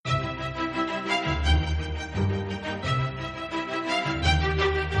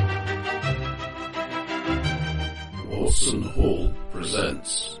Watson Hall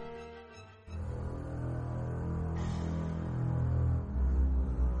presents.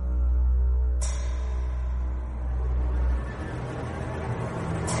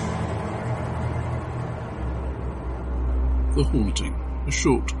 The Haunting, a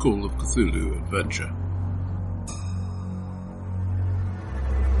short Call of Cthulhu adventure.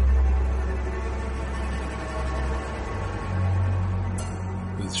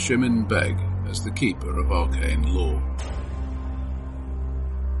 With Shemin Beg as the keeper of arcane lore.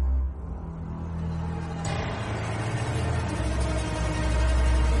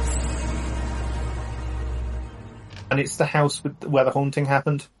 And it's the house where the haunting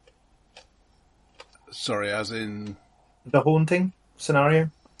happened? Sorry, as in... The haunting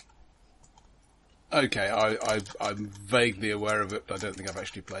scenario? Okay, I'm vaguely aware of it, but I don't think I've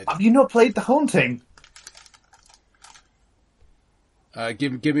actually played it. Have you not played the haunting?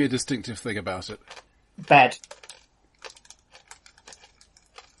 Give me a distinctive thing about it. Bed.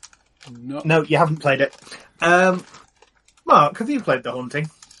 No, you haven't played it. Mark, have you played the haunting?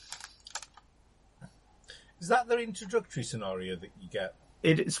 Is that the introductory scenario that you get?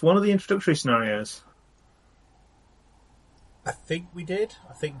 It's one of the introductory scenarios. I think we did.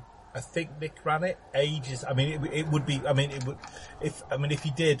 I think Nick ran it ages. I mean, it would be. I mean, it would. If he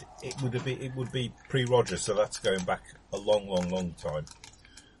did, it would be pre-Roger. So that's going back a long time.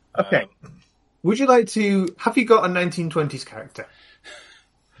 Okay. Would you like to? Have you got a 1920s character?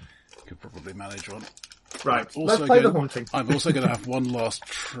 Could probably manage one. Right. Let's play the haunting. I'm also going to have one last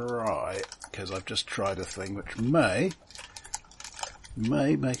try because I've just tried a thing which may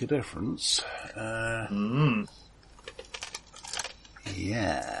make a difference.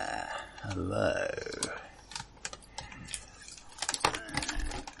 Yeah. Hello.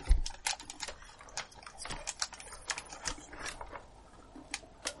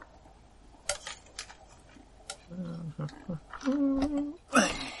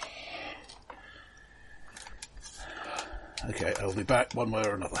 Okay, I'll be back one way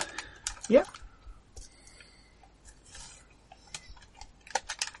or another. Yeah.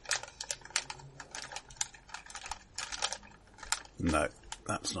 No,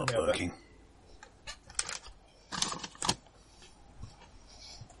 that's not working.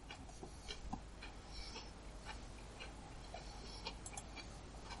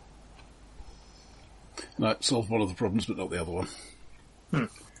 No, solved one of the problems, but not the other one. Oh,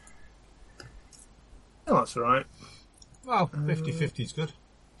 that's all right. Well, 50-50 is good.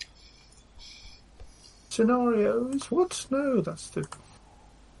 Scenarios? What? No, that's the...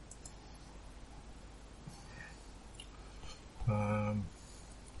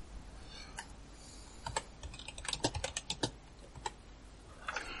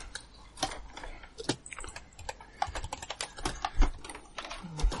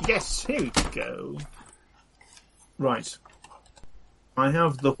 Yes, here we go. Right. I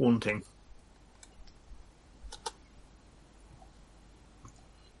have the haunting.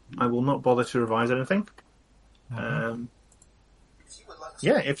 I will not bother to revise anything.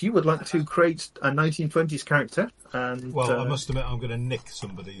 If you would like to create a 1920s character, and I must admit, I'm going to nick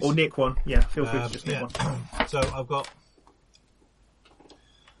somebody's. Or nick one. Yeah, feel free to just nick one. So I've got.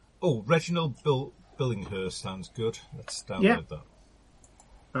 Oh, Reginald Billinghurst sounds good. Let's download that.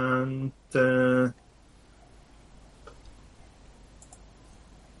 And right.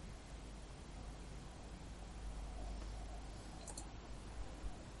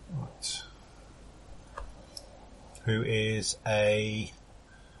 Who is a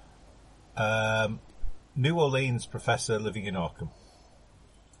New Orleans professor living in Arkham.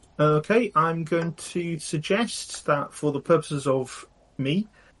 Okay, I'm going to suggest that for the purposes of me,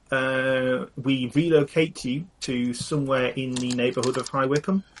 we relocate you to somewhere in the neighbourhood of High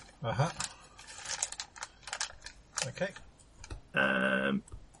Wycombe. Okay.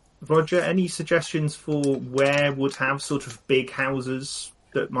 Roger, any suggestions for where would have sort of big houses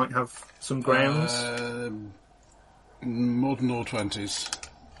that might have some grounds? Modern or 20s?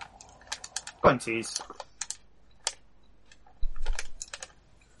 20s.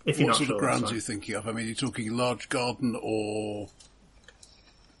 If you're what not sort sure, of grounds are you thinking of? I mean, are you talking large garden or...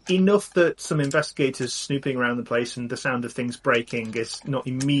 Enough that some investigators snooping around the place and the sound of things breaking is not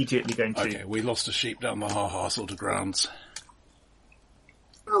immediately going to... Okay, we lost a sheep down the ha-ha sort of grounds.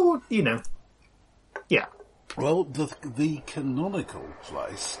 Oh, you know. Yeah. Well, the canonical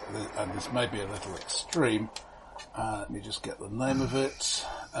place, and this may be a little extreme, let me just get the name of it,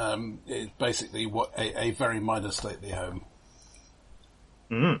 is basically a very minor stately home.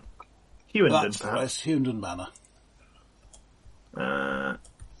 Hewenden, That's perhaps. Hewenden Manor.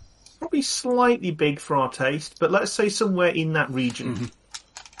 Probably slightly big for our taste, but let's say somewhere in that region.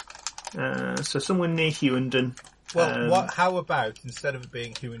 Mm-hmm. So somewhere near Hewenden. Well, how about instead of it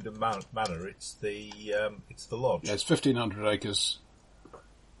being Hewington Manor, it's the lodge? Yeah, it's 1,500 acres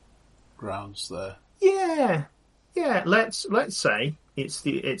grounds there. Yeah. Let's say it's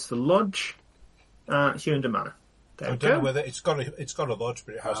the lodge at Hewington Manor. I don't know whether it's got a lodge,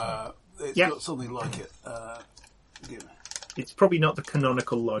 but it hasn't. It's got something like it. It's probably not the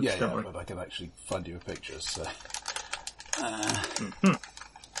canonical lodge. Yeah, don't worry. but I can actually find you a picture. So.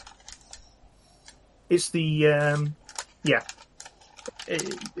 It's the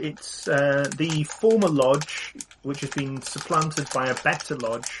it's the former lodge, which has been supplanted by a better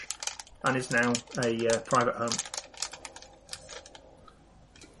lodge, and is now a private home.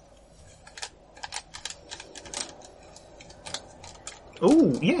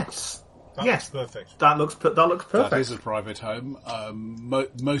 Oh yes, Looks perfect. That looks perfect. That is a private home.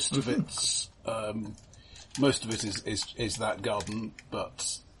 Most of it is that garden,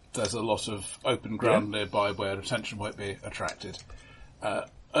 but there's a lot of open ground nearby where attention won't be attracted.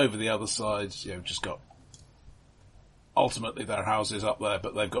 Over the other side, just got ultimately their houses up there,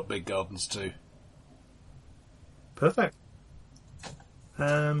 but they've got big gardens too. Perfect.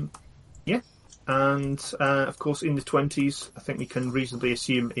 And of course, in the 20s, I think we can reasonably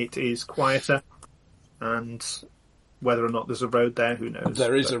assume it is quieter. And whether or not there's a road there, who knows?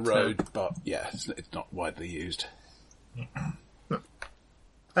 There is a road, but it's not widely used. No.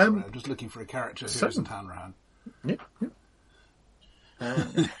 Sorry, I'm just looking for a character who isn't Hanrahan. Yeah.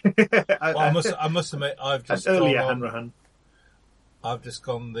 I must admit, I've just earlier Hanrahan. I've just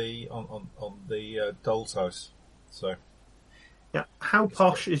gone on the doll's house. So, yeah. How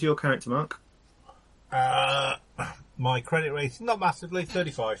posh is your character, Mark? My credit rating, not massively,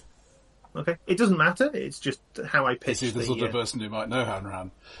 35. Okay, it doesn't matter. It's just how I pitch. Is he the sort of person who might know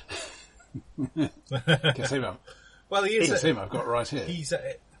Hanrahan? Can see him. Well, he is. Can see him. I've got right here. He's.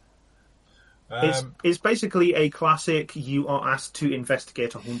 It's basically a classic. You are asked to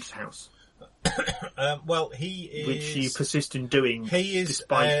investigate a haunted house. Well, he is, which you persist in doing. He is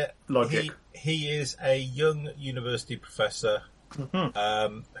despite logic. He is a young university professor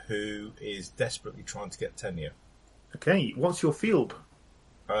who is desperately trying to get tenure. Okay, what's your field?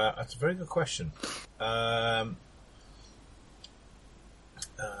 That's a very good question.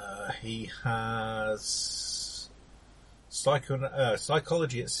 He has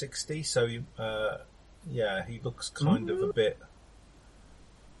psychology at 60, so he looks kind of a bit.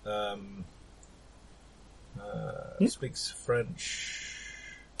 Speaks French.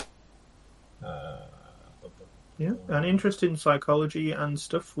 An interest in psychology and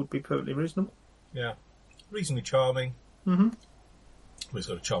stuff would be perfectly reasonable. Yeah, reasonably charming. Mm-hmm. Well, he's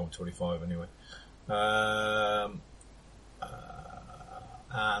got a charm of 25 anyway.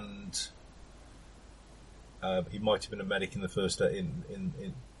 And he might have been a medic in the first in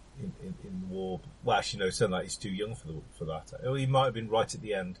the war. Well, actually, no, it sounds like he's too young for that. Oh, he might have been right at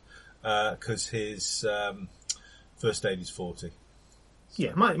the end because his first aid is 40.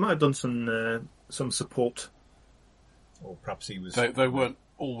 Yeah, might have done some support. Or perhaps he was. They weren't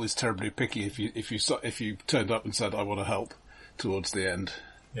always terribly picky if you turned up and said I want to help towards the end.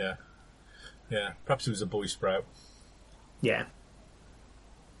 Yeah. Perhaps he was a Boy Sprout. Yeah.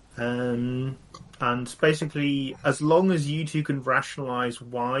 And basically, as long as you two can rationalise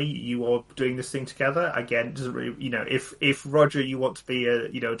why you are doing this thing together, again, it doesn't really, if Roger, you want to be a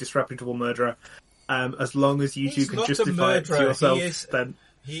a disreputable murderer, as long as you two can justify it to yourself, then.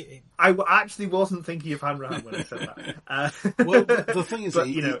 I actually wasn't thinking of Hanrahan when I said that. Well, the thing is,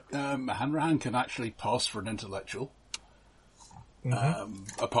 Hanrahan can actually pass for an intellectual,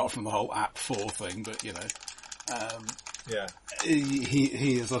 apart from the whole App 4 thing. But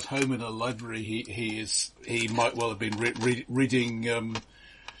he is at home in a library. He might well have been reading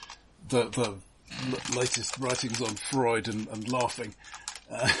the latest writings on Freud and laughing.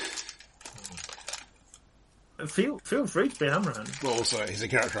 Feel free to be Hanrahan. Well, also he's a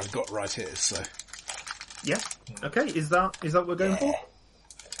character I've got right here, so yeah. Okay, is that what we're going for?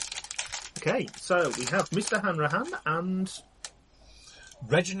 Okay, so we have Mr. Hanrahan and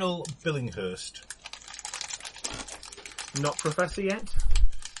Reginald Billinghurst. Not professor yet.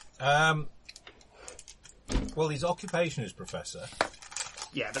 Well, his occupation is professor.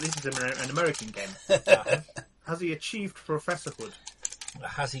 Yeah, but this is an American game. Has he achieved professorhood?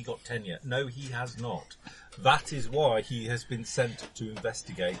 Has he got tenure? No, he has not. That is why he has been sent to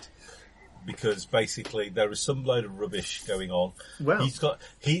investigate, because basically there is some load of rubbish going on. Well,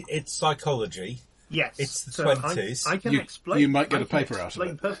 it's psychology. Yes, it's the 20s. I can explain. You might get a paper out of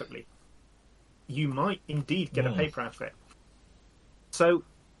it. Perfectly. You might indeed get a paper out of it. So,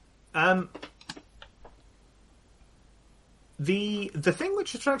 the thing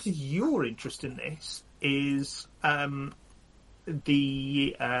which attracted your interest in this is the...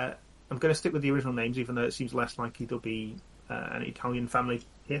 I'm going to stick with the original names, even though it seems less likely there'll be an Italian family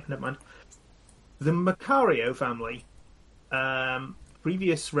here. Never mind. The Macario family,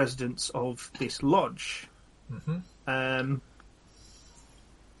 previous residents of this lodge. Mm-hmm.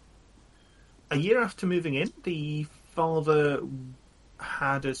 A year after moving in, the father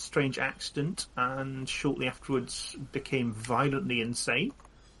had a strange accident and shortly afterwards became violently insane.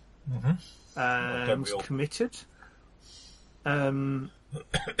 Mm-hmm. Was committed.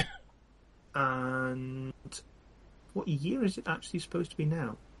 And what year is it actually supposed to be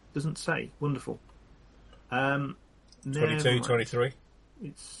now? Doesn't say. Wonderful. 22, 23.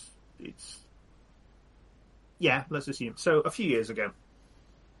 It's yeah, let's assume. So a few years ago.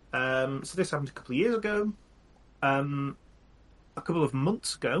 So this happened a couple of years ago. A couple of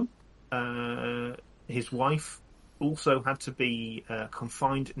months ago, his wife also had to be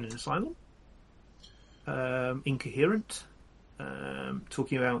confined in an asylum. Incoherent.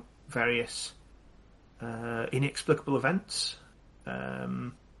 Talking about various inexplicable events.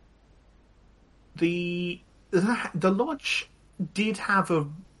 The lodge did have a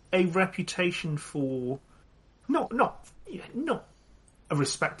reputation for not a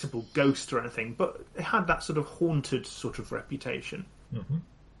respectable ghost or anything, but it had that sort of haunted sort of reputation. Mm-hmm.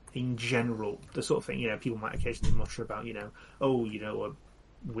 In general, the sort of thing, people might occasionally mutter about, a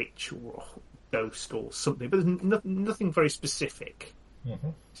witch or a ghost or something, but there's nothing very specific. Mm-hmm.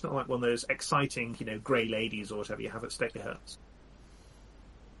 It's not like one of those exciting, grey ladies or whatever you have at stately hurts.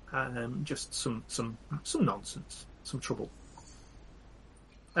 Just some nonsense, some trouble.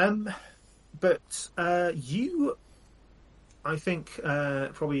 But you, I think,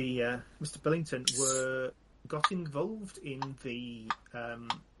 probably Mr. Billington, got involved in the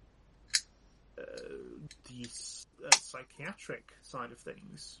psychiatric side of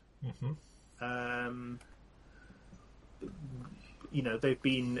things. Mm-hmm. They've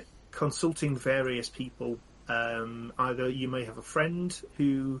been consulting various people. Either you may have a friend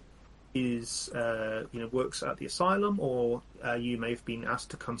who is, works at the asylum, or you may have been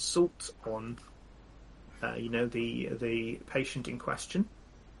asked to consult on, the patient in question.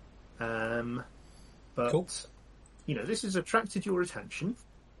 But cool. This has attracted your attention,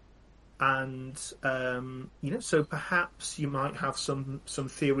 and so perhaps you might have some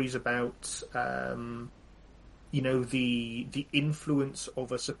theories about the influence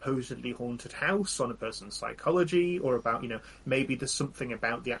of a supposedly haunted house on a person's psychology, or about, maybe there's something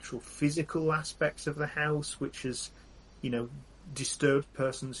about the actual physical aspects of the house which has, disturbed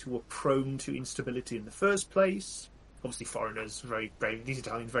persons who were prone to instability in the first place. Obviously, foreigners, these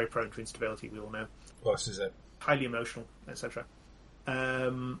Italians, very prone to instability, we all know. Well, this is it. Highly emotional, etc.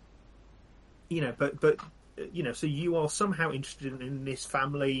 So you are somehow interested in this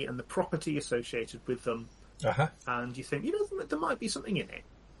family and the property associated with them. Uh-huh. And you think, there might be something in it.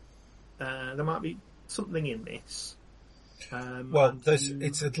 There might be something in this.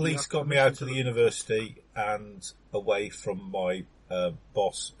 It's at least got me out of the university and away from my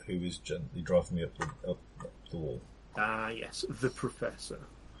boss, who is gently driving me up the wall. Ah, yes, the professor.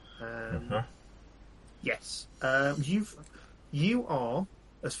 Uh-huh. Yes. You are,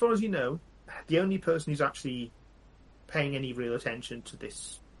 as far as you know, the only person who's actually paying any real attention to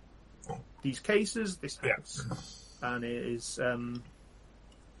these cases, this house. Yeah. And it is,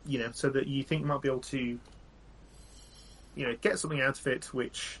 so that you think you might be able to, get something out of it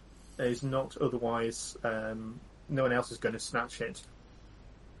which is not otherwise, no one else is going to snatch it.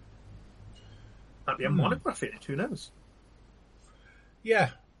 Might be a monograph in it, who knows?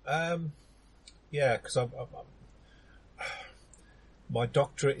 Yeah. Because my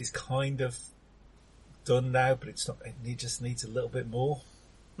doctorate is kind of done now, but it's not. It just needs a little bit more.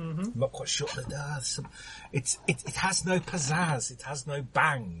 Mm-hmm. I'm not quite sure that it does. It has no pizzazz. It has no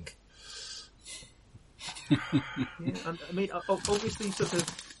bang. Yeah, and I mean, obviously, sort of,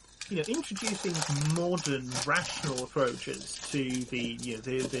 introducing modern, rational approaches to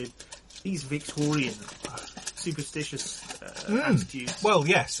these Victorian superstitious attitudes. Well,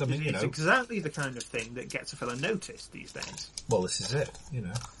 yes, I mean, it's exactly the kind of thing that gets a fellow noticed these days. Well, this is it,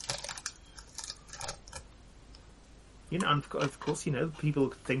 and of course, people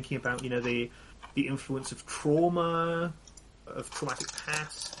thinking about, the influence of trauma, of traumatic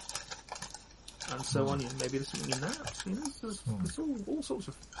past, and so on. Maybe there's something in that. There's all sorts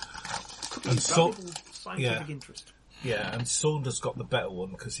of valuable scientific interest. Yeah, and Saunders got the better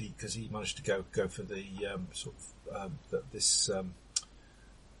one because he managed to go for the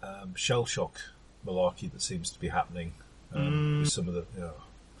shell shock malarkey that seems to be happening with some of the.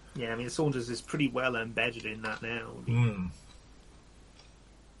 Yeah, I mean, Saunders is pretty well embedded in that now.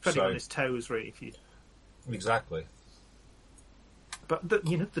 Treading on his toes, really. Exactly. But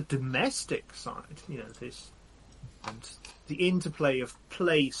the domestic side, this and the interplay of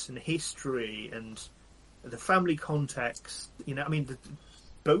place and history and the family context.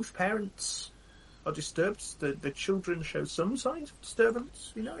 Both parents are disturbed. The children show some signs of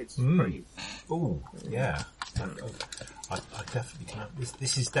disturbance. It's very. Oh, yeah. I definitely can.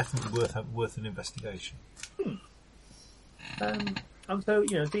 This is definitely worth an investigation. And so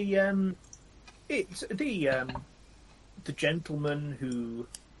the gentleman who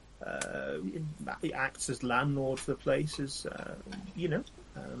acts as landlord for the place is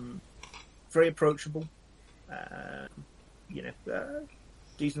very approachable.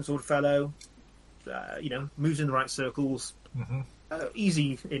 Decent sort of fellow. Moves in the right circles. Mm-hmm.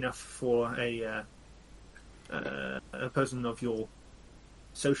 Easy enough for a person of your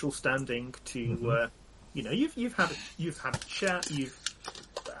social standing to. You've had a chat. You've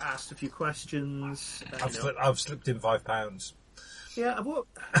asked a few questions. I've slipped in £5. Yeah, well,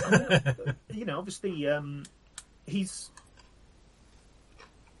 obviously, he's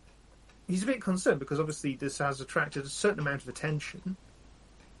a bit concerned because obviously this has attracted a certain amount of attention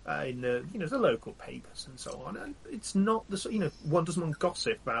in the local papers and so on, and it's not one doesn't want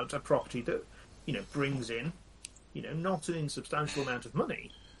gossip about a property that brings in not an insubstantial amount of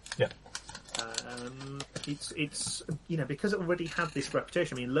money. Yeah. It's because it already had this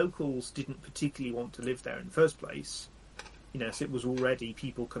reputation. I mean, locals didn't particularly want to live there in the first place. So it was already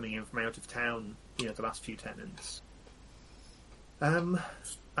people coming in from out of town. The last few tenants. It's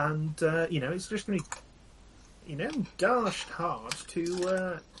just going to be, dashed hard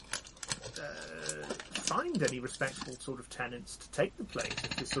to find any respectable sort of tenants to take the place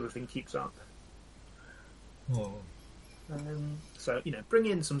if this sort of thing keeps up. Oh. So, bring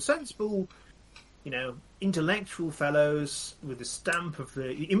in some sensible, intellectual fellows with the stamp of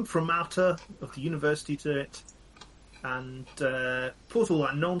the imprimatur of the university to it, and put all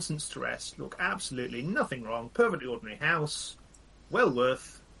that nonsense to rest. Look, absolutely nothing wrong. Perfectly ordinary house, well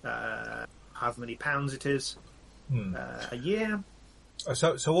worth however many pounds it is a year.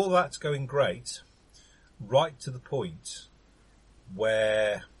 So all that's going great, right to the point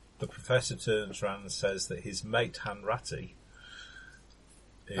where the professor turns around and says that his mate Hanratty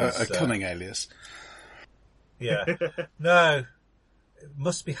is a cunning alias. Yeah, no, it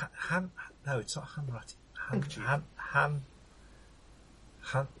must be Han. No, it's not Hanratty. Han.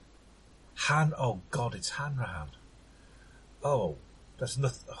 Oh God, it's Hanrahan. Oh, there's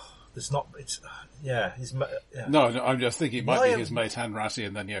nothing. Oh, there's not. It's yeah. Yeah. No, I'm just thinking it might be his mate Hanratty,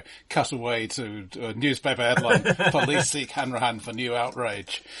 and then cut away to a newspaper headline: "Police seek Hanrahan for new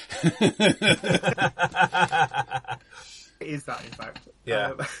outrage." Is that in fact?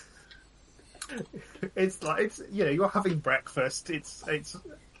 Yeah. It's you're having breakfast. It's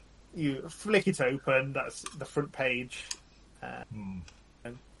you flick it open. That's the front page. And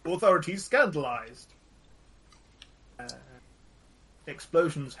authorities scandalised.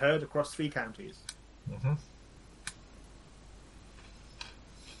 Explosions heard across 3 counties. Mm-hmm.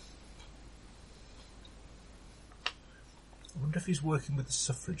 I wonder if he's working with the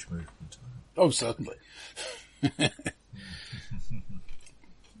suffrage movement. Oh, certainly.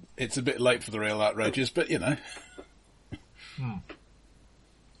 It's a bit late for the real outrages, but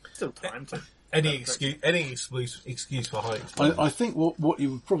Still time to... Any excuse for high explosives. I think what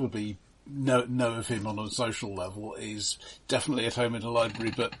you would probably know of him on a social level is definitely at home in a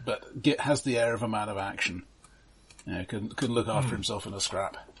library, but has the air of a man of action. Can look after himself in a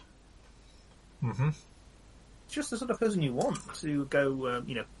scrap. Mm-hmm. Just the sort of person you want to go,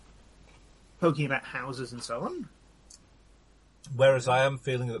 poking about houses and so on. Whereas I am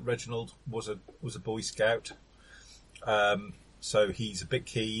feeling that Reginald was a Boy Scout, so he's a bit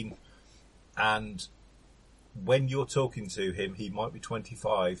keen. And when you're talking to him, he might be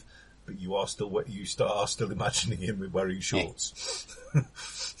 25, but you are still imagining him wearing shorts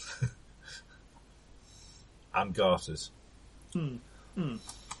and garters.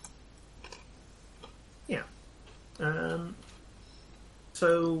 Yeah.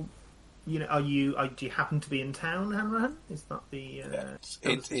 So, do you happen to be in town, Hanrahan? Is that the?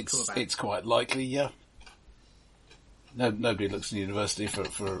 It's quite likely, yeah. No, nobody looks to the university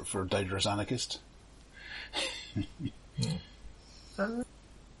for a dangerous anarchist.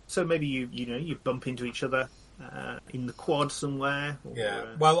 So maybe you bump into each other in the quad somewhere. Or, yeah.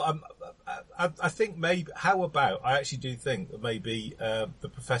 Well, I think maybe. How about? I actually do think that maybe the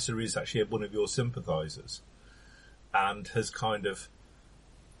professor is actually one of your sympathisers, and has kind of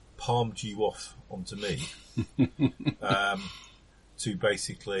palmed you off onto me to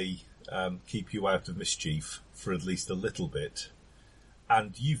basically keep you out of mischief for at least a little bit.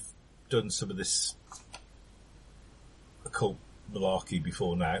 And you've done some of this occult malarkey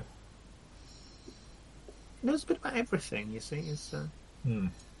before now. Knows a bit about everything, you see. It's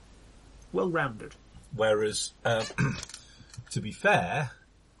well-rounded. Whereas, to be fair,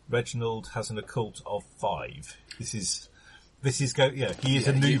 Reginald has an occult of 5. He is a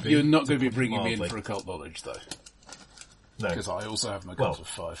newbie. You're not going to be bringing me in for occult knowledge, though. No. Because I also have an occult of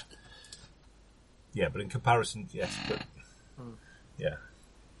 5. Yeah, but in comparison, yes, but... Yeah.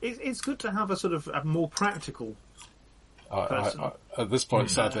 It's good to have a sort of a more practical person. At this point,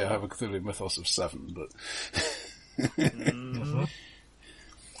 sadly, I have a Cthulhu mythos of 7, but...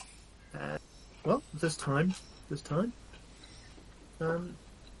 Well, there's time.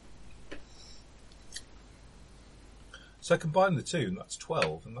 So combine the 2, and that's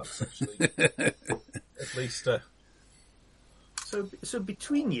 12, and that's actually at least... So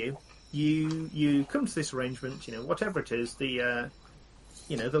between you come to this arrangement, whatever it is, the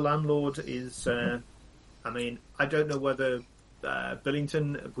landlord is, I don't know whether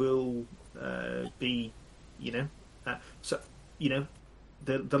Billington will be,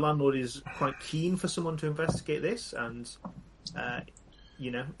 the landlord is quite keen for someone to investigate this, and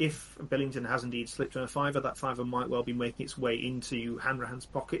if Billington has indeed slipped on a fiver, that fiver might well be making its way into Hanrahan's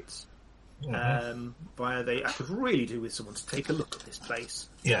pockets. I could really do with someone to take a look at this place.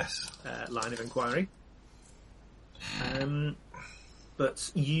 Yes. Line of inquiry.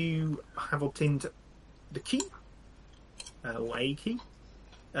 But you have obtained the key, or a key.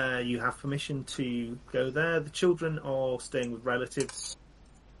 You have permission to go there. The children are staying with relatives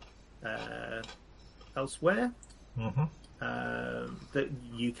elsewhere. That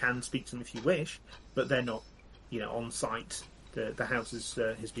you can speak to them if you wish, but they're not, on site. The house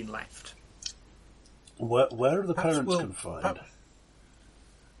has been left. Where are the parents confined?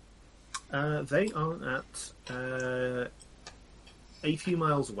 They are at a few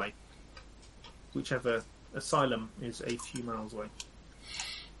miles away. Whichever asylum is a few miles away.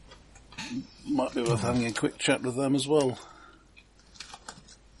 Might be worth having a quick chat with them as well.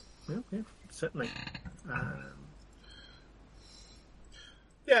 Yeah, certainly.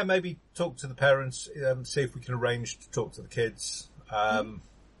 Yeah, maybe talk to the parents, see if we can arrange to talk to the kids.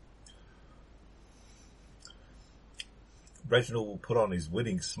 Reginald will put on his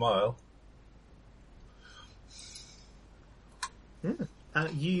winning smile. Yeah.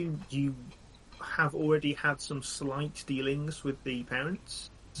 You have already had some slight dealings with the parents,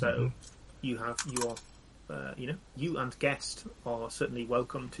 so you and guest are certainly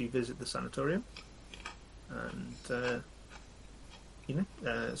welcome to visit the sanatorium and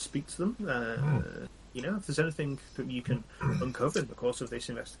speak to them. If there's anything that you can uncover in the course of this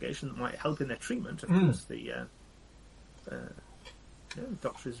investigation that might help in their treatment, of course, the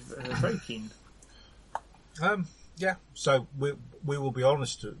doctor is very keen. Yeah, so we will be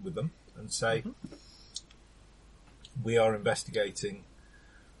honest with them and say we are investigating.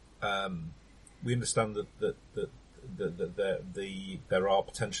 We understand that there are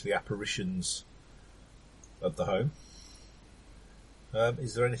potentially apparitions of the home.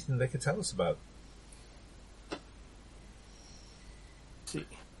 Is there anything they could tell us about? See,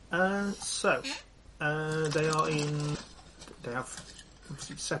 they have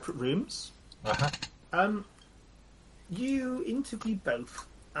obviously separate rooms. You interview both,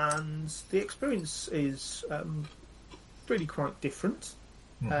 and the experience is really quite different.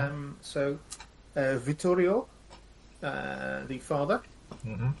 Vittorio, the father,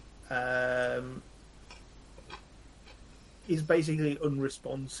 is basically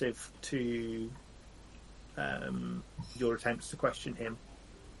unresponsive to your attempts to question him.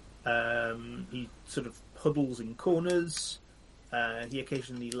 He sort of huddles in corners. He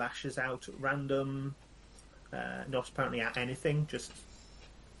occasionally lashes out at random, not apparently at anything, just...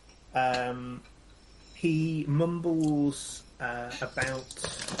 he mumbles about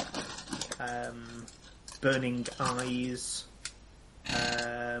burning eyes,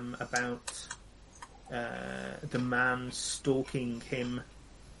 about the man stalking him,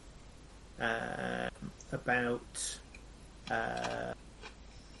 about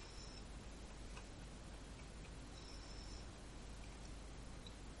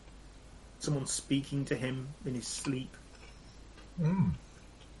someone speaking to him in his sleep.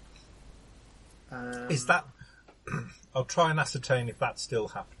 Is that... I'll try and ascertain if that's still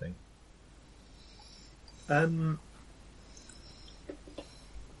happening.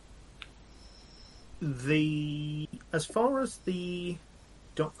 As far as the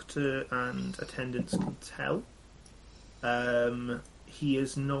doctor and attendants can tell, he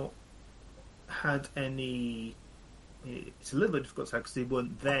has not had any... It's a little bit difficult to tell because they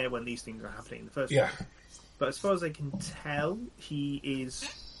weren't there when these things are happening in the first place. But as far as they can tell, he is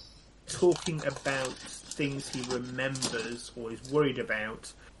talking about things he remembers or is worried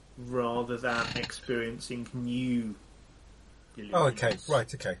about, rather than experiencing new delusions. Oh, okay.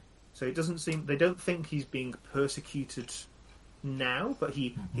 Right, okay. So it doesn't seem... They don't think he's being persecuted now, but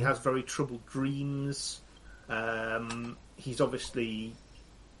he has very troubled dreams. He's obviously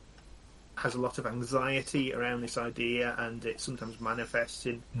has a lot of anxiety around this idea, and it sometimes manifests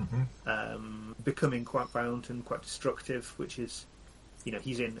in becoming quite violent and quite destructive, which is,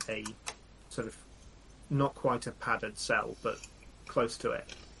 he's in a sort of not quite a padded cell, but close to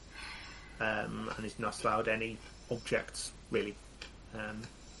it. And he's not allowed any objects, really.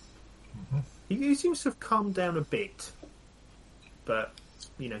 He seems to have calmed down a bit, but,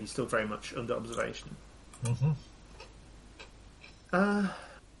 he's still very much under observation.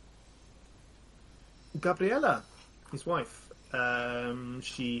 Gabriella, his wife,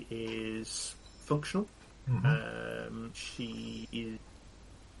 she is functional. She is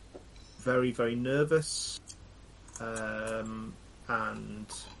very, very nervous, and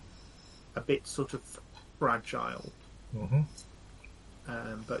a bit sort of fragile.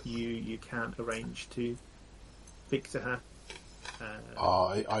 But you can arrange to speak to her.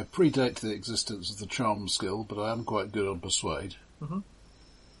 I predate the existence of the charm skill, but I am quite good on persuade.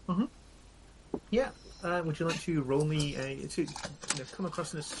 Yeah. Would you like to roll me to come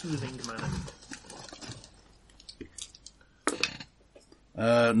across in a soothing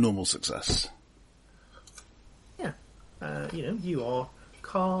manner? Normal success. Yeah. You are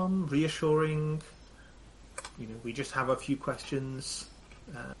calm, reassuring. We just have a few questions,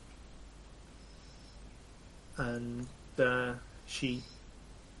 and she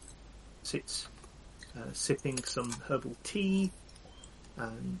sits sipping some herbal tea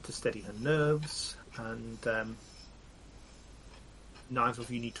and to steady her nerves, and neither of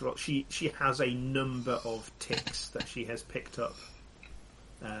you need to roll. She has a number of tics that she has picked up.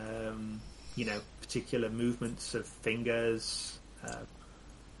 Particular movements of fingers,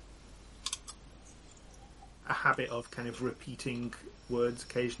 a habit of kind of repeating words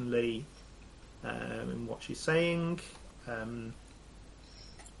occasionally in what she's saying,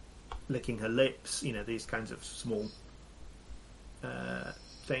 licking her lips, these kinds of small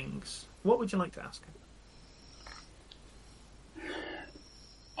things. What would you like to ask her?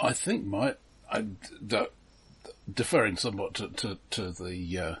 I think deferring somewhat to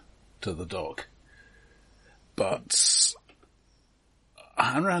the dog, but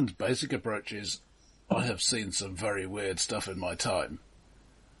around basic approaches, I have seen some very weird stuff in my time.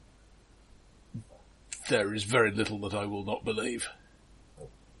 There is very little that I will not believe.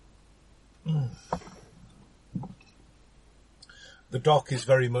 The doc is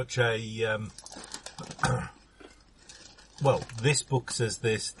very much a... well, this book says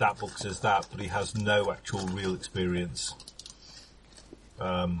this, that book says that, but he has no actual real experience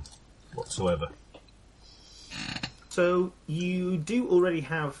whatsoever. So you do already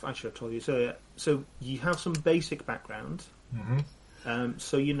have... I should have told you. So you have some basic background.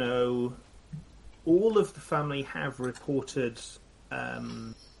 So all of the family have reported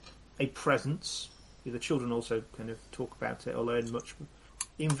a presence. The children also kind of talk about it, although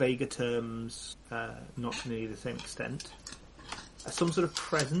in vaguer terms, not to nearly the same extent. Some sort of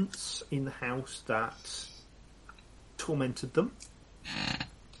presence in the house that tormented them.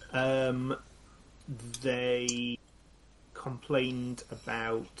 They complained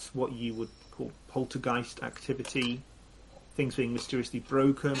about what you would call poltergeist activity, things being mysteriously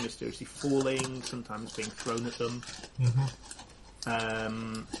broken, mysteriously falling, sometimes being thrown at them,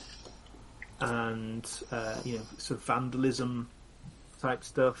 and sort of vandalism type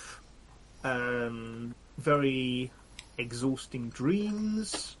stuff. Very exhausting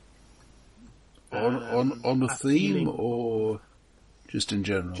dreams. On a theme, or just in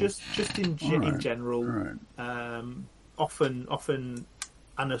general? Just in general. Right. Often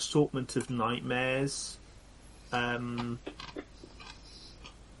an assortment of nightmares.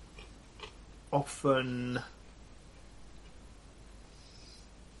 Often,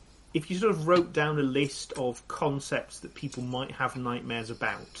 if you sort of wrote down a list of concepts that people might have nightmares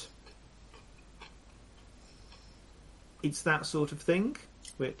about, it's that sort of thing,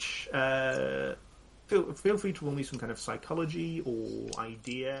 which feel free to roll me some kind of psychology or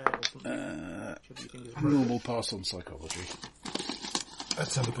idea or something. Normal pass on psychology.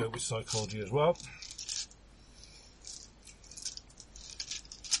 Let's have a go with psychology as well.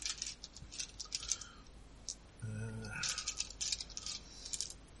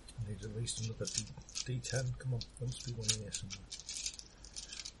 I need at least another D10. Come on, there must be one in here somewhere.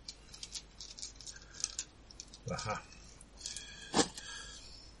 Aha.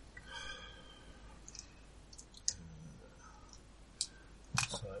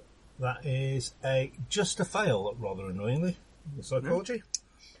 So, That is just a fail, rather annoyingly. The psychology.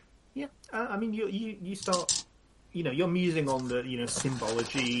 Yeah, I mean, you start, you're musing on the,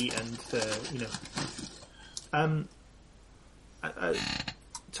 symbology and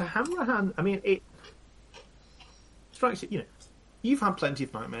to Hanrahan, I mean, it strikes you, you've had plenty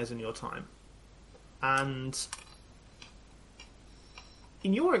of nightmares in your time, and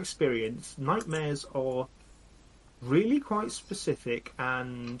in your experience, nightmares are really quite specific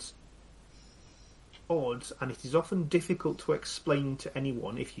and odd, and it is often difficult to explain to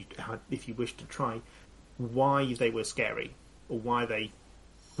anyone, if you wish to try, why they were scary or why they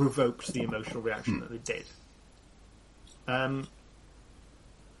provoked the emotional reaction that they did.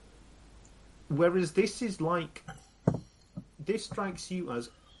 Whereas this strikes you as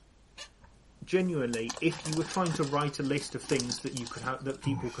genuinely, if you were trying to write a list of things that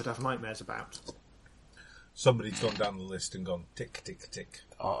people could have nightmares about. Somebody's gone down the list and gone tick, tick, tick.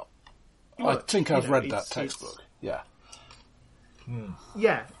 I think I've read that textbook. Yeah.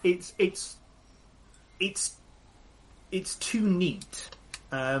 Yeah, it's too neat.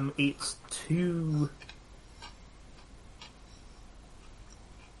 It's too.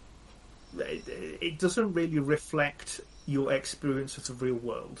 It doesn't really reflect your experience of the real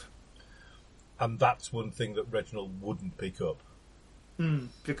world. And that's one thing that Reginald wouldn't pick up.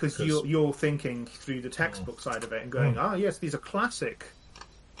 Because you're thinking through the textbook side of it and going, yes, these are classic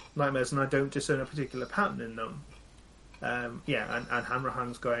nightmares, and I don't discern a particular pattern in them. And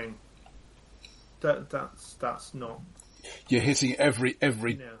Hanrahan's going, that's not. You're hitting every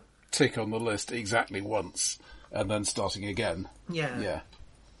tick on the list exactly once, and then starting again. Yeah.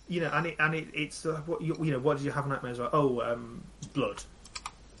 It's what what did you have nightmares about? Blood.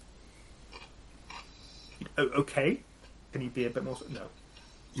 Okay, can you be a bit more? No.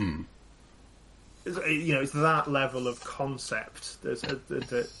 It's that level of concept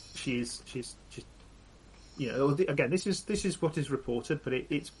that she's again. This is what is reported, but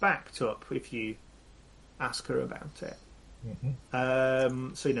it's backed up if you ask her about it.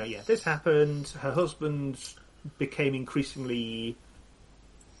 This happened. Her husband became increasingly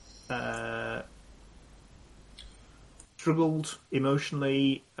struggled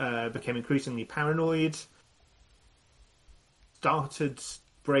emotionally, became increasingly paranoid, started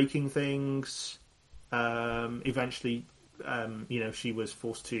breaking things. Eventually, she was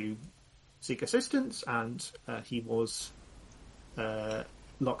forced to seek assistance, and he was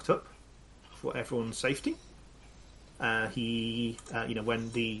locked up for everyone's safety. When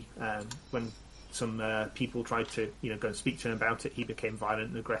some people tried to go and speak to him about it, he became violent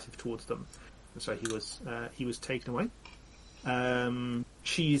and aggressive towards them, and so he was taken away.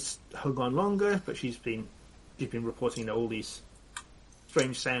 She's hung on longer, but she's been reporting all these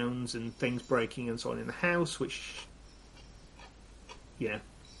strange sounds and things breaking and so on in the house, which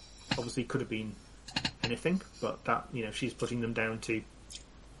obviously could have been anything, but that she's putting them down to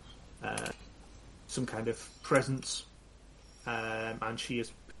some kind of presence, and she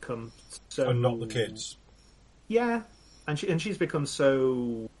has become so. And not the kids. Yeah, and she's become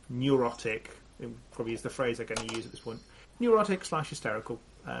so neurotic. It probably is the phrase they're going to use at this point. Neurotic / hysterical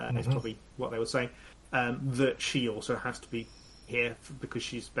is probably what they would say. That she also has to be here because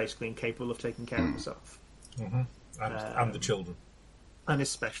she's basically incapable of taking care of herself. And the children. And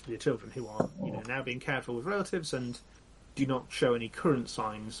especially the children, who are now being cared for with relatives and do not show any current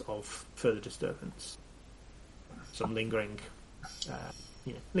signs of further disturbance. Some lingering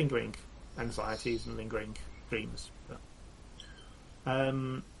anxieties and lingering dreams.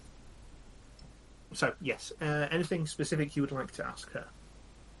 So, yes. Anything specific you would like to ask her?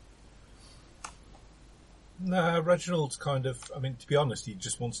 No, Reginald's kind of... I mean, to be honest, he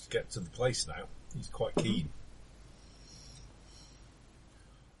just wants to get to the place now. He's quite keen.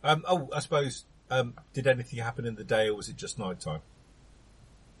 I suppose, did anything happen in the day, or was it just night time?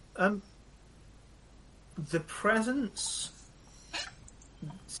 The presence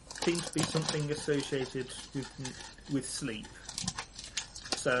seems to be something associated with sleep.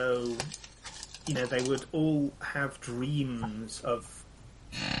 So, they would all have dreams of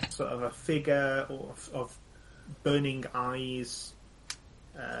sort of a figure or of burning eyes,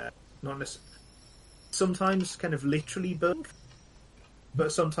 not necessarily, sometimes kind of literally burning,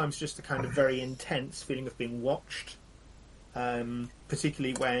 but sometimes just a kind of very intense feeling of being watched,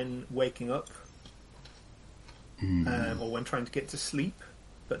 particularly when waking up, or when trying to get to sleep,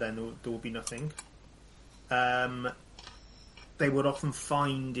 but then there will be nothing. They would often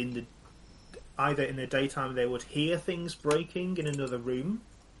find either in the daytime they would hear things breaking in another room,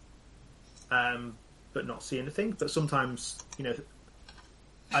 but not see anything. But sometimes,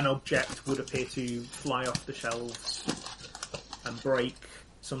 an object would appear to fly off the shelves and break,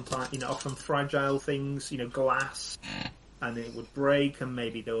 sometimes, often fragile things, glass, and it would break, and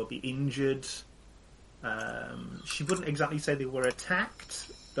maybe they would be injured. She wouldn't exactly say they were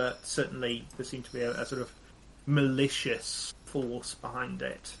attacked, but certainly there seemed to be a sort of malicious force behind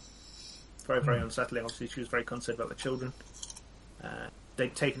it. Very, very unsettling. Obviously, she was very concerned about the children.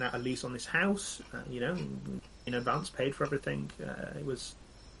 They'd taken out a lease on this house, in advance, paid for everything. It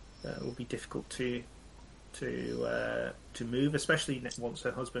would be difficult to move, especially once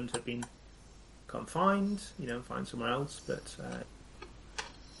her husband had been confined, find somewhere else. But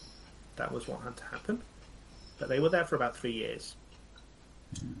that was what had to happen. But they were there for about 3 years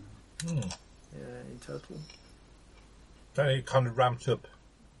in total. Then it kind of ramped up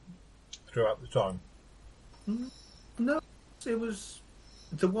throughout the time. No, there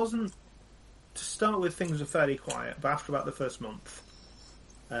wasn't. To start with, things were fairly quiet, but after about the first month,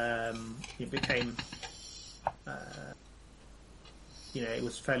 it became, it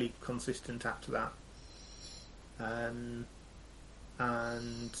was fairly consistent after that.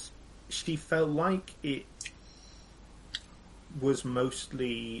 And she felt like it was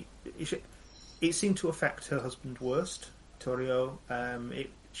mostly... It seemed to affect her husband worst, Vittorio.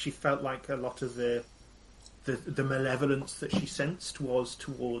 She felt like a lot of the malevolence that she sensed was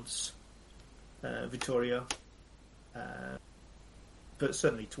towards Vittorio, but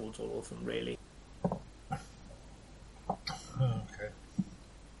certainly towards all of them, really. Okay.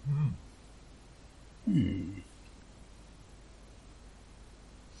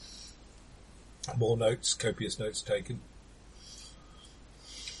 More notes, copious notes taken.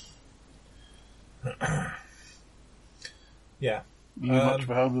 Yeah. You much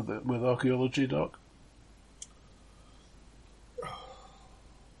behind with archaeology, Doc?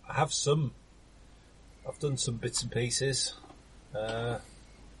 I have some. I've done some bits and pieces. Is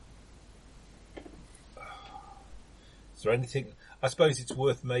there anything? I suppose it's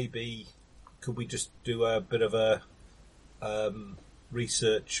worth maybe. Could we just do a bit of a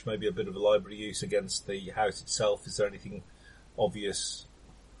research, maybe a bit of a library use against the house itself? Is there anything obvious?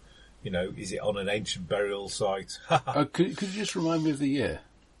 Is it on an ancient burial site? Could you just remind me of the year?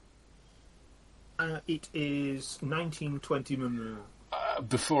 It is 1920.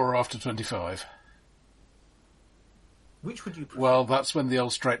 Before or after 25? Which would you prefer? Well, that's when the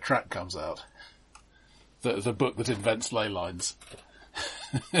old straight track comes out. The book that invents ley lines.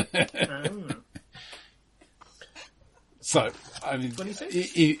 So, I mean,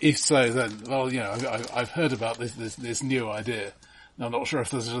 26? If so, then, well, I've heard about this new idea. I'm not sure if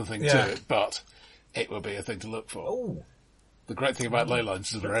there's anything to it, but it will be a thing to look for. Oh. The great thing about ley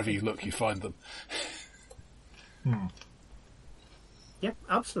lines is wherever you look, you find them. Yeah,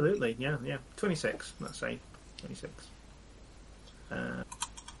 absolutely. Yeah. 26, let's say. 26.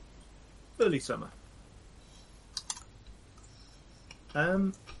 Early summer.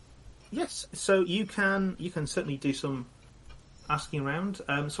 Yes, so you can certainly do some asking around.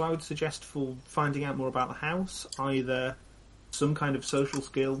 So I would suggest for finding out more about the house, either some kind of social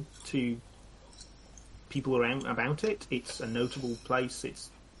skill to people around about it. It's a notable place.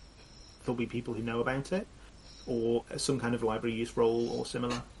 There'll be people who know about it, or some kind of library use role or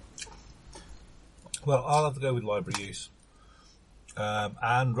similar. Well, I'll have to go with library use.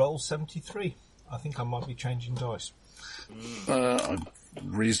 And roll 73. I think I might be changing dice. I'm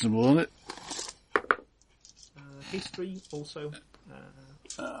reasonable on it. History also.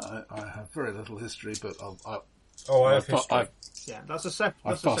 I have very little history, but I have history. Yeah, that's a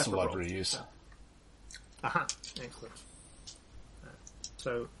separate. I've passed the library role. use. Aha, excellent.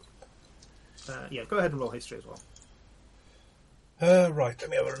 Go ahead and roll history as well. Right, let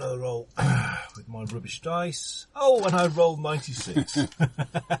me have another roll with my rubbish dice. Oh, and I rolled 96. Do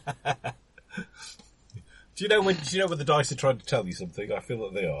you know when the dice are trying to tell you something? I feel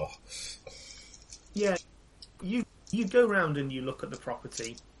that they are. Yeah, you go round and you look at the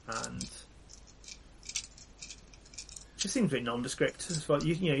property, and it just seems a bit nondescript. As well,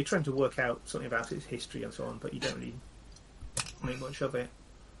 you're trying to work out something about its history and so on, but you don't really make much of it.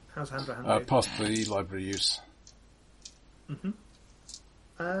 How's hand? Past the library use. Mm-hmm.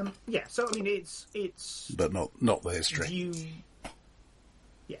 Yeah, so I mean, it's but not the history.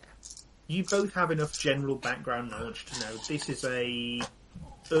 You both have enough general background knowledge to know this is a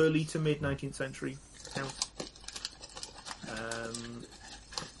early to mid 19th century house.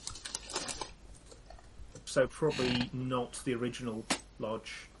 So probably not the original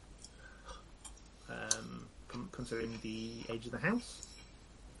lodge, considering the age of the house.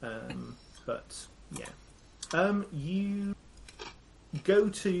 But yeah, you go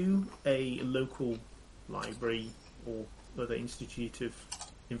to a local library or other institute of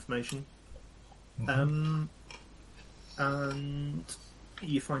information, and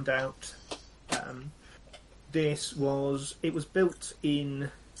you find out it was built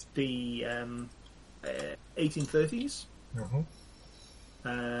in the 1830s,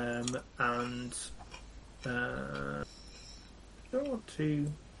 and I don't want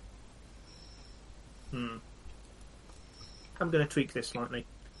to. I'm going to tweak this slightly.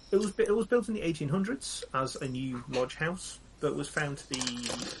 It was built in the 1800s as a new lodge house, but was found to be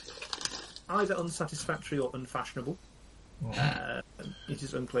either unsatisfactory or unfashionable. It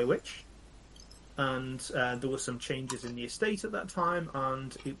is unclear which. And there were some changes in the estate at that time,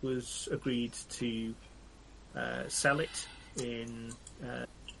 and it was agreed to sell it in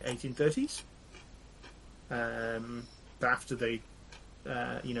 1830s. But after they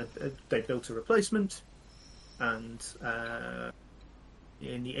built a replacement, and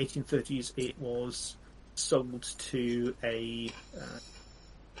in the 1830s it was sold to a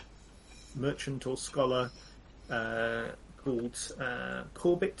merchant or scholar called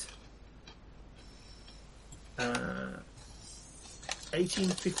Corbett.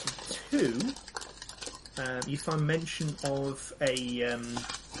 1852, you find mention of a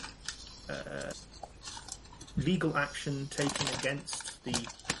legal action taken against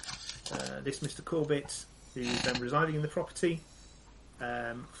this Mr. Corbett, who is then residing in the property,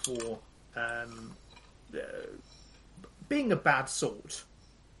 for being a bad sort,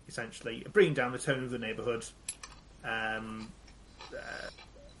 essentially, bringing down the tone of the neighbourhood.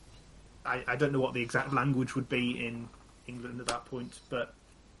 I don't know what the exact language would be in England at that point, but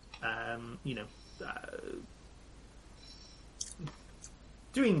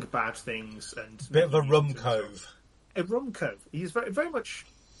doing bad things and bit of a rum cove. A rum cove. He's very, very much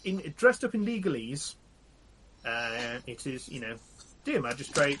dressed up in legalese. It is, dear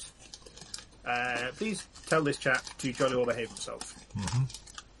magistrate, please tell this chap to jolly well behave himself.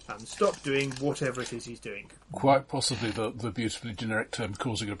 And stop doing whatever it is he's doing. Quite possibly the beautifully generic term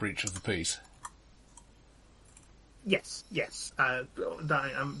causing a breach of the peace. Yes.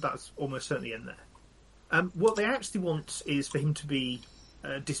 That's almost certainly in there. What they actually want is for him to be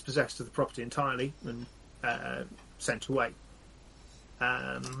dispossessed of the property entirely and sent away.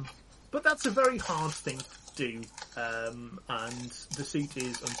 But that's a very hard thing to do, and the suit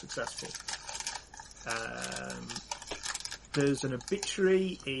is unsuccessful. There's an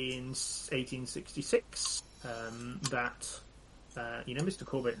obituary in 1866 that Mr.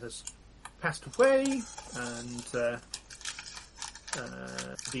 Corbett has passed away, and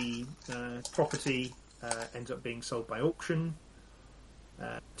the property ends up being sold by auction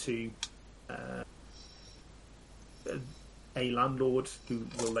to a landlord who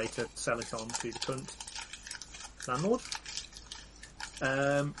will later sell it on to the current landlord.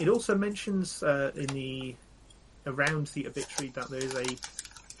 It also mentions around the obituary that there is a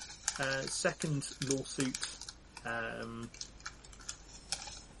second lawsuit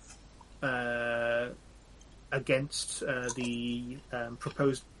against the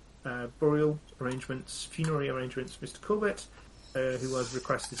proposed funerary arrangements of Mr. Corbett, who was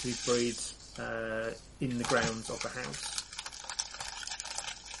requested to be buried in the grounds of the house.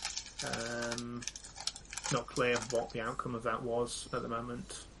 Not clear what the outcome of that was at the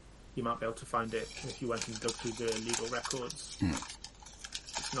moment. You might be able to find it if you went and dug through the legal records.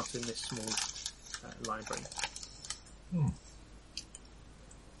 It's not in this small library.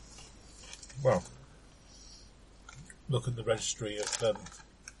 Well, look at the registry of...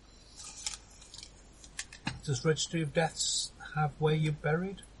 does Registry of Deaths have where you're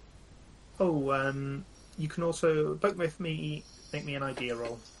buried? Oh, you can also... Both with me, make me an idea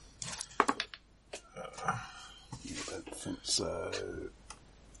roll. I don't think so.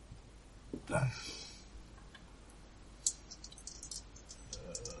 No.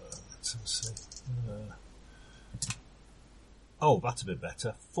 Let's see. Oh, that's a bit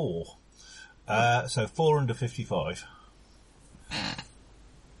better. 4. So 4 under 55.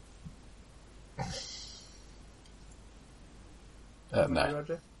 No.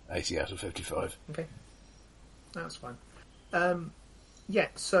 Roger? 80 out of 55. Okay. That's fine.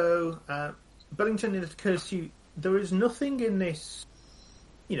 So Bellington, it occurs to you, there is nothing in this.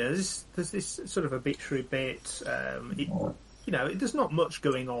 There's this sort of obituary bit. There's not much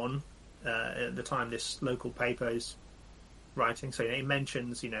going on at the time this local paper is writing. So it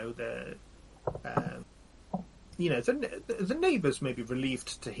mentions, the neighbours may be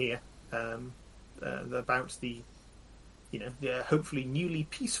relieved to hear about the hopefully newly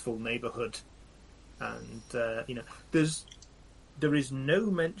peaceful neighbourhood, and there is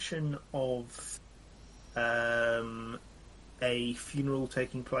no mention of a funeral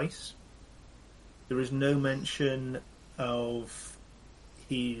taking place. There is no mention of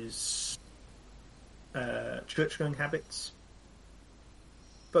his church-going habits.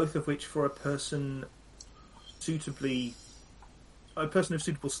 both of which for a person of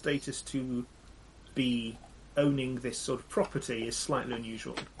suitable status to be owning this sort of property is slightly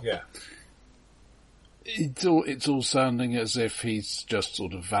unusual. Yeah. It's all sounding as if he's just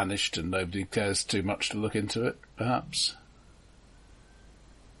sort of vanished and nobody cares too much to look into it, perhaps.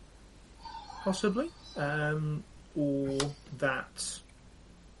 Possibly. Or that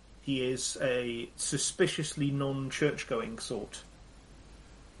he is a suspiciously non-church-going sort,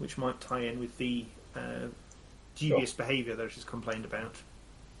 which might tie in with the dubious behaviour that is complained about.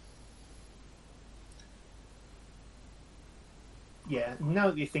 Yeah, now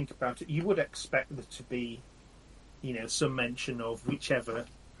that you think about it, you would expect there to be, some mention of whichever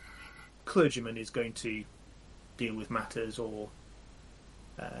clergyman is going to deal with matters, or,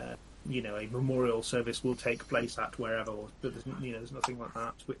 a memorial service will take place at wherever, but there's nothing like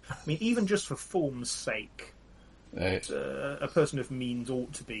that. I mean, even just for form's sake, a person of means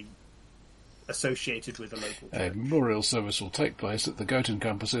ought to be associated with a local church. A memorial service will take place at the Goat and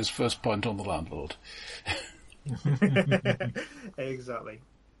Compass's first point on the landlord. Exactly.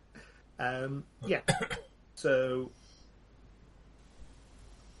 Yeah. So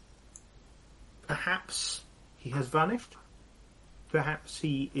perhaps he has vanished. Perhaps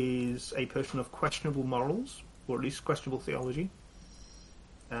he is a person of questionable morals, or at least questionable theology.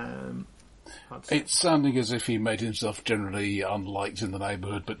 It's sounding as if he made himself generally unliked in the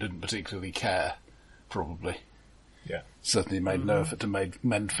neighbourhood, but didn't particularly care. Probably. Yeah. Certainly made no effort to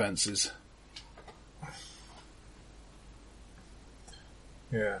mend fences.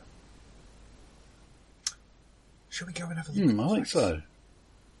 Yeah. Shall we go and have a look? I think so.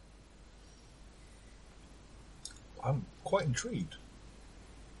 I'm quite intrigued.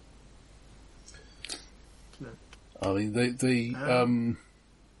 I mean,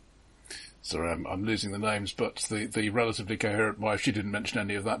 sorry, I'm losing the names, but the relatively coherent wife, she didn't mention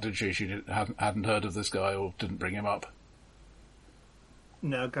any of that, did she? She hadn't heard of this guy or didn't bring him up.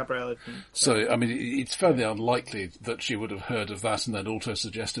 No, Gabriella didn't. So, I mean, it's fairly unlikely that she would have heard of that and then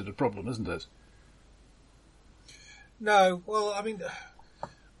auto-suggested a problem, isn't it? No, well, I mean,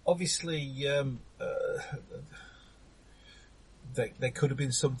 obviously, there could have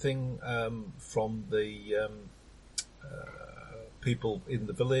been something from the people in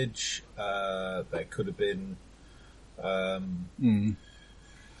the village. There could have been, I mean,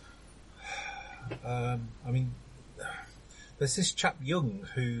 there's this chap Young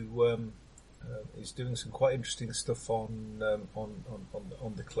who is doing some quite interesting stuff on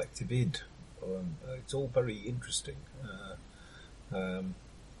the collective id. It's all very interesting.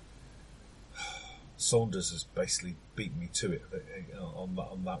 Saunders has basically beaten me to it on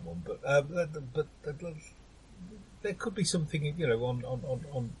that one, but there could be something,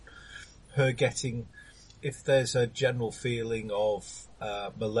 on her getting, if there's a general feeling of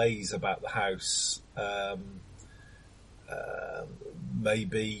malaise about the house,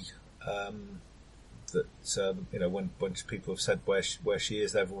 maybe that when a bunch of people have said where she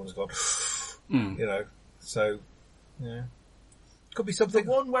is, everyone's gone, so yeah. Could be something. The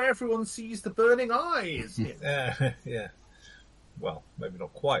one where everyone sees the burning eyes. Yeah. Well, maybe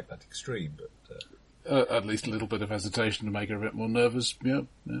not quite that extreme, but at least a little bit of hesitation to make her a bit more nervous. Yeah,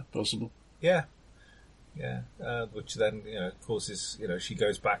 possible. Yeah. Which then, causes, she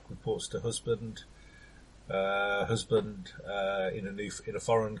goes back, reports to husband. Husband in a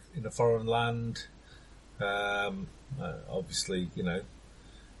foreign land. Obviously,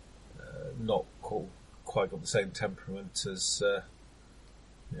 not quite got the same temperament as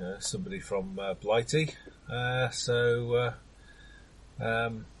somebody from Blighty. It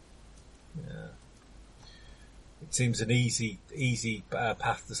seems an easy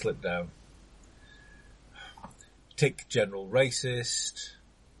path to slip down. Tick general racist.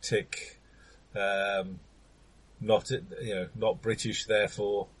 Tick not British,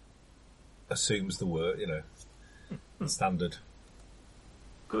 therefore assumes the word. Standard.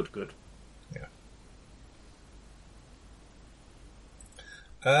 Good. Yeah.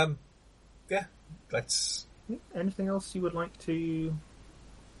 Let's. Anything else you would like to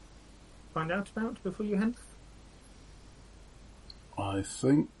find out about before you head? I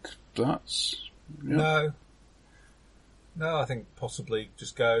think that's... Yeah. No, I think possibly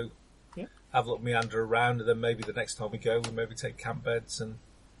just go, have a look, meander around, and then maybe the next time we go, we'll maybe take camp beds and...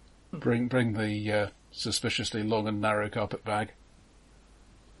 Bring the suspiciously long and narrow carpet bag.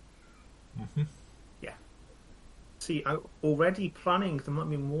 Mm-hmm. Yeah. See, I'm already planning there might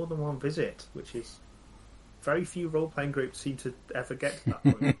be more than one visit, which is very few role-playing groups seem to ever get to that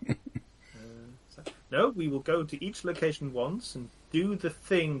point. No, we will go to each location once and do the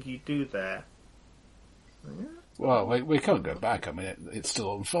thing you do there. Yeah. Well, we can't go back. I mean, it's still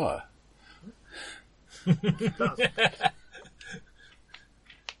on fire. It does.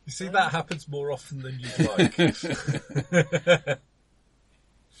 You see, that happens more often than you'd like.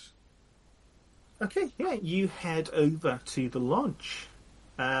 Okay, yeah, you head over to the lodge.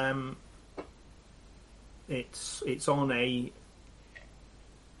 It's on a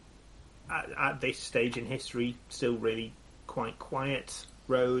at this stage in history still really quite quiet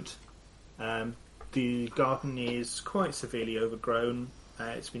road. The garden is quite severely overgrown.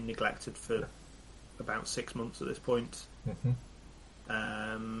 It's been neglected for about 6 months at this point.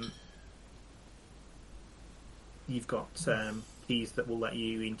 You've got keys that will let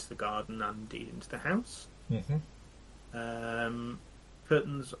you into the garden and indeed into the house.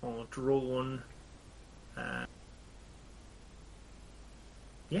 Curtains are drawn.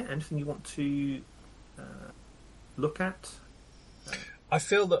 Anything you want to look at? I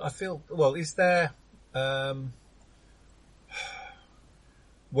feel. Well, is there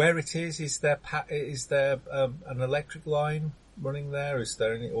where it is there an electric line running there? Is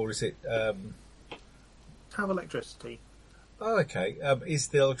there any, or is it? Have electricity. Oh, okay. Is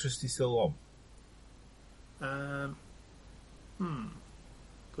the electricity still on?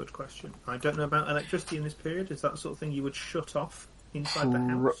 Good question. I don't know about electricity in this period. Is that the sort of thing you would shut off inside the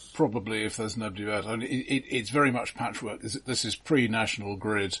house? Probably, if there's nobody about. I mean, it's very much patchwork. This is pre-national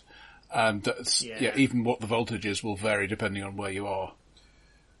grid, and even what the voltage is will vary depending on where you are.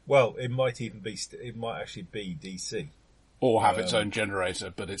 Well, it might actually be DC, or have its own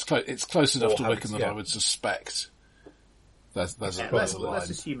generator. But it's close enough to Wickham that I would suspect there's a let's line.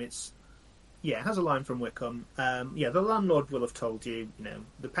 assume it's. Yeah, it has a line from Wickham. The landlord will have told you,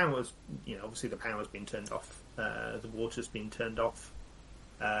 the power's, obviously the power's been turned off, the water's been turned off,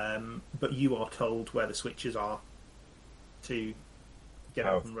 but you are told where the switches are to get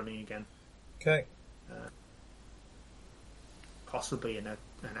up and running again. Okay. Possibly in an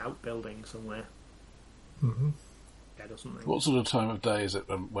outbuilding somewhere. Or something. What sort of time of day is it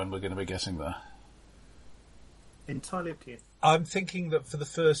when we're going to be getting there? Entirely up to you. I'm thinking that for the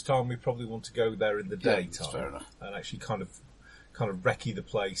first time we probably want to go there in the daytime, fair enough, and actually kind of recce the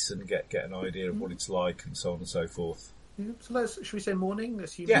place and get an idea of what it's like and so on and so forth. Yeah. So should we say morning?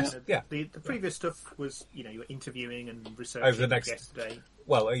 Assume the previous stuff was you were interviewing and researching over the next yesterday.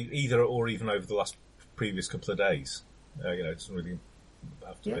 Well, either or even over the last previous couple of days. It doesn't really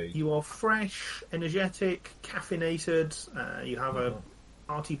have to be. You are fresh, energetic, caffeinated. You have a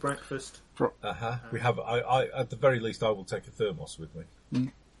hearty breakfast. We have. I at the very least, I will take a thermos with me.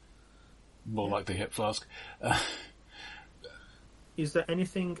 More like the hip flask. Is there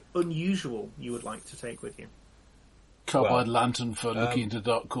anything unusual you would like to take with you? Carbide lantern for looking into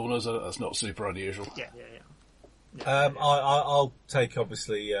dark corners. That's not super unusual. Yeah. I'll take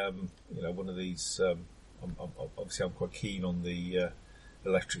obviously, one of these. I'm quite keen on the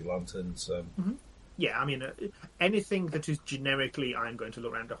electric lanterns. Yeah, I mean, anything that is generically, I'm going to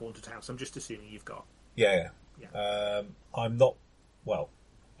look around a haunted house. I'm just assuming you've got. Yeah. I'm not. Well,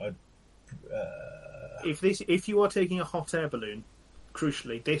 if you are taking a hot air balloon,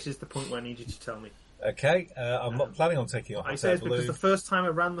 crucially, this is the point where I need you to tell me. Okay, I'm not planning on taking a hot air balloon. Because the first time I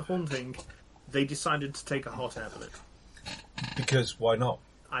ran the haunting, they decided to take a hot air balloon. Because why not?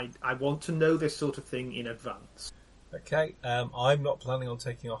 I want to know this sort of thing in advance. Okay, I'm not planning on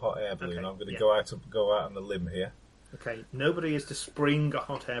taking a hot air balloon. Okay, I'm going to go out on a limb here. Okay, nobody is to spring a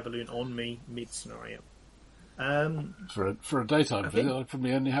hot air balloon on me mid-scenario. For a daytime visit, I'd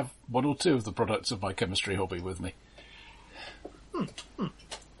probably only have one or two of the products of my chemistry hobby with me. So,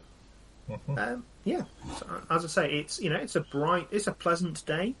 as I say, it's a pleasant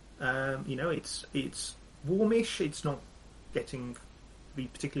day. It's warmish. It's not getting to be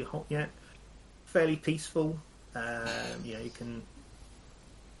particularly hot yet. Fairly peaceful. You can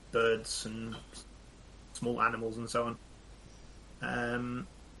birds and small animals and so on.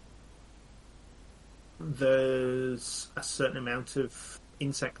 There's a certain amount of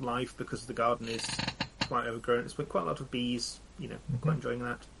insect life because the garden is quite overgrown. There's been quite a lot of bees, quite enjoying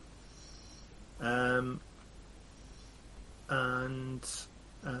that.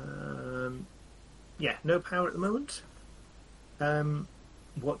 No power at the moment.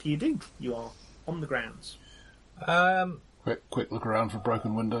 What do? You are on the grounds. Quick look around for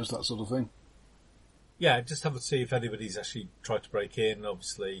broken windows, that sort of thing. Yeah, just have a see if anybody's actually tried to break in.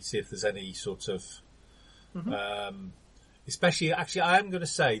 Obviously, see if there's any sort of, especially. Actually, I am going to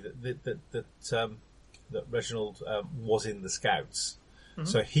say that Reginald was in the Scouts,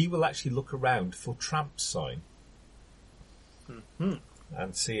 so he will actually look around for tramp sign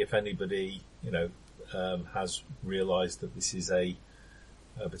and see if anybody, has realised that this is a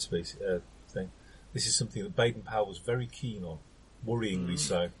bit of a thing. This is something that Baden-Powell was very keen on, worryingly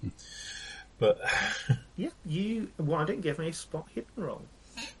so. But yeah, why didn't give me a spot hidden roll?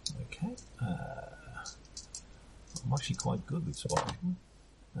 Okay. I'm actually quite good with spot hidden.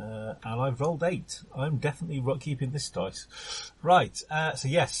 And I've rolled 8. I'm definitely keeping this dice. Right. So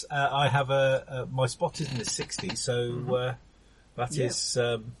yes, I have my spot hidden is 60, so that is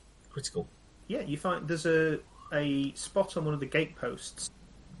critical. Yeah, you find there's a spot on one of the gateposts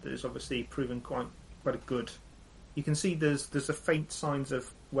that is obviously proven quite a good. You can see there's a faint signs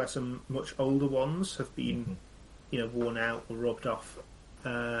of where some much older ones have been, worn out or rubbed off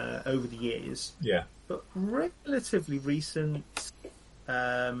over the years. Yeah. But relatively recent,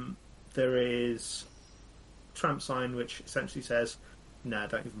 there is a tramp sign which essentially says, "No,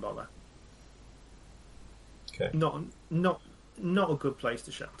 don't even bother." Okay. Not a good place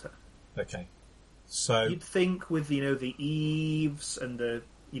to shelter. Okay. So you'd think with the eaves and the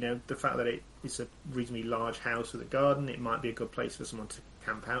fact that it's a reasonably large house with a garden, it might be a good place for someone to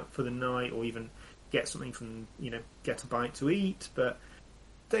camp out for the night or even get something from get a bite to eat. But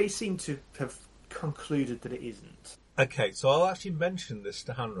they seem to have concluded that it isn't. Okay, so I'll actually mention this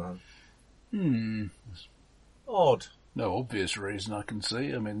to Hanran. Odd. No obvious reason I can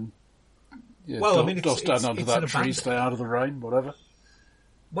see. I mean, it's stand under that tree, abandoned. stay out of the rain, whatever.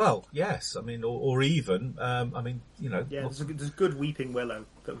 Well, yes. I mean, or even, Yeah, there's a good weeping willow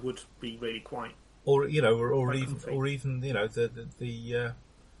that would be really quite. Or comfy. even the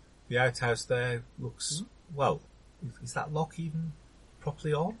outhouse there looks well. Is that lock even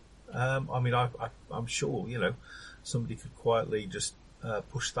properly on? I'm sure somebody could quietly just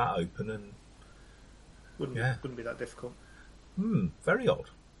push that open and wouldn't be that difficult. Very odd.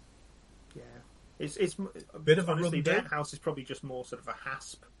 Yeah, it's a bit of a honestly, run the house is probably just more sort of a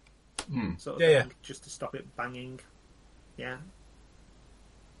hasp, sort of yeah, thing, just to stop it banging. Yeah.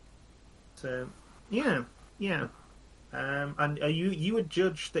 So yeah. And you would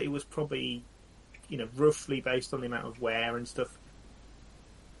judge that it was probably, roughly based on the amount of wear and stuff.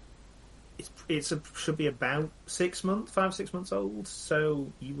 Should be about 5-6 months old.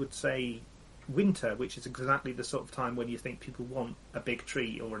 So you would say winter, which is exactly the sort of time when you think people want a big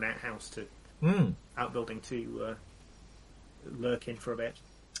tree or an outhouse to outbuilding to lurk in for a bit.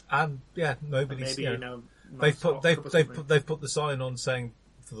 And nobody's. Maybe they've put the sign on saying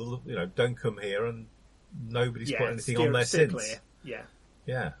for the don't come here, and nobody's put anything on there since. Clear.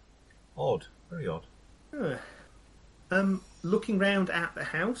 Yeah. Odd. Very odd. Looking round at the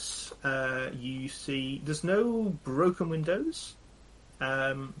house, you see there's no broken windows,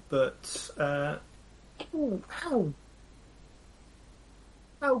 but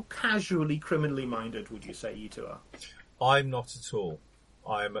how casually criminally minded would you say you two are? I'm not at all.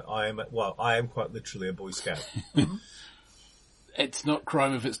 I am quite literally a Boy Scout. It's not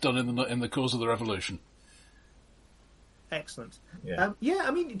crime if it's done in the cause of the revolution. Excellent. Yeah.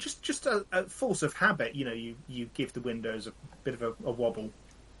 I mean, just a force of habit. You give the windows a bit of a wobble.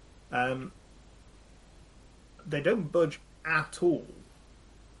 They don't budge at all.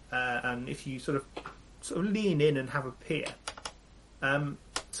 And if you sort of lean in and have a peer,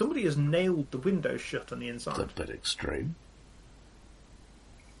 somebody has nailed the window shut on the inside. That's a bit extreme.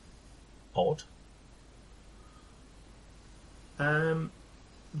 Odd.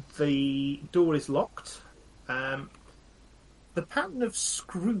 The door is locked. The pattern of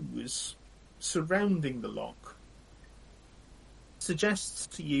screws surrounding the lock suggests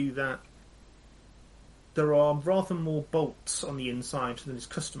to you that there are rather more bolts on the inside than is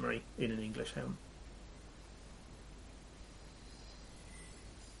customary in an English home.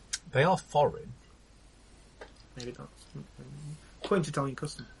 They are foreign. Maybe not. Quaint Italian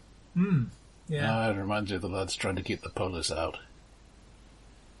custom. Yeah. It reminds you of the lads trying to keep the police out.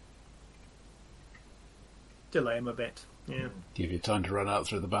 Delay them a bit. Yeah. Give you time to run out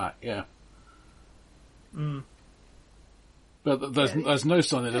through the back, yeah. But there's no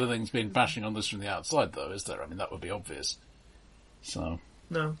sign that anything's been bashing on this from the outside, though, is there? I mean, that would be obvious. So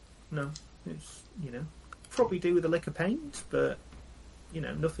No. It's, probably do with a lick of paint, but,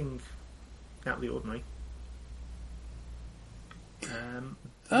 nothing out of the ordinary.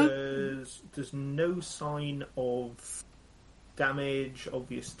 There's no sign of damage,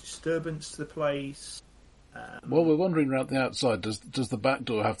 obvious disturbance to the place. Well, we're wandering around the outside. Does the back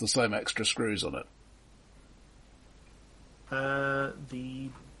door have the same extra screws on it? The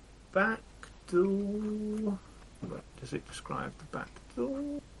back door... Where does it describe the back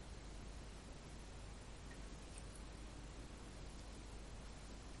door?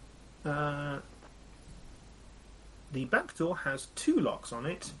 The back door has 2 locks on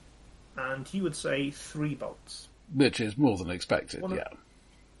it, and you would say 3 bolts. Which is more than expected,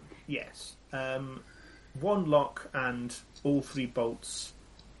 Yes. One lock and all 3 bolts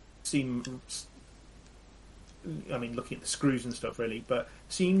seem... I mean, looking at the screws and stuff, really, but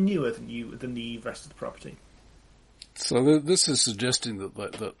seem newer than the rest of the property. So this is suggesting that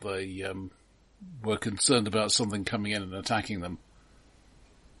they were concerned about something coming in and attacking them.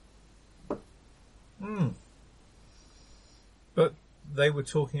 But they were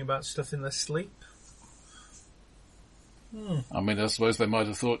talking about stuff in their sleep? I mean, I suppose they might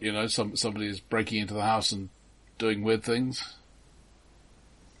have thought, somebody is breaking into the house and doing weird things.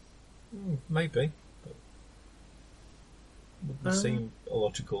 Maybe. But wouldn't seem a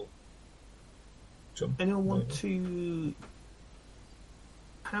logical jump. Anyone want to...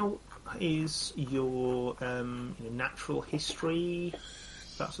 How is your natural history,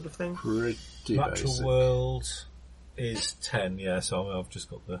 that sort of thing? Pretty Natural basic. world is 10, yeah, so I've just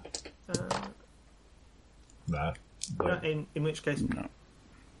got the... No. In which case, No.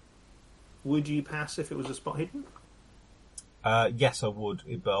 Would you pass if it was a spot hidden? Yes, I would,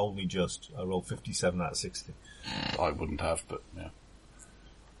 but only just. I rolled 57 out of 60. I wouldn't have, but yeah.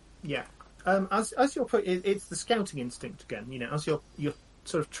 Yeah. As you're it's the scouting instinct again. As you're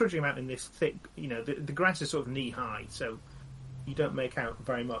sort of trudging about in this thick, the grass is sort of knee high, so you don't make out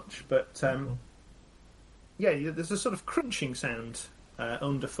very much. But yeah, there's a sort of crunching sound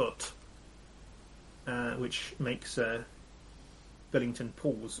underfoot, which makes Billington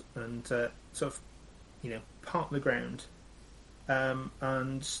pause and sort of, part the ground.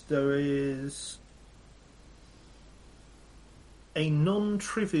 And there is a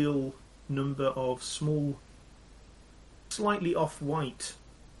non-trivial number of small, slightly off-white,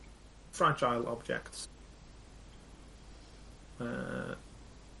 fragile objects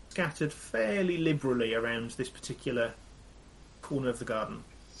scattered fairly liberally around this particular corner of the garden.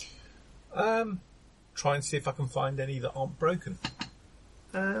 Try and see if I can find any that aren't broken.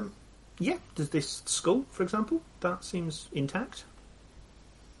 Yeah, does this skull, for example, that seems intact?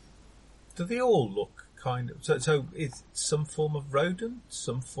 Do they all look kind of... So it's some form of rodent?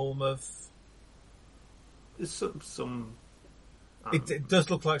 Some form of... Some it does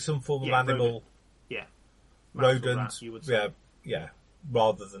look like some form of animal. Rodent. Yeah. Rodent, Rat, you would say. yeah.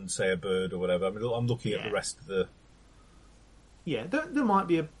 Rather than, say, a bird or whatever. I mean, I'm looking at the rest of the... Yeah, there might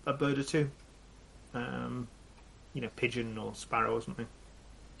be a bird or two. Pigeon or sparrow or something.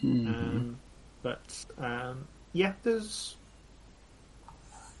 Mm-hmm. Yeah, there's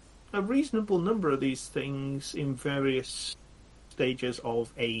a reasonable number of these things in various stages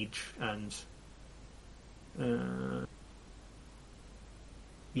of age and,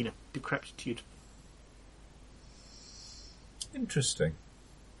 decrepitude. Interesting.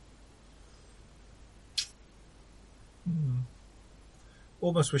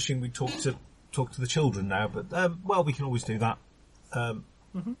 Almost wishing we'd talk to the children now, but we can always do that.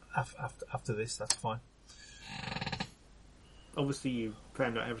 After this, that's fine. Obviously, you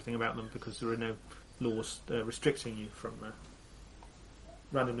found out everything about them because there are no laws restricting you from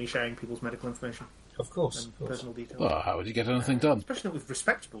randomly sharing people's medical information. Of course. And personal details. Well, how would you get anything done? Especially not with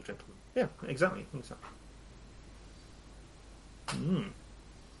respectable gentlemen. Yeah, exactly.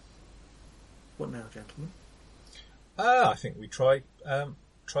 What now, gentlemen? I think we try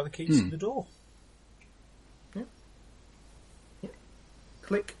the keys to the door. Yeah.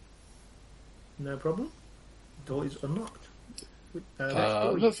 Click. No problem. The door is unlocked.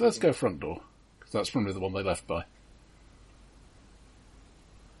 Let's go front door, because that's probably the one they left by.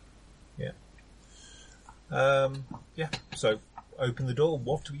 Yeah. So open the door.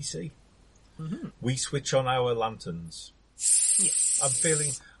 What do we see? Mm-hmm. We switch on our lanterns. Yes.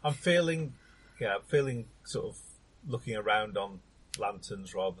 I'm feeling sort of looking around on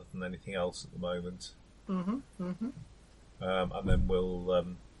lanterns rather than anything else at the moment. And then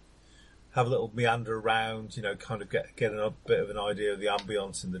we'll have a little meander around, kind of get a bit of an idea of the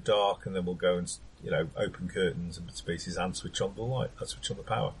ambience in the dark, and then we'll go and, open curtains and spaces and switch on the light, switch on the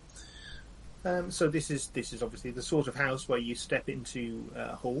power. So this is obviously the sort of house where you step into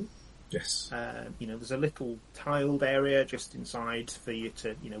a hall. Yes. There's a little tiled area just inside for you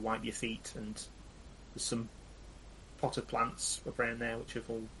to, wipe your feet, and there's some potted plants around there which have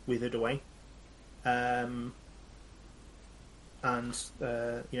all withered away.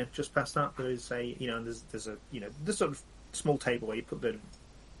 Just past that there is there's a this sort of small table where you put the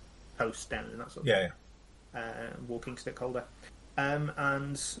post down and that sort of walking stick holder.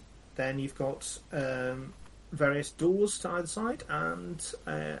 And then you've got various doors to either side, and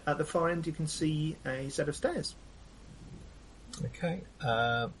at the far end you can see a set of stairs. Okay,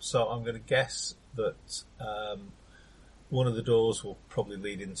 so I'm going to guess that one of the doors will probably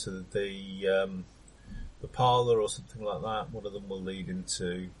lead into the parlour or something like that. One of them will lead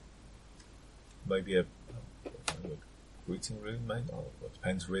into maybe a greeting room, maybe. Oh, it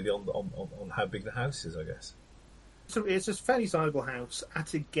depends really on how big the house is, I guess. So it's a fairly sizable house.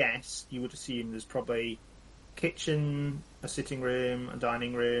 At a guess, you would assume there's probably kitchen, a sitting room, a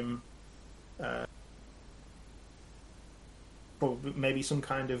dining room, probably maybe some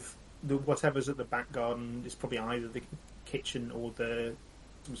kind of whatever's at the back garden is probably either the kitchen or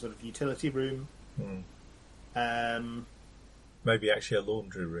some sort of utility room. Maybe actually a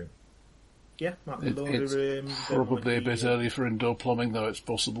laundry room. Yeah, might be a laundry room. Probably a bit early for indoor plumbing, though it's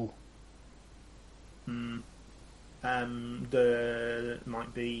possible. There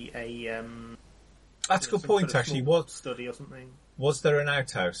might be a. That's a good point, actually. What study or something? Was there an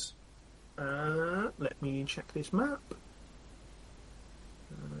outhouse? Let me check this map.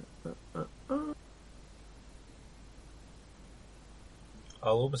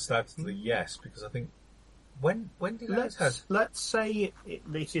 I'll almost add to the yes, because I think when did the outhouse? Let's say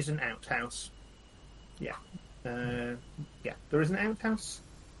this is an outhouse. Yeah, yeah, there is an outhouse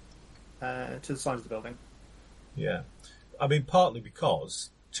to the side of the building. Yeah, I mean partly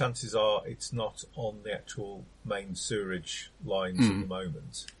because chances are it's not on the actual main sewerage lines at the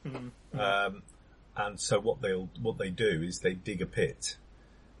moment, and so what they do is they dig a pit.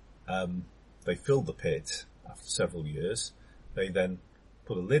 They fill the pit after several years. They then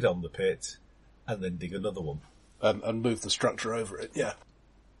put a lid on the pit and then dig another one. And move the structure over it, yeah.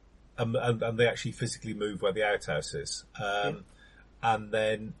 And they actually physically move where the outhouse is. And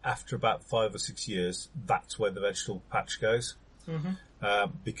then after about 5 or 6 years, that's where the vegetable patch goes.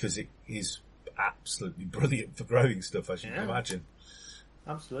 Because it is absolutely brilliant for growing stuff, as you can imagine.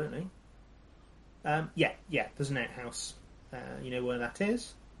 Absolutely. Yeah, there's an outhouse. You know where that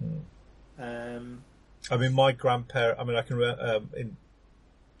is? I mean, my grandparent. I mean, I can in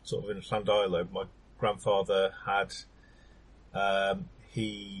Llandilo, my grandfather had. I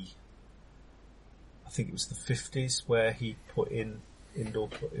think it was the 50s where he put in indoor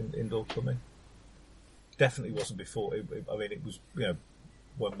plumbing. Definitely wasn't before. I mean, it was when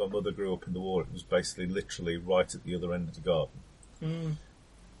my mother grew up in the war. It was basically literally right at the other end of the garden.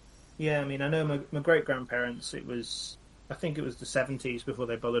 Yeah, I mean, I know my great grandparents. I think it was the 70s before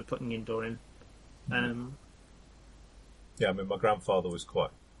they bothered putting indoor in. Yeah, I mean, my grandfather was quite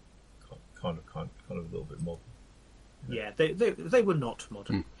kind of a little bit modern. Yeah, they were not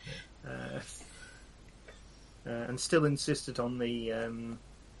modern, and still insisted on the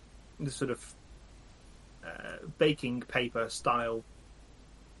sort of baking paper style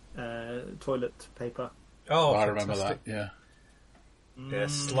toilet paper. Oh, I remember that. Yeah. Yeah,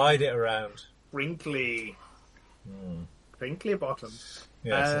 slide it around. Crinkly bottom.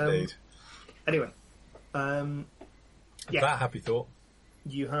 Yes, indeed. Anyway, that happy thought.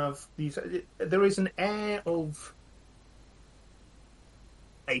 You have these. There is an air of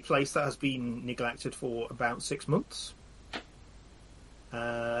a place that has been neglected for about 6 months.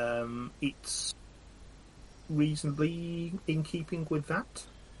 It's reasonably in keeping with that.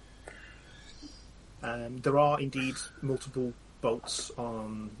 There are indeed multiple bolts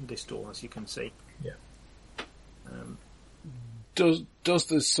on this door, as you can see. Yeah. Does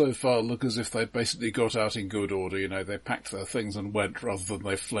this so far look as if they basically got out in good order? You know, they packed their things and went rather than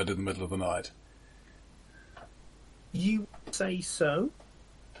they fled in the middle of the night. You say so.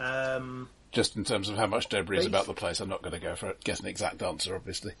 Just in terms of how much debris is about the place, I'm not going to go for it. Guess an exact answer,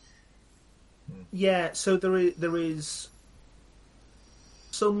 obviously. Yeah, so there is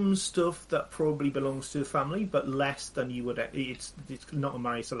some stuff that probably belongs to the family, but less than you would. It's not a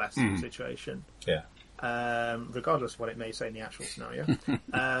Marie Celeste situation. Yeah. Regardless of what it may say in the actual scenario,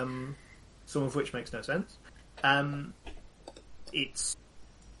 some of which makes no sense. There's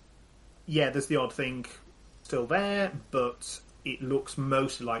the odd thing still there, but it looks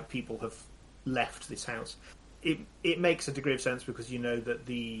mostly like people have left this house. It makes a degree of sense because you know that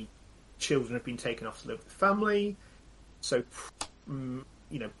the children have been taken off to live with the family, so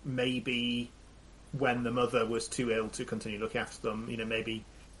maybe when the mother was too ill to continue looking after them, maybe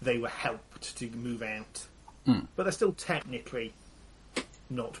they were helped to move out. But they're still technically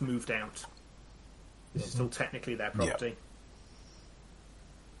not moved out. This is still technically their property. Yep.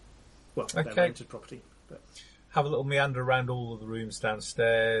 Well, their rented property. But have a little meander around all of the rooms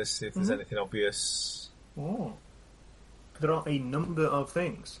downstairs, see if there's anything obvious. Oh. There are a number of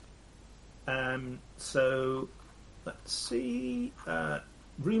things. So, let's see.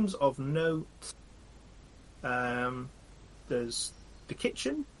 Rooms of note. There's the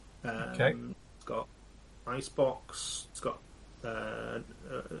kitchen. It's got icebox. It's got a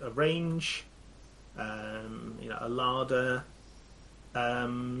range. A larder.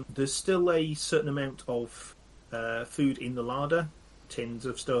 There's still a certain amount of food in the larder, tins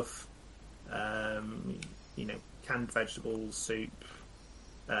of stuff, canned vegetables, soup,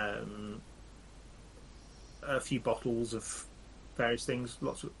 a few bottles of various things,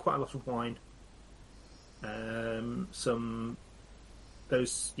 quite a lot of wine, some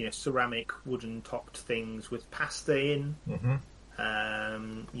those ceramic wooden topped things with pasta in,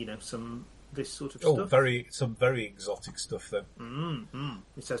 some this sort of stuff. Some very exotic stuff though.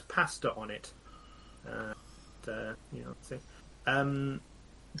 It says pasta on it. See.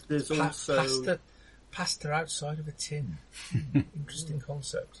 There's also pasta outside of a tin. Interesting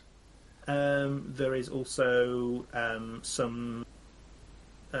concept. There is also some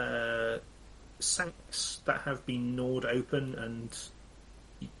sacks that have been gnawed open and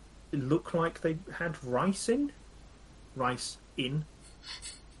look like they had rice in.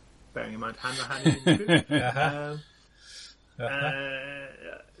 Bearing in mind hand is in food.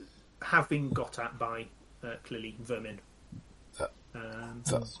 Have been got at by clearly vermin.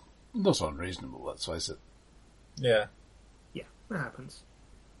 That's not unreasonable, let's face it. Yeah. Yeah, that happens.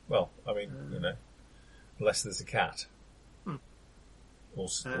 Well, I mean, unless there's a cat. Or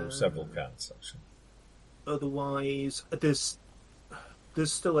several cats, actually. Otherwise, there's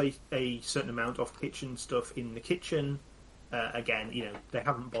still a certain amount of kitchen stuff in the kitchen. Again, they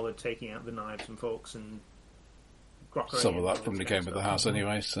haven't bothered taking out the knives and forks and crockery. Some of that probably came with the house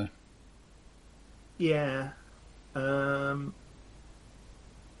anyway, so... Yeah.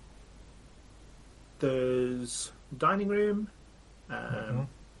 There's dining room.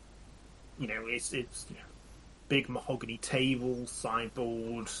 It's big mahogany table,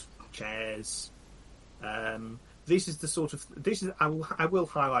 sideboard, chairs. This is the sort of I will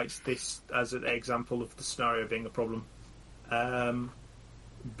highlight this as an example of the scenario being a problem,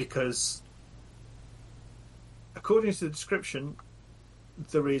 because according to the description,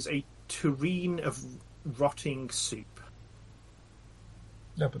 there is a tureen of rotting soup.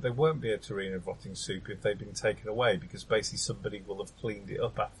 No, but there won't be a tureen of rotting soup if they've been taken away, because basically somebody will have cleaned it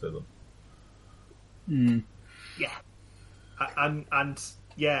up after them. Yeah, and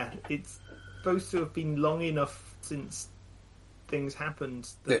it's supposed to have been long enough since things happened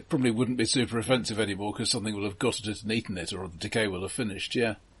that it probably wouldn't be super offensive anymore because something will have got at it and eaten it, or the decay will have finished.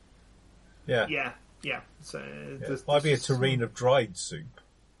 Yeah. So might be a tureen of dried soup.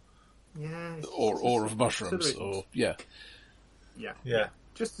 Yeah, or of mushrooms, or yeah. Let's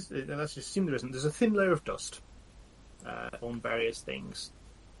just assume there isn't. There's a thin layer of dust on various things.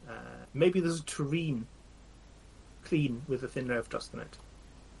 Maybe there's a tureen clean with a thin layer of dust in it.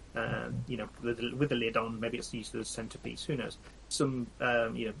 With the lid on. Maybe it's used as a centerpiece. Who knows? Some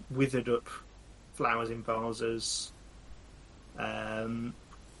withered up flowers in vases.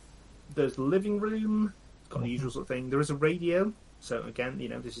 There's the living room. It's got the usual sort of thing. There is a radio. So again,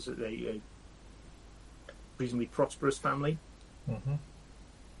 this is a reasonably prosperous family.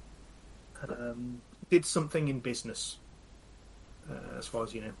 Did something in business, as far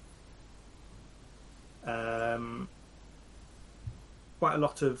as you know. Quite a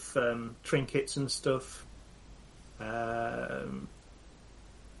lot of trinkets and stuff. Let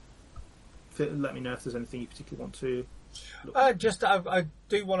me know if there's anything you particularly want to look at. I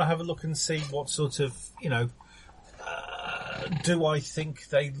do want to have a look and see what sort of, do I think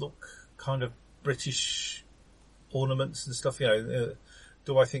they look kind of British ornaments and stuff? Do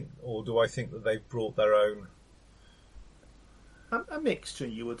I think that they've brought their own? A mixture,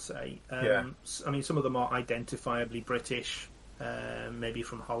 you would say. Yeah. I mean, some of them are identifiably British, maybe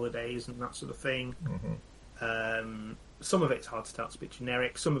from holidays and that sort of thing. Some of it's hard to tell; it's a bit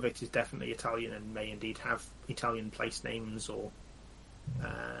generic. Some of it is definitely Italian and may indeed have Italian place names or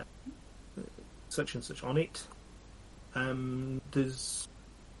such and such on it. There's,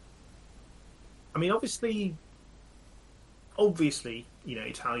 I mean, obviously,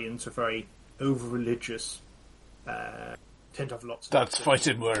 Italians are very over-religious. Tend to have lots of... That's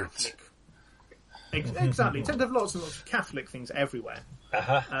fighting words. Exactly. Tend to have lots and lots of Catholic things everywhere.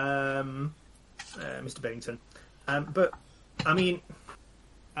 Mr. Bennington. But, I mean,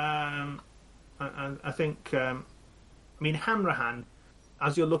 I think, Hanrahan,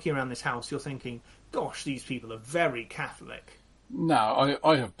 as you're looking around this house, you're thinking, gosh, these people are very Catholic. No,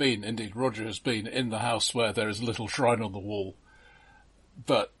 I have been, indeed, Roger has been in the house where there is a little shrine on the wall.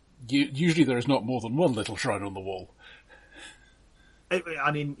 But usually there is not more than one little shrine on the wall.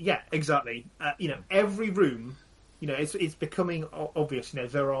 I mean, yeah, exactly. Every room, it's becoming obvious.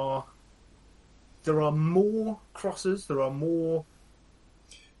 There are more crosses. There are more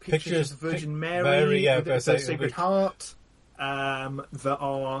pictures of Virgin Mary with the Sacred Heart. There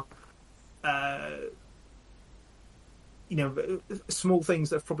are, small things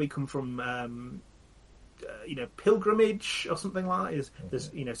that have probably come from pilgrimage or something like that.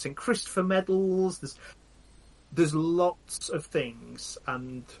 There's St. Christopher medals. There's lots of things,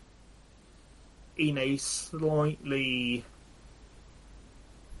 and in a slightly,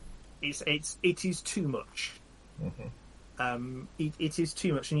 it is too much. Mm-hmm. It is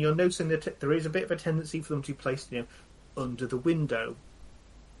too much, and you're noticing that there is a bit of a tendency for them to be placed, under the window,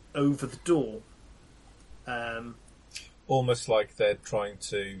 over the door. Almost like they're trying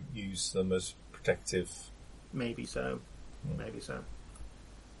to use them as protective. Maybe so.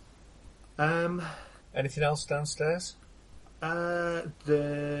 Anything else downstairs? Around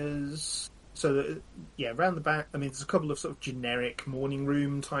the back. I mean, there's a couple of sort of generic morning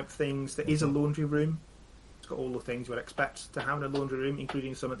room type things. There is a laundry room. It's got all the things you would expect to have in a laundry room,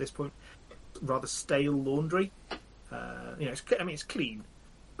 including some at this point rather stale laundry. It's clean,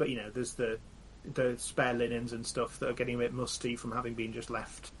 but there's the spare linens and stuff that are getting a bit musty from having been just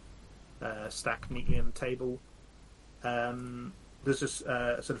left stacked neatly on the table. There's just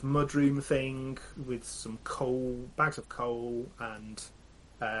a sort of mudroom thing with some bags of coal, and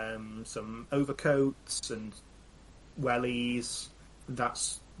some overcoats and wellies.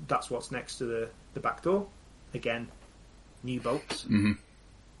 That's what's next to the back door. Again, new bolts. Mm-hmm.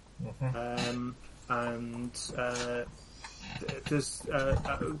 And there's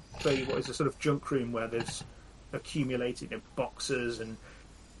what is a sort of junk room where there's accumulated boxes and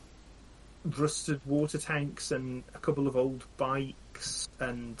rusted water tanks and a couple of old bikes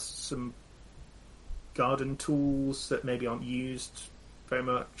and some garden tools that maybe aren't used very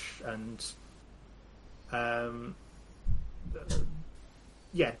much, and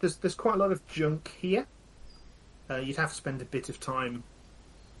there's quite a lot of junk here. You'd have to spend a bit of time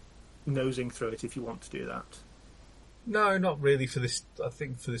nosing through it if you want to do that. No, not really for this. I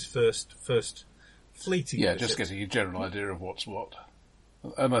think for this first fleeting. Yeah, just getting a general idea of what's what.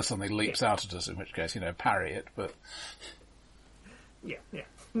 Unless something leaps out at us, in which case, parry it, but... Yeah.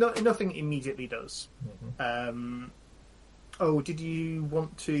 Nothing immediately does. Mm-hmm. Did you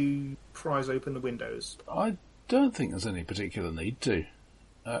want to prise open the windows? I don't think there's any particular need to.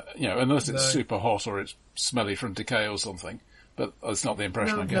 Unless it's super hot or it's smelly from decay or something. But that's not the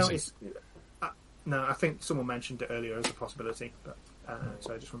impression I'm getting. No, I think someone mentioned it earlier as a possibility, but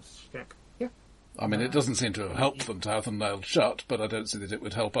so I just wanted to check. Yeah. I mean, it doesn't seem to have helped them to have them nailed shut, but I don't see that it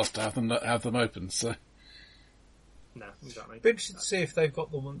would help us to have them open. So, no, exactly. Be interested to see if they've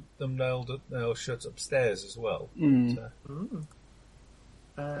got them nailed shut upstairs as well. At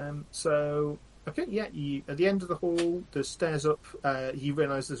the end of the hall, there's stairs up. You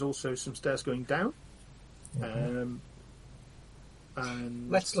realise there's also some stairs going down. Mm-hmm. And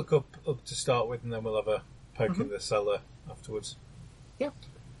let's look up to start with, and then we'll have a poke in the cellar afterwards. Yeah.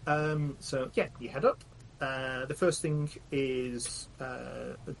 You head up. The first thing is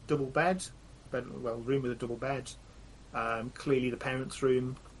a double bed. Room with a double bed. Clearly the parents'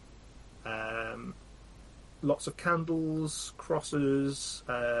 room. Lots of candles, crosses.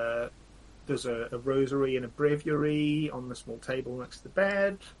 There's a rosary and a breviary on the small table next to the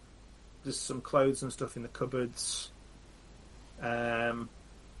bed. There's some clothes and stuff in the cupboards.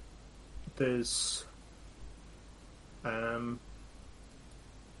 There's on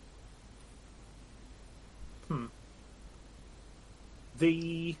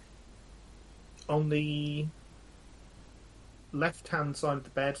the left-hand side of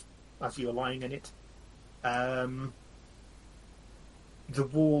the bed, as you're lying in it, the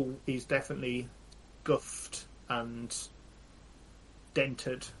wall is definitely scuffed and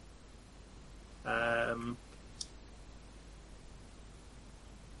dented.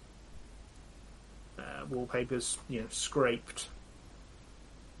 Wallpaper's scraped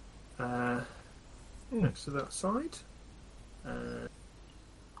next to that side.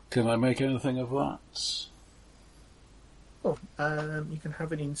 Can I make anything of that? You can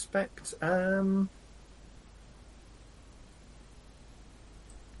have an inspect. Tell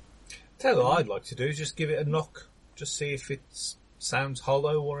you what I'd like to do is just give it a knock, just see if it sounds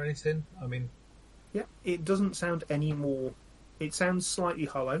hollow or anything. I mean, yeah, it doesn't sound any more. It sounds slightly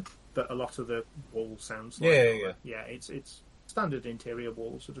hollow, but a lot of the wall sounds slightly hollow. Yeah, it's standard interior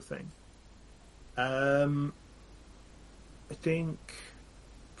wall sort of thing. I think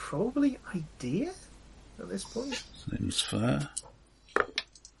probably idea at this point. Seems fair.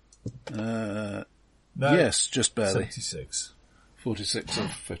 No, yes, just barely. 76. 46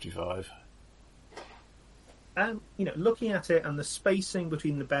 of 55. And, looking at it and the spacing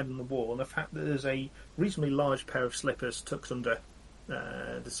between the bed and the wall, and the fact that there's a reasonably large pair of slippers tucked under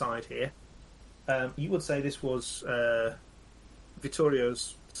the side here, you would say this was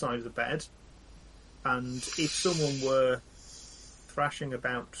Vittorio's side of the bed. And if someone were thrashing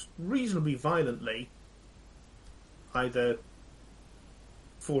about reasonably violently, either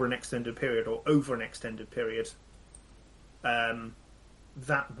for an extended period or over an extended period,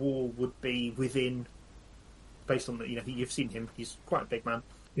 that wall would be within, based on the, you've seen him, he's quite a big man.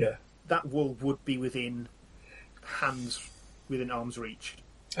 Yeah. That wall would be within arm's reach.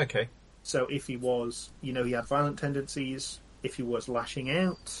 Okay. So if he was, he had violent tendencies, if he was lashing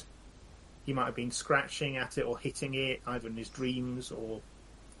out, he might have been scratching at it or hitting it, either in his dreams or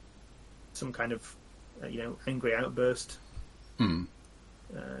some kind of, angry outburst. You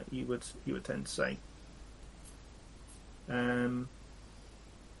would tend to say. Trying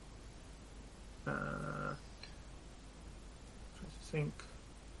to think.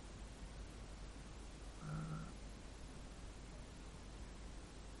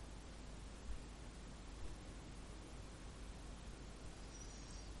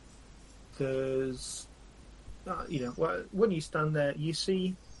 There's, when you stand there, you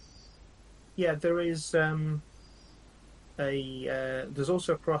see, there is there's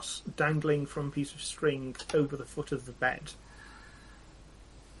also a cross dangling from a piece of string over the foot of the bed.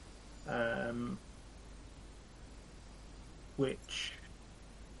 Which,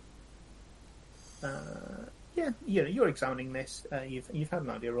 you're examining this. You've had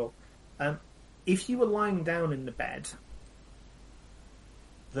an idea roll. If you were lying down in the bed,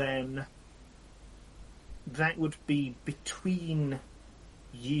 then that would be between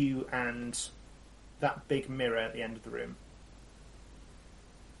you and that big mirror at the end of the room.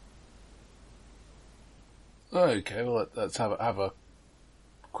 Okay, well, let's have a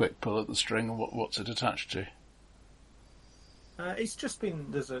quick pull at the string. And what's it attached to? It's just been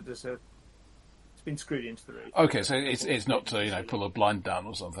it's been screwed into the roof. Okay, so it's not to pull a blind down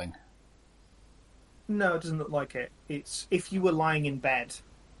or something. No, it doesn't look like it. It's if you were lying in bed,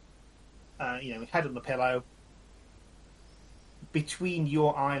 head on the pillow, between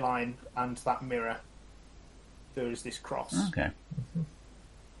your eye line and that mirror, there is this cross. Okay.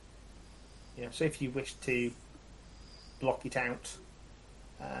 So if you wish to block it out,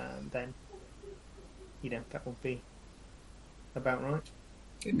 then that will be about right.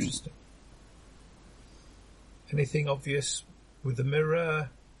 Interesting. Anything obvious with the mirror?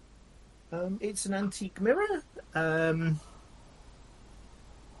 It's an antique mirror.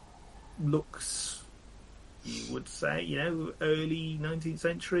 Looks, you would say, early 19th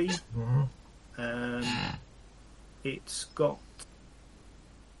century. Mm-hmm. It's got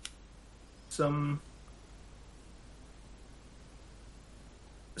some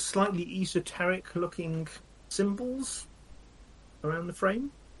slightly esoteric looking symbols around the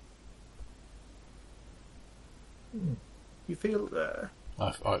frame. You feel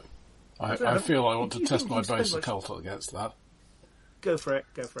I feel I want to test my base occult against that. Go for it.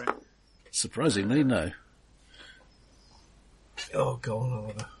 Surprisingly, no. Oh, go on,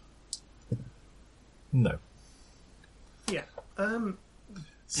 Oliver. No. Yeah.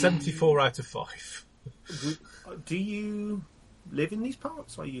 74 out of 5. Do you live in these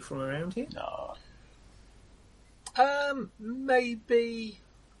parts? Are you from around here? No. Maybe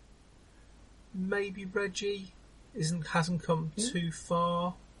Reggie hasn't come too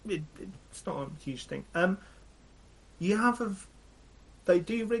far. It's not a huge thing. You have they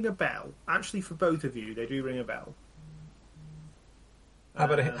do ring a bell. Actually, for both of you, they do ring a bell. How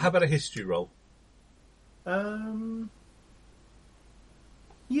about a history roll?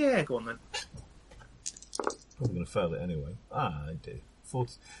 Yeah, go on then. Probably going to fail it anyway. I do.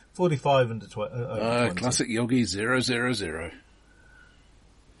 45 under 20. Classic Yogi 000.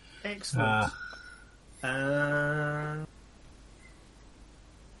 Excellent.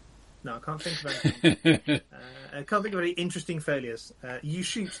 No, I can't think of anything. I can't think of any interesting failures. You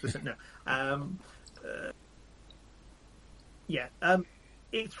shoot the no.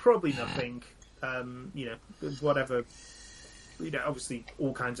 It's probably nothing. Whatever. Obviously,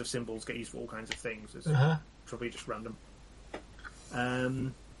 all kinds of symbols get used for all kinds of things. It's probably just random.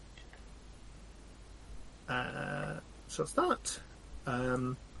 So that's that.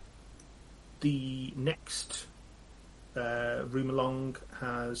 The next room along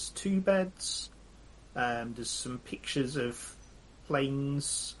has 2 beds. There's some pictures of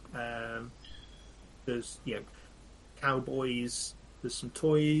planes. There's cowboys. There's some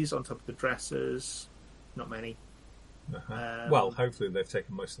toys on top of the dressers. Not many. Well, hopefully they've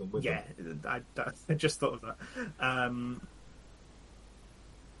taken most of them with them. Yeah, I just thought of that.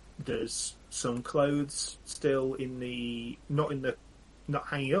 There's some clothes still not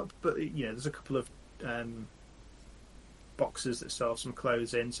hanging up, but there's a couple of boxes that still have some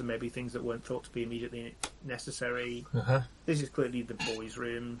clothes in, so maybe things that weren't thought to be immediately necessary. This is clearly the boys'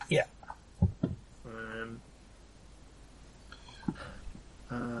 room. Yeah.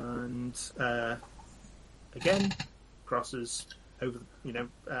 And again, crosses over,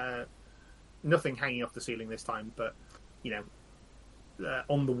 nothing hanging off the ceiling this time, but,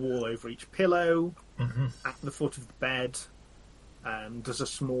 on the wall over each pillow, at the foot of the bed. There's a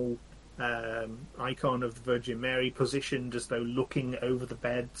small icon of the Virgin Mary positioned as though looking over the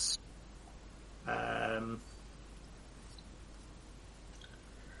beds. And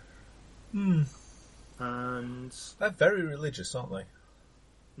they're very religious, aren't they?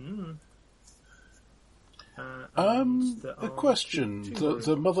 A question.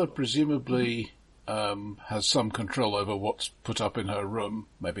 The mother presumably has some control over what's put up in her room.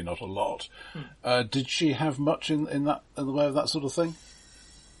 Maybe not a lot. Did she have much in the way of that sort of thing?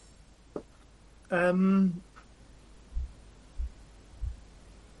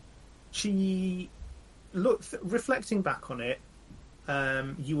 She looked, reflecting back on it,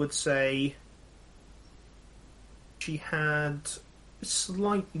 you would say she had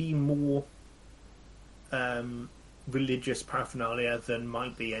slightly more religious paraphernalia than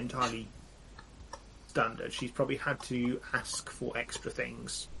might be entirely standard. She's probably had to ask for extra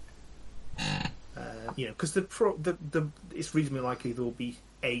things, because it's reasonably likely there will be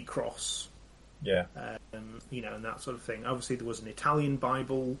a cross, and that sort of thing. Obviously, there was an Italian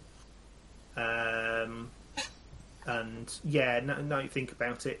Bible, and now you think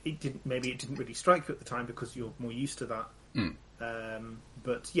about it, it didn't really strike you at the time because you're more used to that.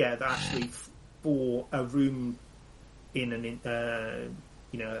 But that actually for a room in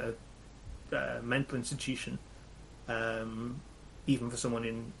a mental institution, even for someone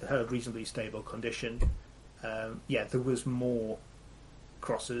in her reasonably stable condition, there was more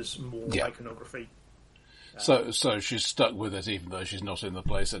crosses, more iconography. So she's stuck with it, even though she's not in the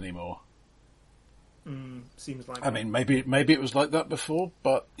place anymore. Seems like. I mean, maybe it was like that before,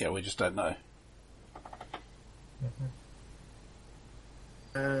 but we just don't know.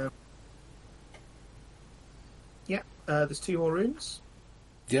 There's 2 more rooms.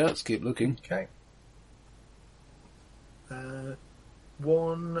 Yeah, let's keep looking. Okay.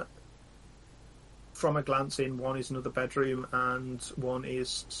 One, from a glance in, one is another bedroom, and one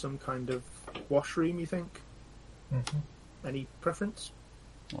is some kind of washroom, you think? Any preference?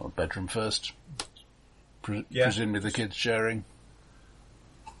 Well, bedroom first. Presumably the kids sharing.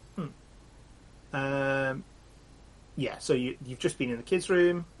 So you've just been in the kids'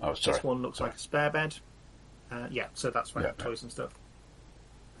 room. Oh, sorry. This one looks like a spare bed. So that's right, toys and stuff.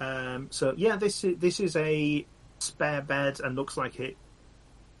 This is a spare bed and looks like it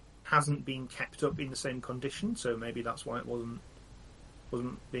hasn't been kept up in the same condition, so maybe that's why it wasn't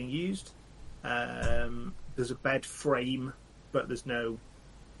being used. There's a bed frame, but there's no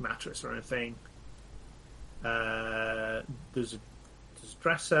mattress or anything. There's a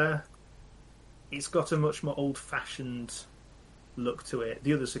dresser. It's got a much more old-fashioned look to it.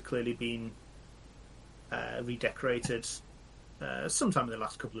 The others have clearly been redecorated sometime in the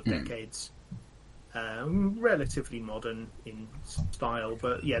last couple of decades. Relatively modern in style,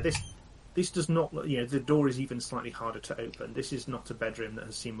 but this does not. The door is even slightly harder to open. This is not a bedroom that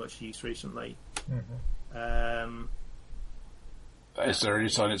has seen much use recently. Is there any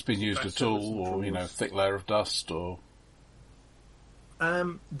sign it's been used at all, or thick layer of dust, or?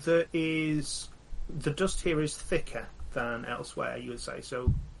 There is. The dust here is thicker than elsewhere, you would say.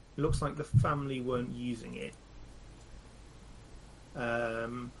 So it looks like the family weren't using it.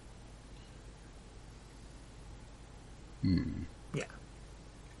 Yeah.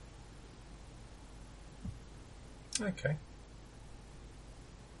 Okay.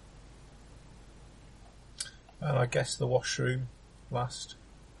 And I guess the washroom last.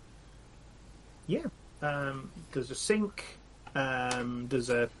 Yeah. There's a sink. There's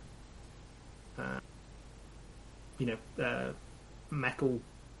a metal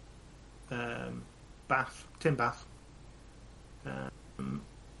bath, tin bath,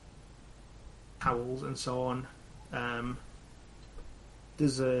 towels and so on.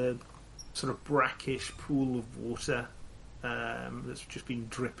 There's a sort of brackish pool of water that's just been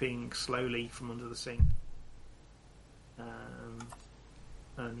dripping slowly from under the sink,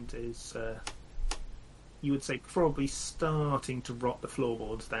 and is you would say probably starting to rot the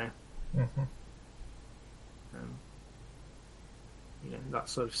floorboards there. That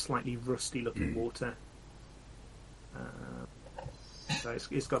sort of slightly rusty looking water. So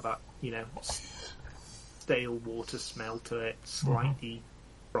it's got that stale water smell to it, slightly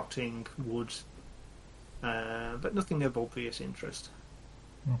rotting wood, but nothing of obvious interest.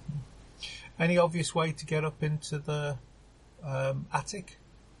 Any obvious way to get up into the attic?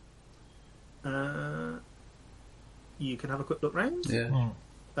 You can have a quick look round. Yeah.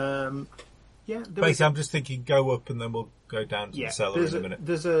 Yeah, basically, I'm just thinking go up and then we'll go down to the cellar in a minute.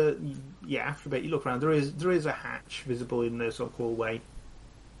 After a bit you look around. There is a hatch visible in the sort of hallway.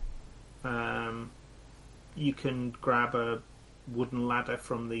 You can grab a wooden ladder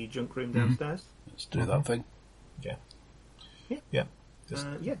from the junk room downstairs. Let's do that thing. Yeah.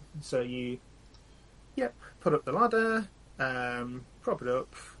 So you, put up the ladder, prop it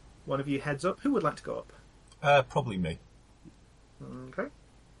up. One of you heads up. Who would like to go up? Probably me. Okay.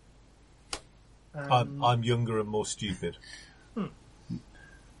 I'm younger and more stupid.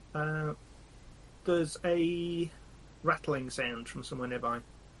 There's a rattling sound from somewhere nearby.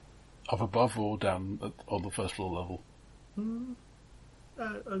 Up above or down on the first floor level? On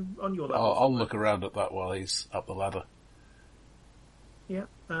your level. I'll look around at that while he's up the ladder. Yeah,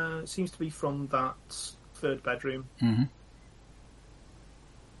 it seems to be from that third bedroom. Mm-hmm.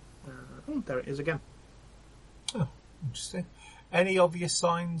 There it is again. Oh, interesting. Any obvious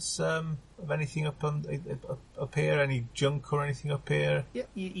signs of anything up here? Any junk or anything up here? Yeah,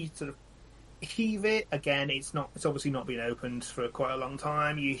 you sort of heave it again. It's obviously not been opened for quite a long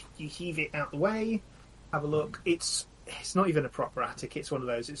time. You heave it out the way. Have a look. It's not even a proper attic. It's one of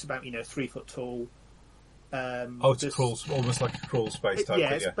those. It's about 3 foot tall. It's a crawl, almost like a crawl space type.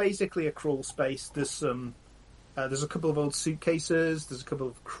 It's basically a crawl space. There's there's a couple of old suitcases. There's a couple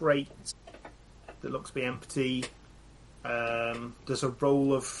of crates that looks to be empty. There's a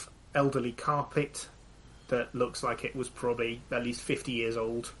roll of elderly carpet that looks like it was probably at least 50 years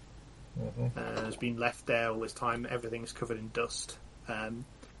old. Has been left there all this time. Everything's covered in dust.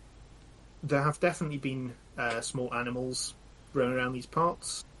 There have definitely been small animals running around these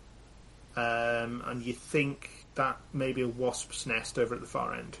parts, and you think that may be a wasp's nest over at the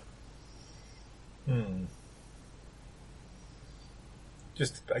far end.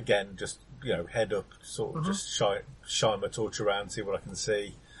 Just head up, sort of just shine my torch around, see what I can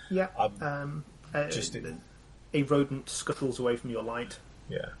see. Yeah. A rodent scuttles away from your light.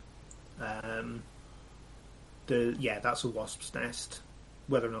 Yeah. That's a wasp's nest.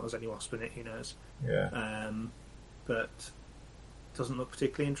 Whether or not there's any wasp in it, who knows? Yeah. But it doesn't look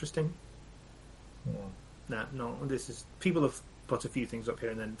particularly interesting. No. This is people have put a few things up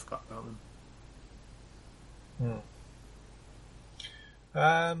here and then forgot about them.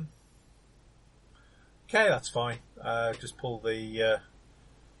 Okay, that's fine. Just pull the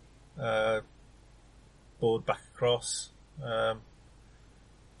board back across.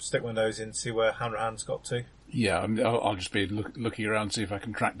 Stick my nose in, see where Hanrahan's got to. Yeah, I'll just be looking around, see if I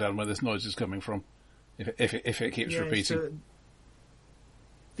can track down where this noise is coming from. If it keeps repeating. So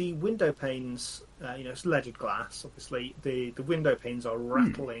the window panes, it's leaded glass. Obviously, the window panes are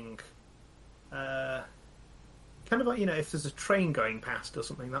rattling. Kind of like if there's a train going past or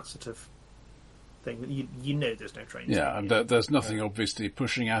something, that sort of thing. There's no trains. Yeah, and there's nothing obviously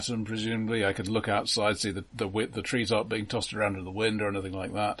pushing at them. Presumably, I could look outside, see the trees aren't being tossed around in the wind or anything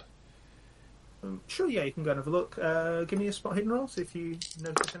like that. Sure, yeah, you can go and have a look. Give me a spot hidden roll, see if you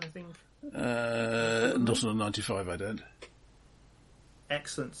notice anything. Not on a 95, I don't.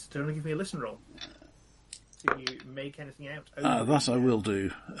 Excellent. Do you want to give me a listen roll? See if you make anything out. That I will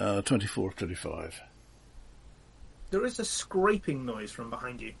do. 24 of 25. There is a scraping noise from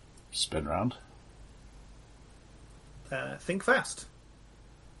behind you. Spin round. Think fast.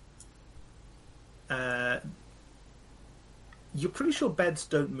 You're pretty sure beds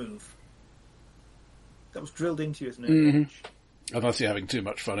don't move. That was drilled into you as an image. Unless you're having too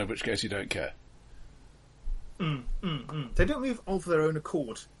much fun, in which case you don't care. They don't move of their own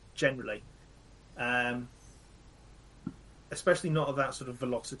accord, generally. Especially not of that sort of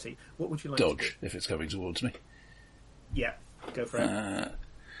velocity. What would you like to do? Dodge, if it's coming towards me. Yeah, go for it.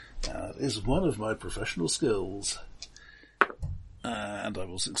 That is one of my professional skills. And I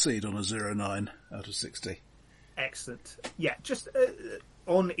will succeed on a 09 out of 60. Excellent. Yeah, just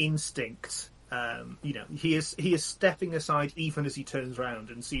on instinct. He is stepping aside even as he turns around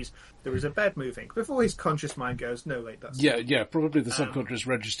and sees there is a bed moving. Before his conscious mind goes, no, wait, that's... Yeah, probably the subconscious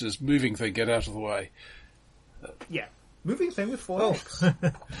registers, moving thing, get out of the way. Yeah, moving thing with 4 legs.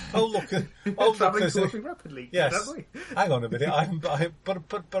 Look, travelling towards me rapidly. Yes. Exactly. Hang on a minute,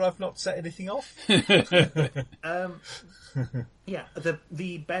 but I've not set anything off. Yeah,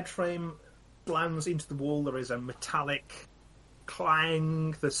 the bed frame slams into the wall. There is a metallic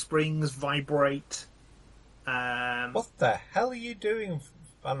clang, the springs vibrate. What the hell are you doing,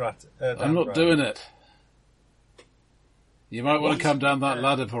 Vanrat? I'm not doing it. You might want to come down that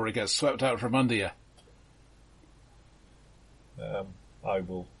ladder before it gets swept out from under you. I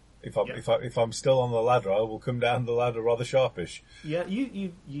will. If I'm still on the ladder, I will come down the ladder rather sharpish. Yeah,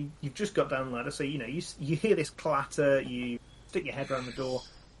 you've just got down the ladder, so you hear this clatter. You stick your head around the door.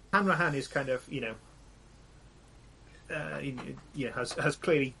 Hanrahan is kind of, has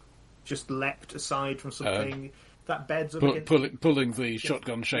clearly just leapt aside from something. That bed's up against... Pulling the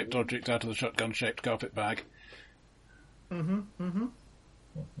shotgun-shaped object out of the shotgun-shaped carpet bag. There's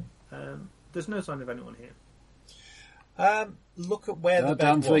no sign of anyone here. Look at where the bed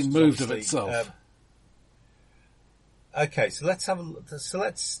damn was. Thing moved of itself. Okay, so let's have a look. So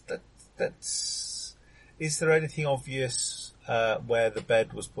let's. Is there anything obvious where the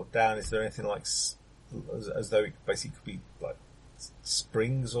bed was put down? Is there anything like as though it basically could be like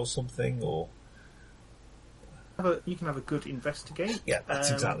springs or something? Or you can have a good investigate. Yeah,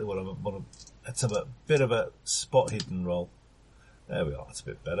 that's exactly what I'm. Let's have a bit of a spot hidden roll. There we are. That's a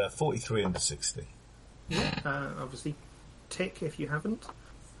bit better. 43 under 60. Yeah, obviously, tick if you haven't.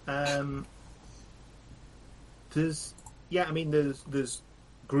 There's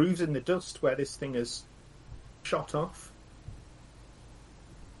grooves in the dust where this thing has shot off.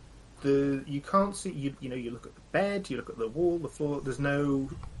 You can't see. You look at the bed, you look at the wall, the floor. There's no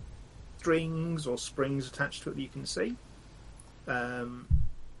strings or springs attached to it that you can see.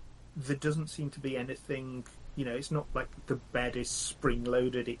 There doesn't seem to be anything. It's not like the bed is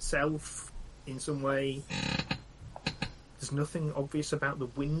spring-loaded itself in some way. There's nothing obvious about the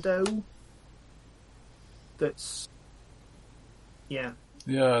window. That's... Yeah.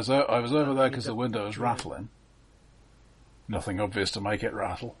 Yeah, so I was over there because the window was rattling. Nothing obvious to make it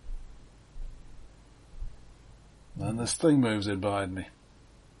rattle. And this thing moves in behind me.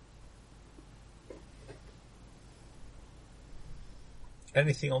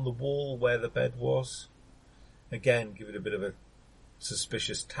 Anything on the wall where the bed was? Again, give it a bit of a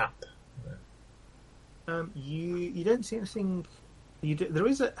suspicious tap. You don't see anything. There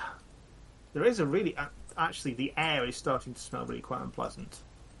is a really actually the air is starting to smell really quite unpleasant.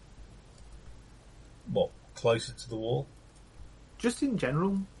 What, closer to the wall? Just in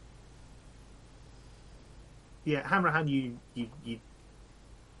general. Yeah, Hanrahan, you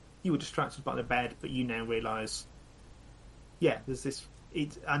were distracted by the bed, but you now realise. Yeah, there's this.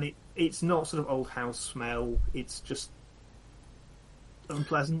 It's not sort of old house smell. It's just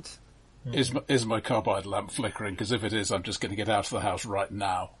unpleasant. Is my carbide lamp flickering? Because if it is, I'm just going to get out of the house right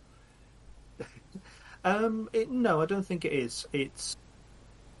now. No, I don't think it is. It's,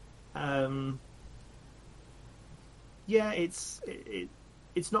 it's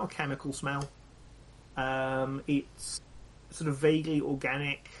not a chemical smell. It's sort of vaguely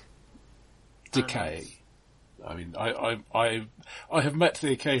organic. Decay. I mean, I have met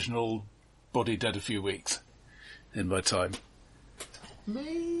the occasional body dead a few weeks in my time.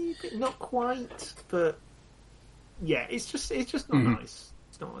 Maybe not quite, but yeah, it's just not nice.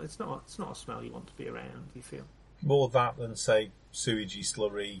 It's not a smell you want to be around. You feel more that than say sewagey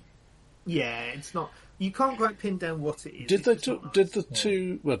slurry. Yeah, it's not. You can't quite pin down what it is. Did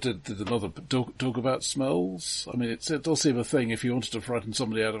another talk about smells? I mean, it does seem a thing. If you wanted to frighten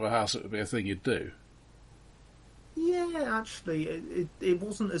somebody out of a house, it would be a thing you'd do. Yeah, actually, it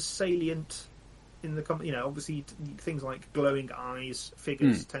wasn't as salient in the obviously things like glowing eyes,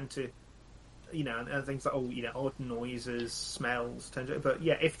 figures tend to, and things like odd noises, smells tend to. But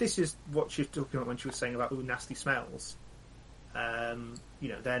yeah, if this is what she was talking about when she was saying about nasty smells, then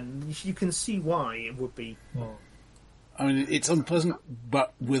you can see why it would be. I mean, it's unpleasant,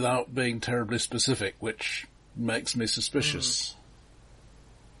 but without being terribly specific, which makes me suspicious.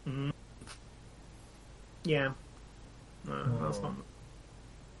 Yeah. No, that's not.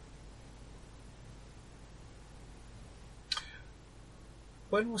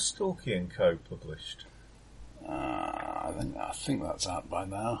 When was Stalky and Co. published? I think that's out by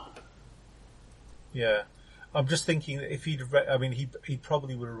now. Yeah, I'm just thinking that if he'd read, I mean, he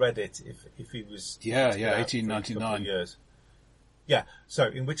probably would have read it if he was 1899 years. Yeah, so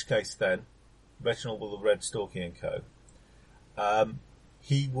in which case then Reginald will have read Stalky and Co.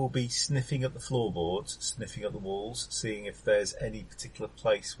 He will be sniffing at the floorboards, sniffing at the walls, seeing if there's any particular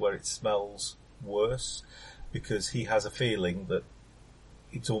place where it smells worse, because he has a feeling that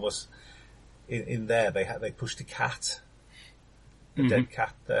it's almost in there. They pushed a cat, a dead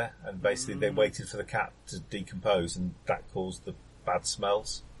cat there, and basically they waited for the cat to decompose, and that caused the bad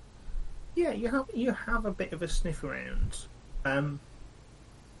smells. Yeah, you have a bit of a sniff around.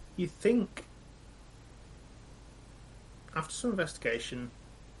 You think after some investigation,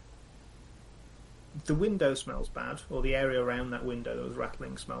 the window smells bad, or the area around that window that was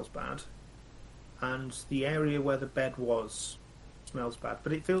rattling smells bad, and the area where the bed was smells bad.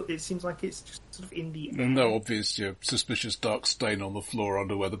 But it seems like it's just sort of in the air. No obvious suspicious dark stain on the floor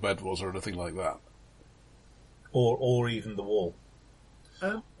under where the bed was, or anything like that, or even the wall,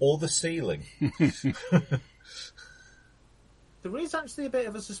 or the ceiling. There is actually a bit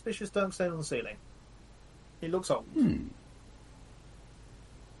of a suspicious dark stain on the ceiling. It looks old.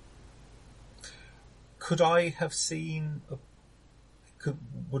 Could I have seen?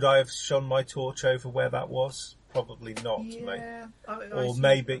 Would I have shone my torch over where that was? Probably not. Yeah, Or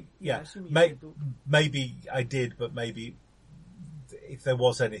maybe, yeah, maybe I did, but maybe if there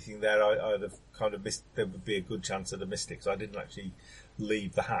was anything there, I'd have kind of missed. There would be a good chance I'd have missed it because I didn't actually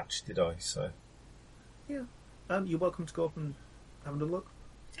leave the hatch, did I? So, yeah, you're welcome to go up and have a look.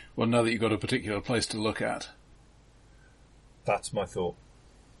 Well, now that you've got a particular place to look at, that's my thought.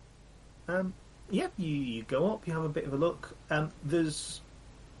 Yeah, you go up, you have a bit of a look. There's,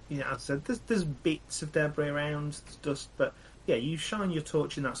 as I said, there's bits of debris around, there's dust, but yeah, you shine your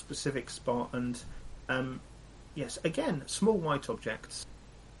torch in that specific spot, and yes, again, small white objects.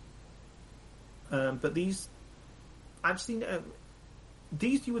 But these, actually,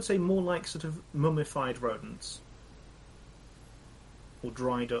 these you would say more like sort of mummified rodents, or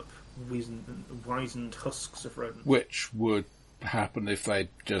dried up, wizened husks of rodents, which would happen if they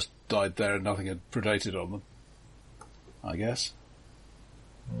just died there and nothing had predated on them, I guess.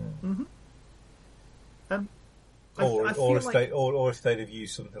 Mm-hmm. Or if they'd have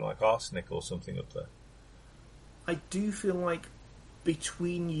used something like arsenic or something up there. I do feel like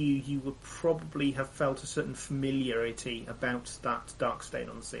between you would probably have felt a certain familiarity about that dark stain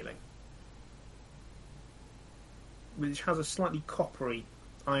on the ceiling, which has a slightly coppery,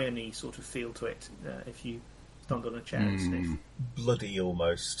 irony sort of feel to it. If you stand on a chair and sniff, bloody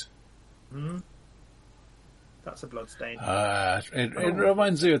almost. That's a blood stain. It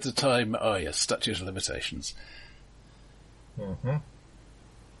reminds you of the time. Oh yes, statute of limitations. Mm-hmm.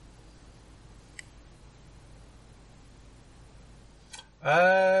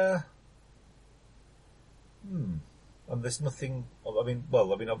 And there's nothing. I mean,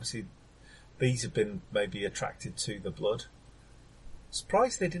 obviously, these have been maybe attracted to the blood.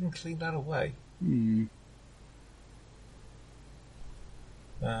 Surprised they didn't clean that away.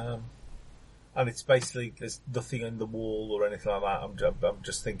 And it's basically there's nothing in the wall or anything like that. I'm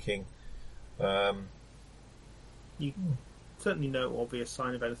just thinking. You certainly no obvious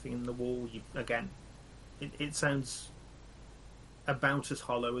sign of anything in the wall. It sounds about as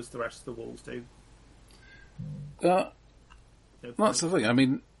hollow as the rest of the walls do. That's the thing. I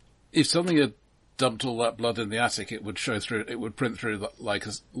mean, if something had dumped all that blood in the attic, it would show through. It would print through like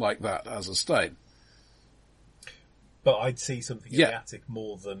that as a stain. But I'd see something in the attic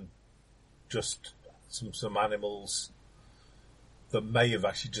more than just some animals that may have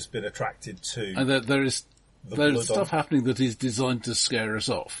actually just been attracted to. And there's stuff happening that is designed to scare us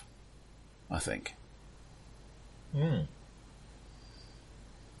off, I think. And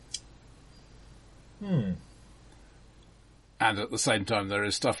at the same time, there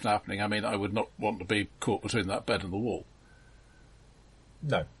is stuff happening. I mean, I would not want to be caught between that bed and the wall.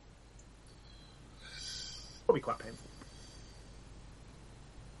 No. Probably quite painful.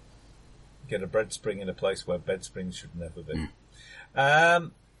 Get a bed spring in a place where bed springs should never be.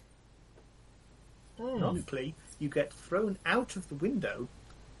 Ironically, you get thrown out of the window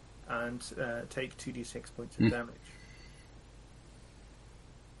and take 2d6 points of damage.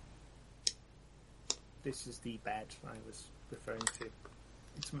 This is the bed I was referring to.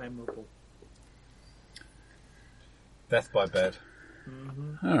 It's memorable. Death by bed.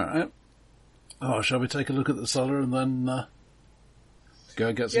 Mm-hmm. All right. Oh, shall we take a look at the cellar and then go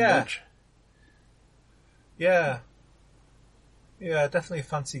and get some lunch? Yeah, definitely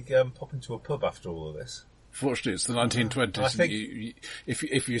fancy popping to a pub after all of this. Fortunately, it's the 1920s. I think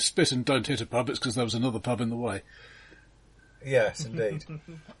if you spit and don't hit a pub, it's because there was another pub in the way. Yes, indeed.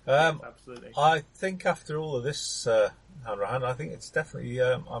 Absolutely. I think after all of this, Hanrahan, I think it's definitely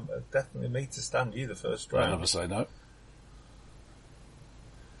definitely me to stand you the first round. I'll never say no.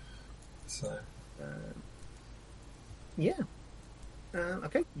 So,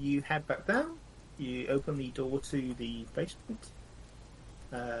 okay, you head back down. You open the door to the basement.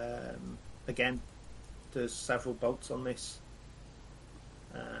 Again, there's several bolts on this.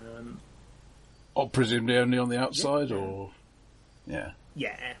 Presumably only on the outside, or yeah.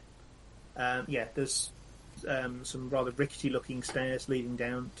 There's some rather rickety-looking stairs leading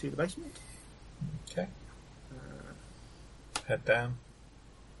down to the basement. Okay. Head down.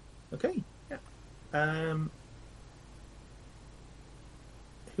 Okay. Yeah.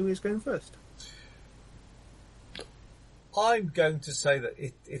 Who is going first? I'm going to say that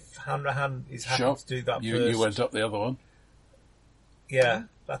if Hanrahan is happy to do that first... You went up the other one. Yeah,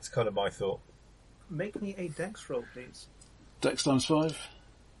 that's kind of my thought. Make me a dex roll, please. Dex times 5?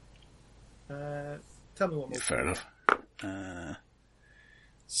 Tell me what more. Fair enough.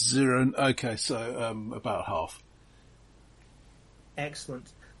 0... Okay, so about half.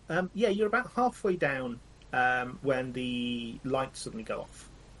 Excellent. Yeah, you're about halfway down when the lights suddenly go off.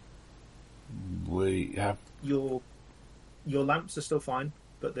 We have... Your lamps are still fine,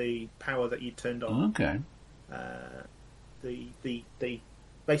 but the power that you turned on, Okay. the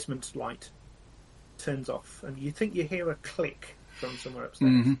basement light turns off, and you think you hear a click from somewhere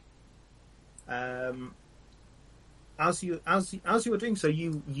upstairs. Mm-hmm. As you are doing so,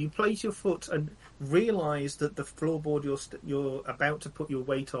 you place your foot and realise that the floorboard you're about to put your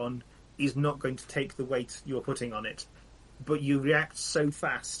weight on is not going to take the weight you're putting on it. But you react so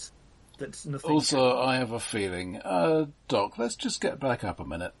fast that nothing. Also, I have a feeling, Doc. Let's just get back up a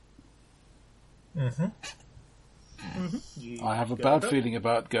minute. I have a bad feeling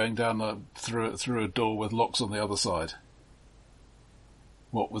about going down through a door with locks on the other side.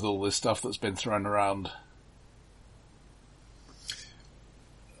 What with all this stuff that's been thrown around.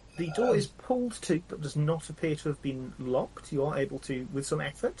 The door is pulled to, but does not appear to have been locked. You are able to, with some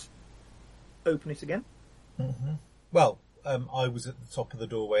effort, open it again. Mm-hmm. Well, I was at the top of the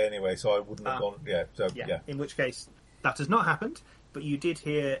doorway anyway, so I wouldn't have gone. Yeah, so yeah. In which case, that has not happened. But you did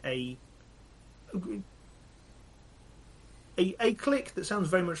hear a click that sounds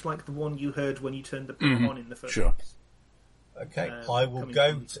very much like the one you heard when you turned the power on in the first place. Okay, I will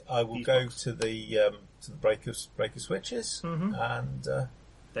go to the breaker switches, and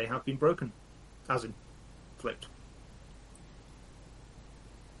they have been broken, as in flipped.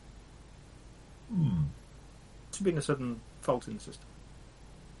 It's been a sudden fault in the system.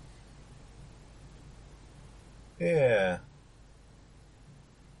 Yeah.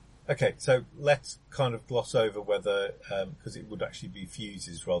 Okay, so let's kind of gloss over whether, because it would actually be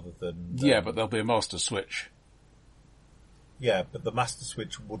fuses rather than... yeah, but there'll be a master switch. Yeah, but the master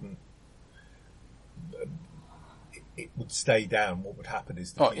switch wouldn't... It would stay down. What would happen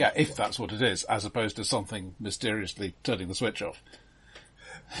is... if that's what it is, as opposed to something mysteriously turning the switch off.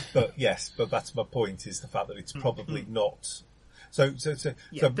 But yes, but that's my point, is the fact that it's probably not... So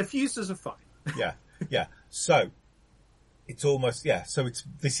the fuses are fine. Yeah. So... It's almost, so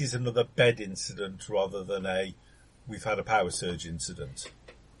this is another bed incident rather than we've had a power surge incident.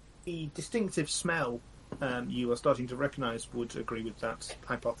 The distinctive smell you are starting to recognise would agree with that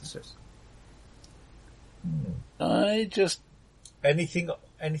hypothesis. I just... Anything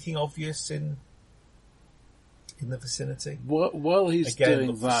obvious in the vicinity? While he's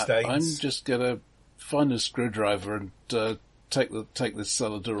doing that, stains. I'm just going to find a screwdriver and take this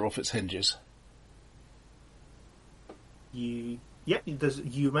cellar door off its hinges. You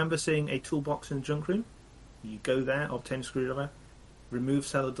remember seeing a toolbox in the junk room? You go there, obtain a screwdriver, remove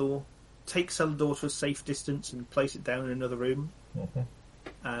cellar door, take cellar door to a safe distance and place it down in another room.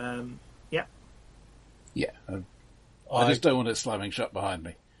 I just don't want it slamming shut behind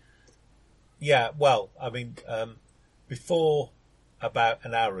me. Yeah, well, I mean, before about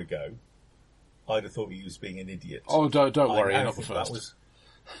an hour ago, I'd have thought he was being an idiot. Oh, don't worry, you're not the first.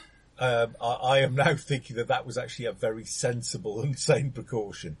 I am now thinking that was actually a very sensible and sane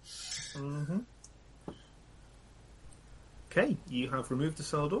precaution. Okay, you have removed the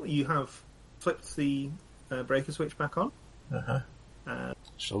cellar door. You have flipped the breaker switch back on.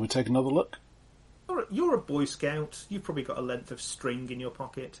 Shall we take another look? You're a Boy Scout. You've probably got a length of string in your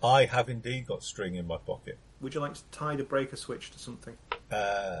pocket. I have indeed got string in my pocket. Would you like to tie the breaker switch to something?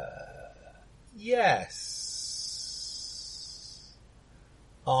 Yes.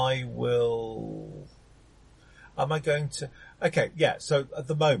 I will... Am I going to... Okay, yeah, so at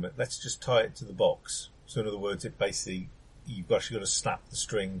the moment, let's just tie it to the box. So in other words, it basically... You've actually got to snap the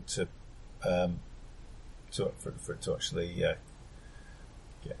string for it to actually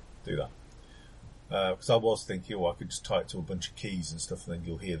do that. Because I was thinking, I could just tie it to a bunch of keys and stuff, and then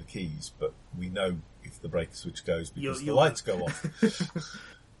you'll hear the keys. But we know if the breaker switch goes because the lights go off.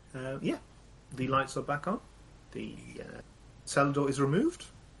 The lights are back on. The cellar door is removed.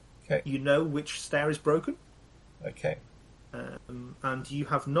 Okay. You know which stair is broken. Okay. And you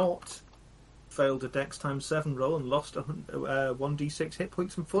have not failed a Dex times 7 roll and lost 1d6 hit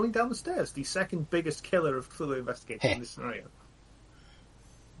points from falling down the stairs. The second biggest killer of Cthulhu Investigator in this scenario.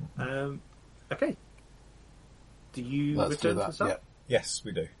 Okay. Do you return to the cellar? Yeah. Yes,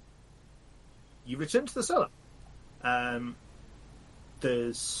 we do. You return to the cellar.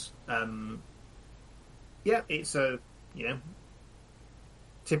 There's... it's a,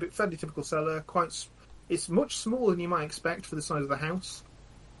 fairly typical cellar. It's much smaller than you might expect for the size of the house.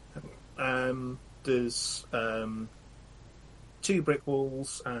 There's 2 brick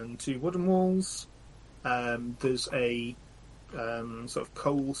walls and 2 wooden walls. There's a sort of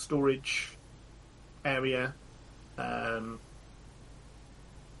coal storage area.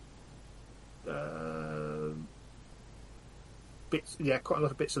 bits. Yeah, quite a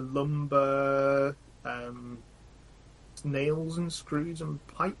lot of bits of lumber, nails and screws and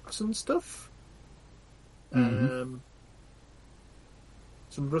pipes and stuff. Some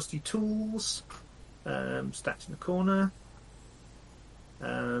rusty tools stacked in the corner.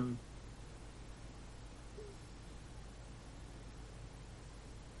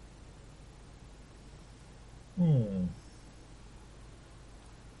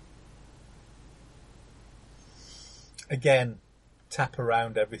 Again, tap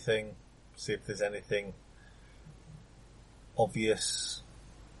around everything, see if there's anything obvious.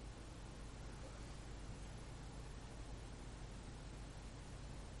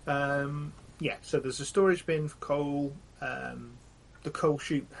 Yeah, so there's a storage bin for coal. The coal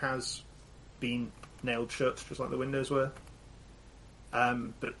chute has been nailed shut, just like the windows were.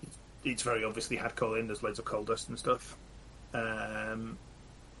 But it's very obviously had coal in. There's loads of coal dust and stuff.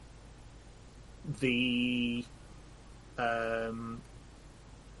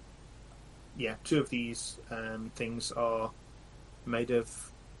 Two of these things are made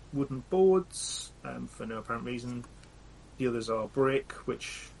of wooden boards for no apparent reason. The others are brick,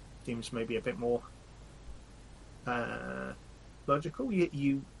 which seems maybe a bit more logical.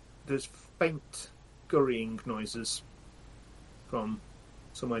 There's faint scurrying noises from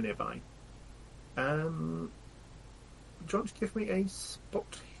somewhere nearby. Do you want to give me a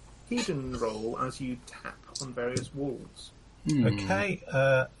spot hidden roll as you tap on various walls? Okay.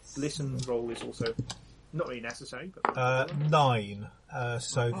 Listen roll is also not really necessary, but 9.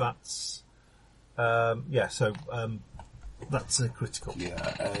 So that's that's a critical.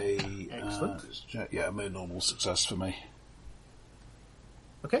 Yeah, excellent. A mere normal success for me.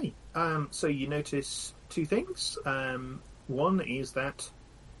 Okay, so you notice two things. One is that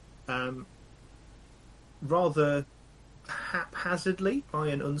rather haphazardly by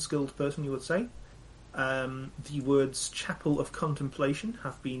an unskilled person, you would say, the words Chapel of Contemplation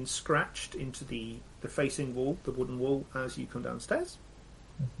have been scratched into the facing wall, the wooden wall, as you come downstairs.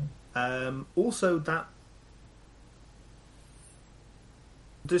 Also, that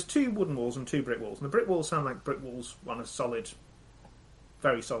there's 2 wooden walls and 2 brick walls, and the brick walls sound like brick walls on a solid,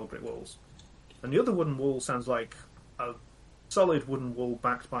 very solid brick walls, and the other wooden wall sounds like a solid wooden wall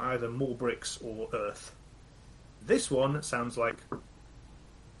backed by either more bricks or earth. This one sounds like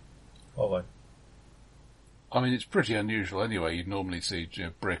hollow. I mean, it's pretty unusual anyway. You'd normally see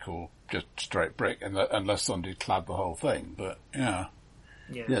brick or just straight brick, unless somebody clad the whole thing. But yeah,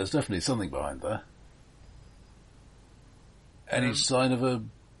 there's definitely something behind there. Any sign of a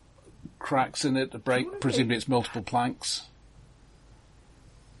cracks in it to break? Presumably it's multiple planks.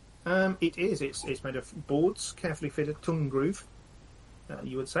 It is. It's made of boards, carefully fitted, tongue and groove,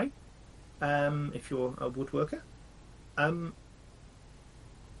 you would say, if you're a woodworker.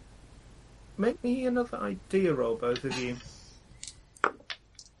 Make me another idea roll, both of you.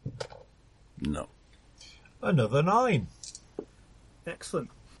 No. Another 9. Excellent.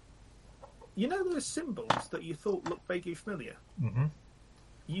 You know those symbols that you thought looked vaguely familiar? Mm-hmm.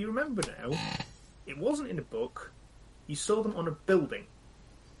 You remember now, it wasn't in a book, you saw them on a building.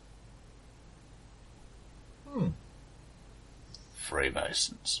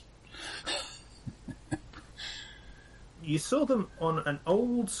 Freemasons. You saw them on an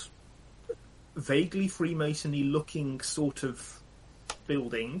old, vaguely Freemasony looking sort of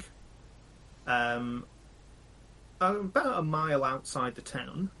building, about a mile outside the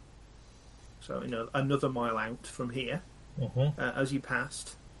town. So, another mile out from here, as you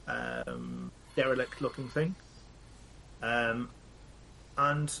passed, derelict looking thing.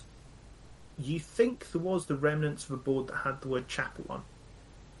 And you think there was the remnants of a board that had the word chapel on.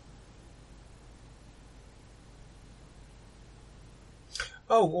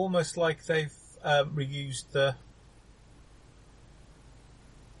 Oh, almost like they've reused the...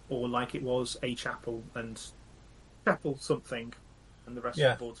 Or like it was a chapel and chapel something, and the rest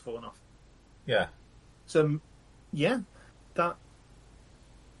of the board's fallen off. Yeah. So, so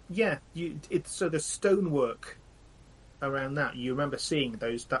the stonework around that, you remember seeing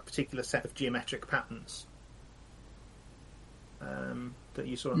that particular set of geometric patterns that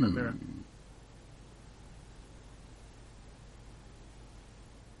you saw in that mirror.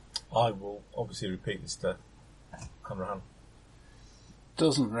 I will obviously repeat this to Hanrahan.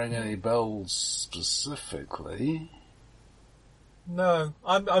 Doesn't ring any bells specifically. No,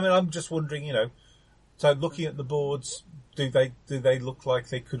 I'm just wondering, So looking at the boards, do they look like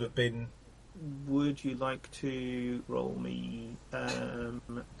they could have been? Would you like to roll me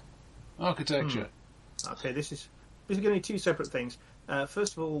Architecture? Okay, this is going to be 2 separate things.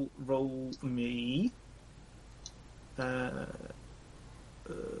 First of all, roll me. Where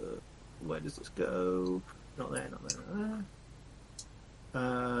does this go? Not there.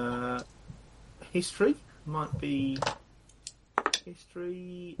 History might be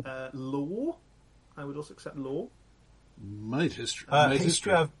history. Law. I would also accept law. Made history.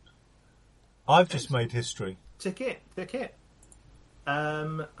 History. I've just made history. Tick it.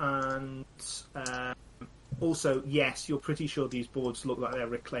 And also, yes, you're pretty sure these boards look like they're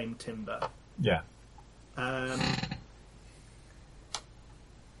reclaimed timber. Yeah. But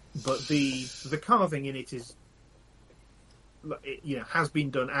the carving in it is, has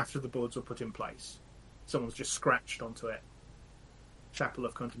been done after the boards were put in place. Someone's just scratched onto it. Chapel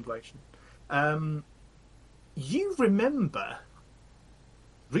of Contemplation. You remember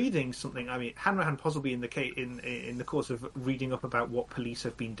reading something? I mean, Hanrahan possibly in the course of reading up about what police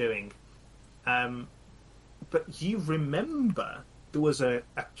have been doing. But you remember there was a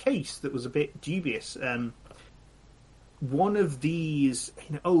case that was a bit dubious. One of these,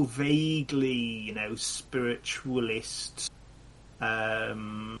 vaguely, spiritualist,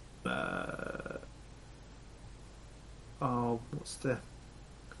 what's the,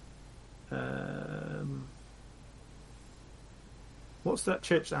 what's that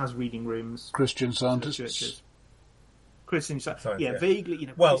church that has reading rooms? Christian Scientists. Churches. Christian, Sorry, yeah, vaguely,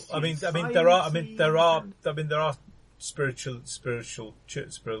 Well, Christian there are spiritual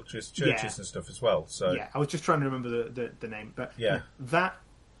churches and stuff as well. So yeah, I was just trying to remember the name, but yeah, that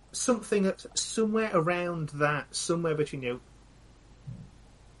something that's somewhere around that, somewhere between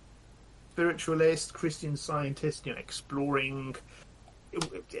spiritualist, Christian Scientist, exploring,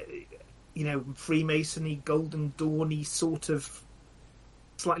 Freemasonry, Golden Dawny sort of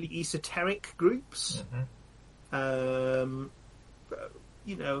slightly esoteric groups. Mm-hmm.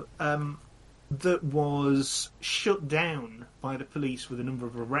 That was shut down by the police with a number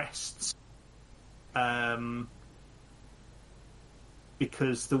of arrests,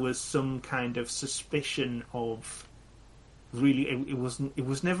 because there was some kind of suspicion of it was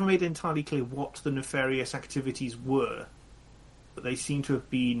never made entirely clear what the nefarious activities were, but they seem to have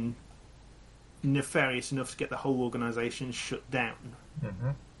been nefarious enough to get the whole organisation shut down.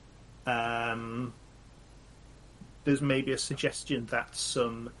 Mm-hmm. There's maybe a suggestion that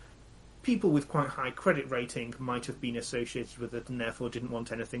some people with quite high credit rating might have been associated with it and therefore didn't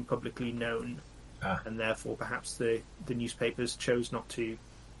want anything publicly known. And therefore perhaps the newspapers chose not to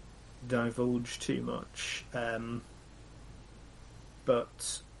divulge too much.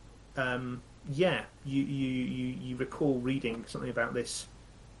 You recall reading something about this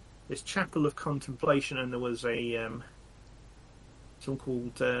Chapel of Contemplation, and there was someone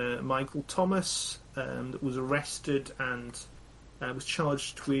called Michael Thomas that was arrested and was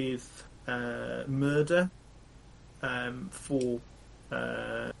charged with murder for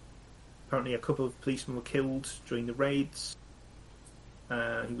apparently a couple of policemen were killed during the raids.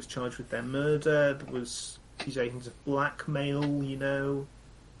 He was charged with their murder. There was accusations of blackmail,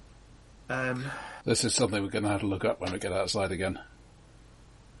 This is something we're going to have to look up when we get outside again.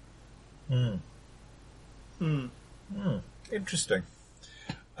 Interesting.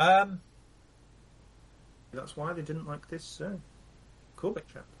 That's why they didn't like this Corbett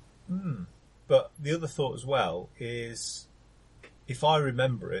chap. But the other thought as well is, if I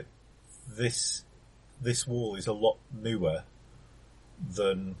remember it, this wall is a lot newer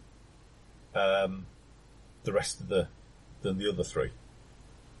than the rest of than the other three.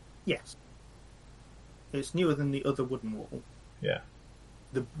 Yes, it's newer than the other wooden wall. Yeah,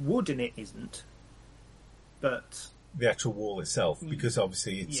 the wood in it isn't, but the actual wall itself, because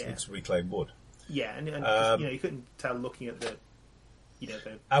obviously it's reclaimed wood. Yeah, and you couldn't tell looking at the.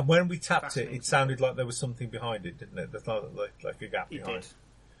 And when we tapped it, it sounded like there was something behind it, didn't it? There's like a gap behind.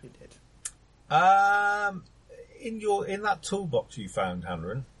 It did. In that toolbox you found,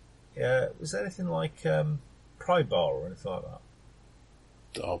 Hanran, was there anything like pry bar or anything like that?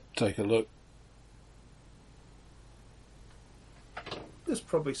 I'll take a look. There's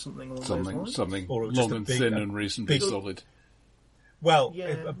probably something along those lines. Something or long and thin and reasonably solid. Well,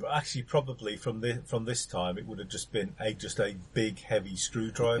 actually, probably from this time, it would have just been a big, heavy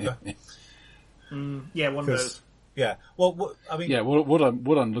screwdriver. One of those. Yeah. Well, what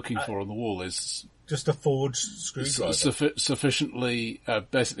I'm looking for on the wall is just a forged screwdriver. Sufficiently,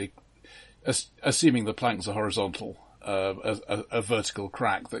 basically, assuming the planks are horizontal, a vertical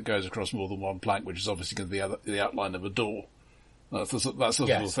crack that goes across more than one plank, which is obviously going to be the outline of a door. That's the sort of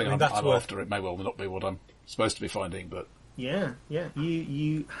thing I'm after. It may well not be what I'm supposed to be finding, but. Yeah.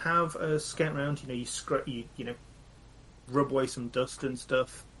 You have a scout round. You rub away some dust and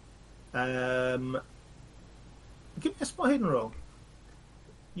stuff. Give me a spot hidden roll.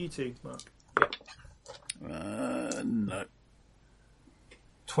 You too, Mark. No.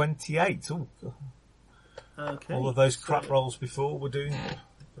 28. Ooh. Okay. All of those crap rolls before we're doing.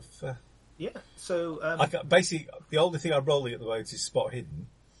 Yeah. So Basically, the only thing I'm rolling at the moment is spot hidden.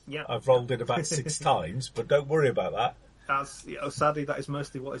 yeah, I've rolled it about 6 times, but don't worry about that. Sadly, that is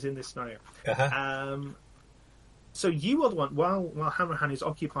mostly what is in this scenario. Uh-huh. So you are the one, while Hanrahan is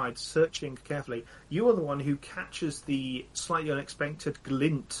occupied searching carefully, you are the one who catches the slightly unexpected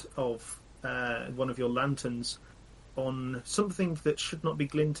glint of one of your lanterns on something that should not be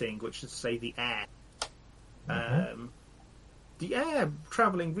glinting, which is to say the air. Mm-hmm. The air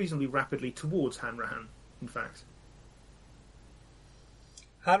travelling reasonably rapidly towards Hanrahan, in fact.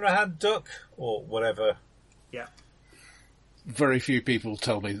 Hanrahan duck, or whatever. Yeah. Very few people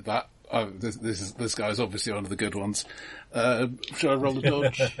tell me that. Oh, this guy's obviously one of the good ones. Shall I roll a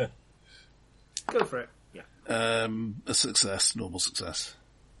dodge? Go for it. Yeah. A success, normal success.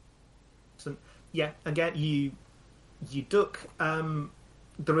 So, yeah. Again, you duck.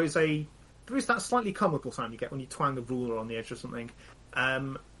 There is that slightly comical sound you get when you twang the ruler on the edge of something,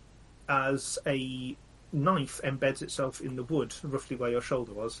 as a knife embeds itself in the wood, roughly where your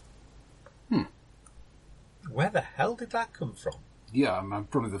shoulder was. Where the hell did that come from? Yeah,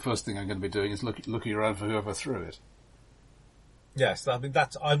 probably the first thing I'm going to be doing is looking around for whoever threw it. Yes, I mean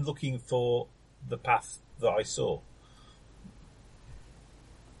I'm looking for the path that I saw.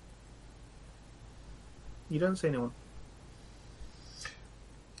 You don't see anyone.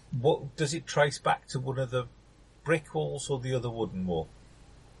 What does it trace back to? One of the brick walls or the other wooden wall?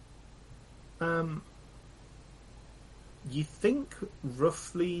 You think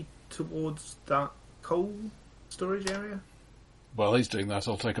roughly towards that coal storage area? While he's doing that,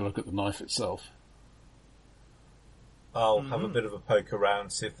 I'll take a look at the knife itself. I'll have a bit of a poke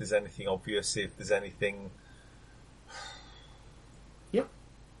around, see if there's anything obvious, see if there's anything... Yep.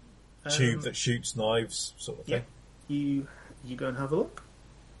 Tube that shoots knives, sort of thing. You go and have a look.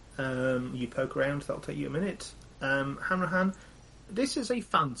 You poke around, that'll take you a minute. Hanrahan, this is a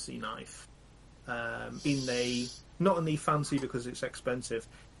fancy knife. Not in the fancy because it's expensive,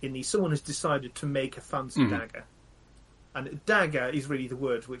 someone has decided to make a fancy dagger. And dagger is really the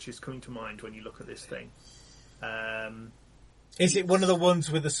word which is coming to mind when you look at this thing. Is it one of the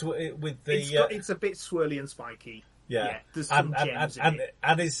ones with the It's a bit swirly and spiky. Yeah, there's some gems in it.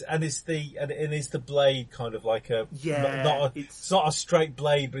 And is the blade kind of like a it's not a straight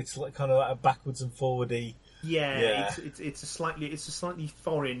blade, but it's like kind of like a backwards and forwardy. Yeah. It's a slightly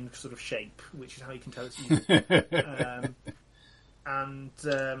foreign sort of shape, which is how you can tell it's evil.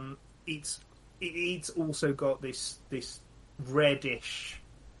 It's also got this reddish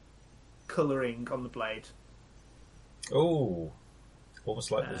colouring on the blade. Oh, almost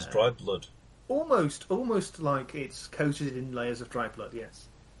like there's dry blood. Almost like it's coated in layers of dry blood. Yes.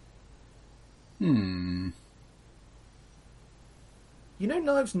 Hmm. You know,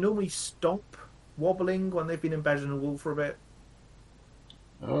 knives normally stop wobbling when they've been embedded in a wool for a bit.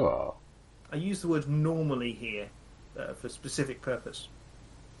 Oh. I use the word normally here for specific purpose.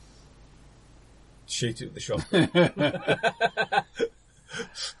 Shoot it with the shotgun.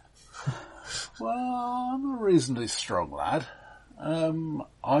 Well, I'm a reasonably strong lad.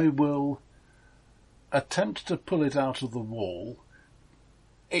 I will attempt to pull it out of the wall,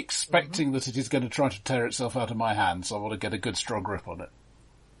 expecting that it is going to try to tear itself out of my hand, so I want to get a good strong grip on it.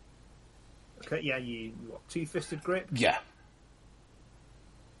 Okay, yeah, two-fisted grip? Yeah.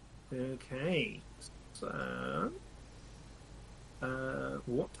 Okay, so...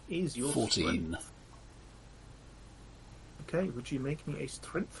 what is your 14. strength? Okay, would you make me a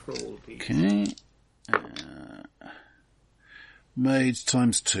strength roll, please? Okay. Made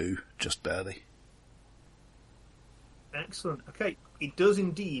times 2, just barely. Excellent. Okay, it does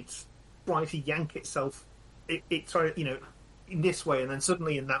indeed try to yank itself. In this way, and then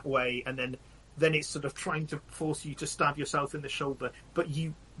suddenly in that way, and then it's sort of trying to force you to stab yourself in the shoulder. But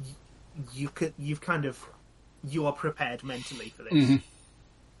you are prepared mentally for this,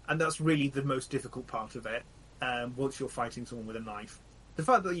 and that's really the most difficult part of it. Once you're fighting someone with a knife, the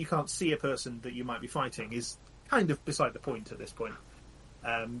fact that you can't see a person that you might be fighting is kind of beside the point at this point.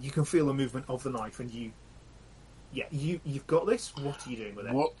 You can feel the movement of the knife, and you've got this. What are you doing with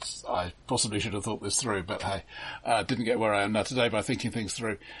it? I possibly should have thought this through, but hey, didn't get where I am now today by thinking things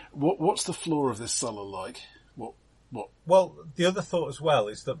through. What's the floor of this cellar like? What? Well, the other thought as well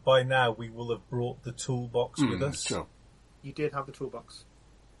is that by now we will have brought the toolbox with us. Sure. You did have the toolbox.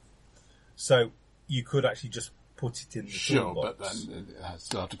 So you could actually just put it in the toolbox. Sure, but then I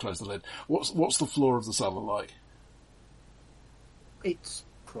still have to close the lid. What's the floor of the cellar like? It's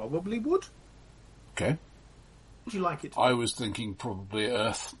probably wood. Okay. Would you like it to be? I was thinking probably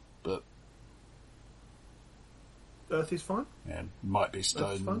earth, but... Earth is fine? Yeah, might be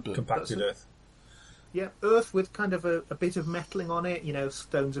stone, but... Compacted earth. Yeah, earth with kind of a bit of metalling on it.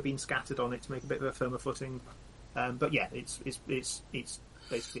 Stones have been scattered on it to make a bit of a firmer footing. But yeah, it's basically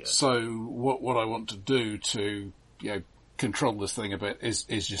earth. So what I want to do to control this thing a bit is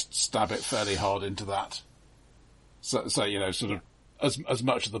just stab it fairly hard into that. So sort of as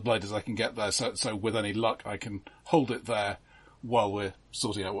much of the blade as I can get there. So with any luck, I can hold it there while we're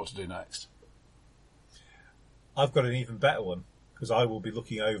sorting out what to do next. I've got an even better one, because I will be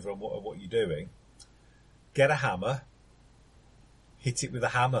looking over at what you're doing. Get a hammer, hit it with a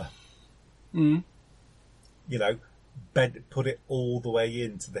hammer. Mm. Put it all the way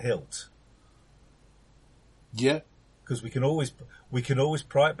into the hilt. Yeah. Because we can always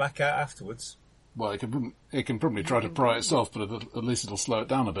pry it back out afterwards. Well, it can probably try to pry itself, but at least it'll slow it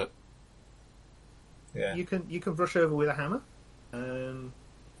down a bit. Yeah. You can brush over with a hammer, a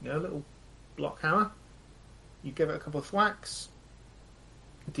little block hammer. You give it a couple of thwacks.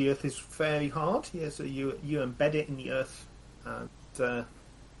 The earth is fairly hard, so you embed it in the earth, and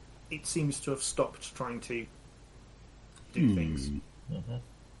it seems to have stopped trying to do things.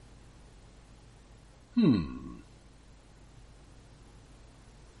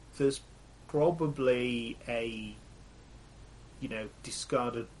 There's probably a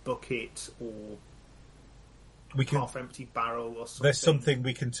discarded bucket or half-empty barrel or something. There's something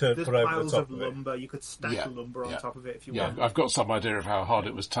we can put over the piles top of lumber. You could stack lumber on top of it if you want. Yeah, I've got some idea of how hard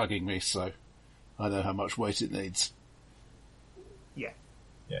it was tugging me, so I know how much weight it needs. Yeah.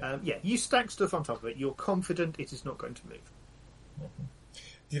 You stack stuff on top of it. You're confident it is not going to move. Mm-hmm.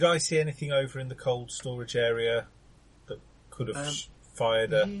 Did I see anything over in the cold storage area that could have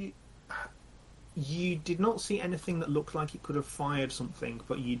fired a... You did not see anything that looked like it could have fired something,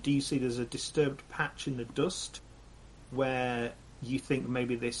 but you do see there's a disturbed patch in the dust where you think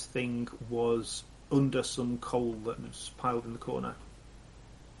maybe this thing was under some coal that was piled in the corner.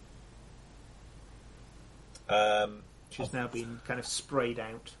 Which has now been kind of sprayed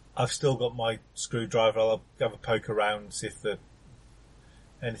out. I've still got my screwdriver. I'll have a poke around, see if there's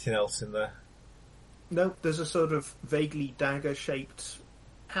anything else in there. No, there's a sort of vaguely dagger-shaped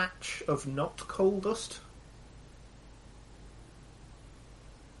patch of not coal dust.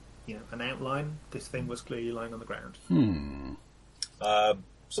 An outline. This thing was clearly lying on the ground.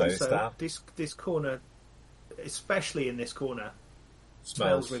 So also, this corner, especially in this corner,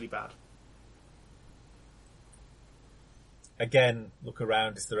 smells really bad. Again, look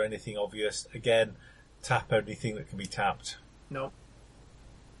around. Is there anything obvious? Again, tap anything that can be tapped. No.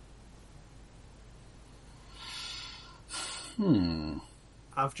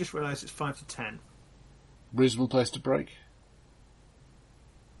 I've just realised it's 5 to 10. Reasonable place to break?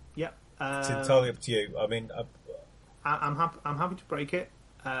 Yep. It's entirely up to you. I mean, I'm happy to break it.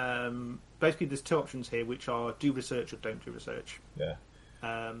 Basically, there's two options here, which are do research or don't do research. Yeah.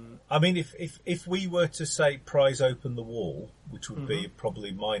 I mean, if we were to say prise open the wall, which would be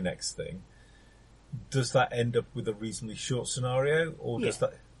probably my next thing, does that end up with a reasonably short scenario, or does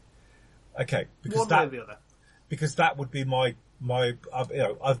that? Okay, because one way or the other. Because that would be my.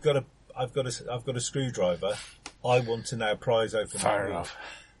 I've got a screwdriver. I want to now prise open. Fair enough.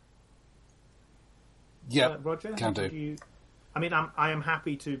 Yeah, Roger, can do. I am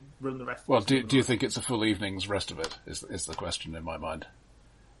happy to run the rest. Well, do you think it's a full evening's rest of it? Is the question in my mind.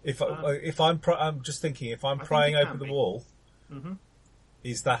 I'm just thinking, if I'm prying open the wall,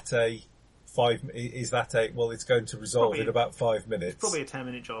 is that a 5? Is that a well? It's going to resolve in about 5 minutes. It's probably a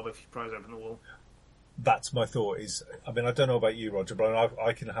 10-minute job if you prise open the wall. That's my thought. I don't know about you, Roger, but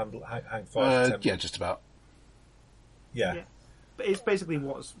I can hang 5 to 10 minutes. Yeah, just about. Yeah. But it's basically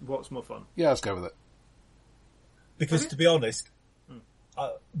what's more fun. Yeah, let's go with it. Because to be honest,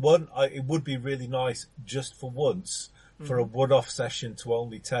 it would be really nice just for once for a one-off session to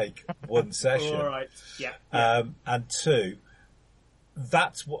only take one session. All right. Yeah. And two,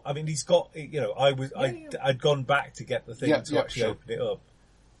 that's what he's got. I'd gone back to get the thing to actually open it up.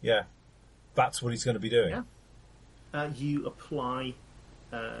 Yeah, that's what he's going to be doing. Yeah. You apply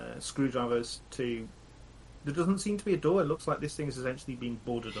screwdrivers to. There doesn't seem to be a door. It looks like this thing has essentially been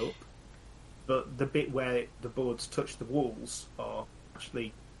boarded up. But the bit where the boards touch the walls are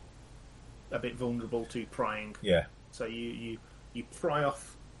actually a bit vulnerable to prying. Yeah. So you pry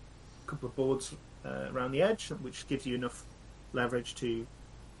off a couple of boards around the edge, which gives you enough leverage to,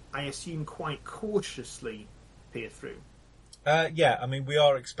 I assume, quite cautiously peer through. Yeah, we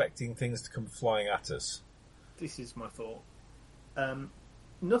are expecting things to come flying at us. This is my thought.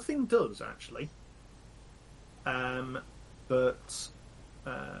 Nothing does, actually. But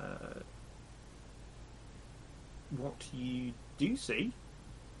what you do see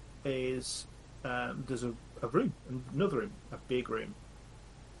is there's a room, another room, a big room.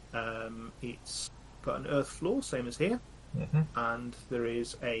 It's got an earth floor, same as here, Mm-hmm. and there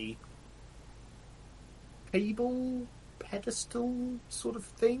is a table pedestal sort of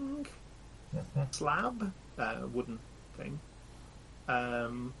thing, slab, wooden thing.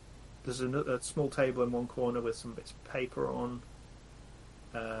 There's a small table in one corner with some bits of paper on,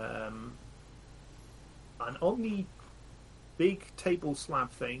 and on the big table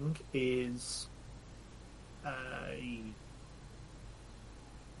slab thing is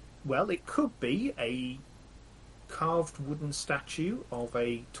it could be a carved wooden statue of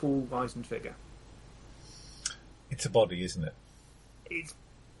a tall, wizened figure. It's a body, isn't it? It's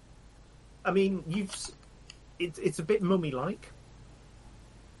a bit mummy-like.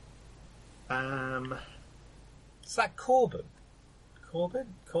 Is that Corbett? That Corbett.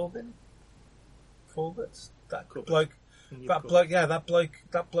 bloke. That bloke. Yeah, that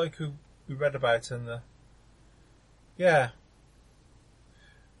bloke who we read about in the. Yeah.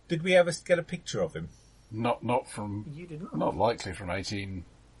 Did we ever get a picture of him? Not from. You did not. Not likely from 18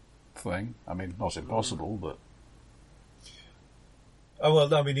 thing. I mean, not impossible, but. Oh well,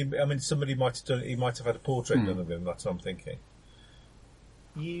 no, I mean, somebody might have done. He might have had a portrait done of him. That's what I'm thinking.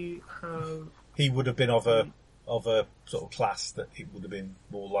 You have. He would have been of a sort of class that it would have been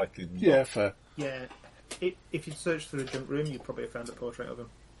more likely than Yeah, not. fair. Yeah. If you'd searched through a junk room, you'd probably have found a portrait of him.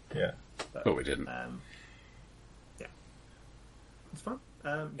 Yeah. But we didn't. Yeah. It's fine.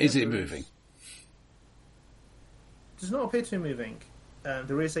 Is it moving? Does not appear to be moving.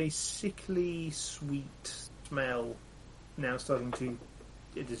 There is a sickly, sweet smell now starting to.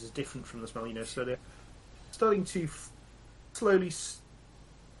 This is different from the smell you noticed earlier. Starting to slowly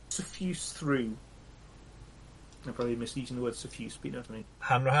suffuse through. I'm probably misusing the word suffuse, but you know what I mean.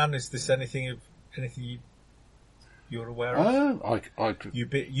 Hanrahan, is this anything you're aware of? I could. You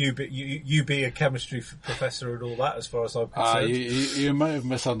be a chemistry professor and all that, as far as I'm concerned. You may have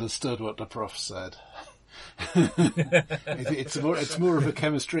misunderstood what the prof said. It's more of a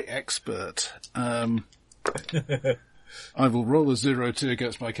chemistry expert. I will roll a 0-2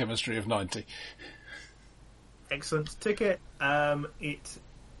 against my chemistry of 90. Excellent ticket. You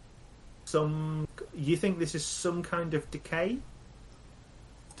think this is some kind of decay?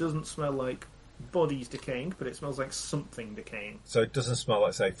 Doesn't smell like bodies decaying, but it smells like something decaying. So it doesn't smell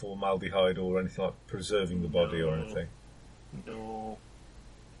like, say, formaldehyde or anything like preserving the body or anything? No.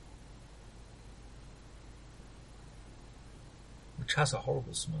 Which has a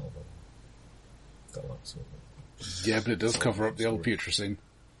horrible smell, though. That sort of. Yeah, but it does cover up the old putrescine.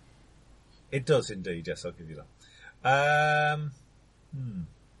 It does indeed, yes, I'll give you that.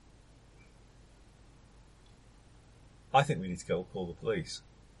 I think we need to go call the police.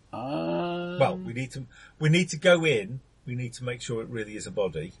 Well, we need to go in. We need to make sure it really is a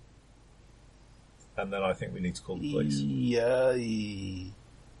body, and then I think we need to call the police. Yeah.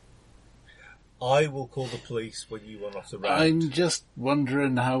 I will call the police when you are not around. I'm just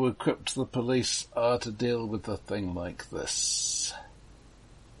wondering how equipped the police are to deal with a thing like this.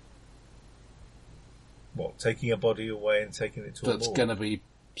 What, taking a body away and taking it to a morgue? That's going to be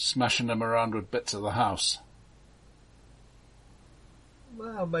smashing them around with bits of the house.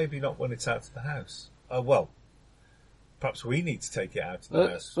 Well, maybe not when it's out of the house. Well, perhaps we need to take it out of the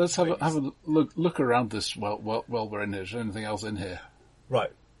house. Let's have a look around this while we're in here. Is there anything else in here? Right.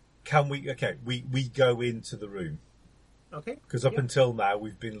 Can we? Okay, we go into the room. Okay. Because up until now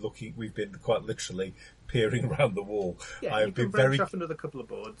we've been quite literally peering around the wall. Yeah, I've you can been branch very. off another couple of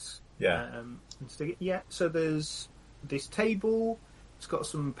boards. Yeah. And stick it. Yeah. So there's this table. It's got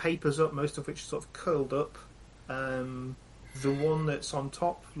some papers up, most of which are sort of curled up. The one that's on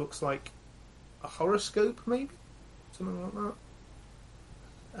top looks like a horoscope, maybe something like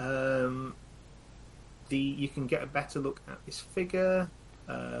that. You can get a better look at this figure.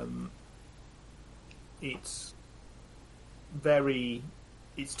 It's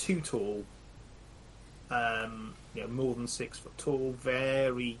too tall. More than 6 foot tall.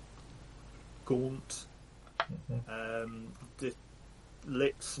 Very gaunt. Mm-hmm. The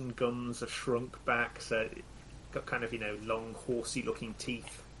lips and gums are shrunk back, so it's got kind of long, horsey-looking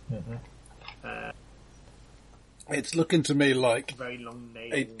teeth. Mm-hmm. It's looking to me like very long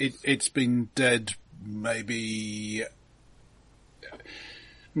nails. It's been dead maybe.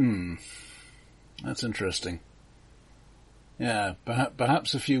 That's interesting. Yeah,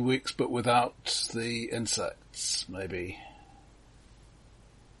 perhaps a few weeks, but without the insects, maybe.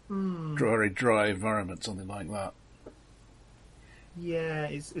 Very dry environment, something like that. Yeah,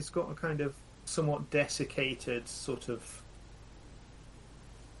 it's got a kind of somewhat desiccated sort of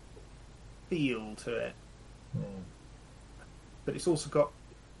feel to it. But it's also got,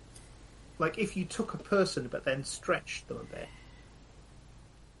 like, if you took a person but then stretched them a bit.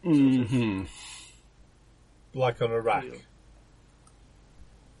 like on a rack? feel.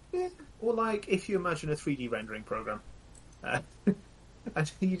 Yeah, or like if you imagine a 3D rendering program,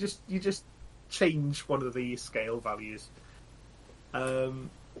 and you just change one of the scale values.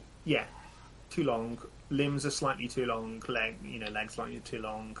 Yeah, too long. Limbs are slightly too long. Legs slightly too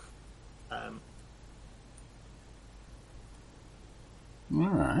long. All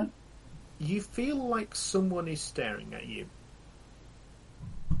right. You feel like someone is staring at you.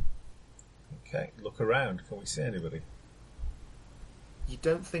 Okay, look around. Can we see anybody? You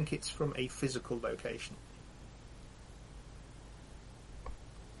don't think it's from a physical location.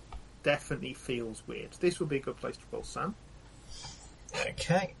 Definitely feels weird. This would be a good place to roll, Sam.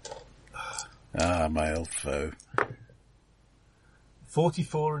 Okay. Ah, my old foe.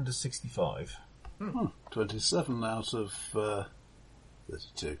 44 under 65. 27 out of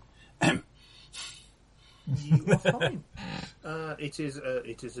 32. You are fine. It is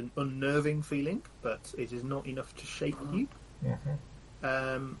an unnerving feeling, but it is not enough to shake you.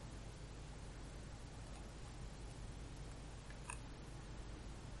 Mm-hmm.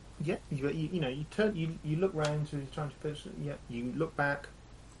 Yeah, you turn, you look round to trying to push. Yeah, you look back.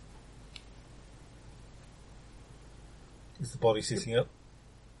 Is the body sitting up?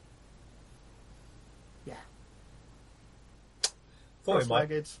 Yeah. Thought it might.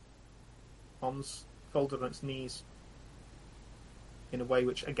 Cross-legged, arms folded on its knees, in a way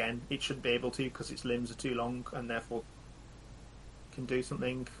which, again, it shouldn't be able to because its limbs are too long and therefore can do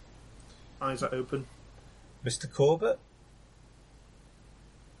something. Eyes are open. Mr. Corbett?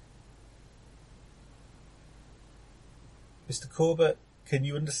 Mr. Corbett, can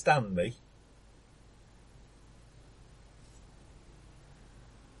you understand me?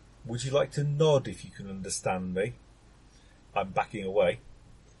 Would you like to nod if you can understand me? I'm backing away.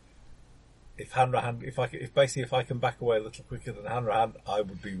 If Hanrahan, if I can back away a little quicker than Hanrahan, I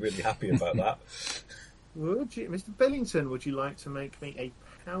would be really happy about that. Would you, Mr. Billington? Would you like to make me a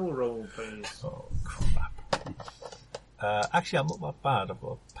power roll, please? Oh crap! Actually, I'm not that bad. I've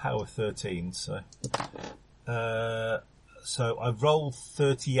got a power 13, so I've rolled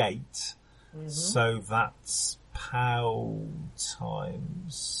 38. Mm-hmm. So that's pow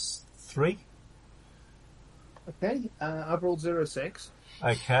times 3. Okay, I've rolled 06.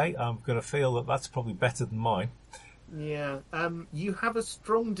 Okay, I'm going to feel that that's probably better than mine. Yeah, you have a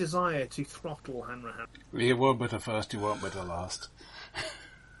strong desire to throttle Hanrahan. You won't be the first, you won't be the last.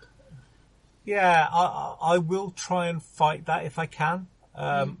 Yeah, I will try and fight that if I can.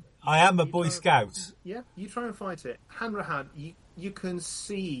 I am a Boy Scout. Yeah, you try and fight it. Hanrahan, you can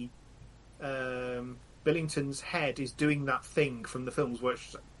see Billington's head is doing that thing from the films where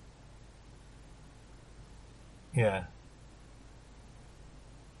it's... Yeah.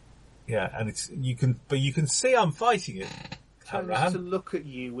 Yeah, and you can see I'm fighting it. Turns to look at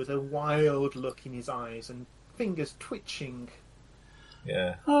you with a wild look in his eyes and fingers twitching.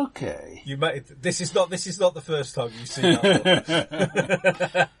 Yeah. Okay. This is not the first time you've seen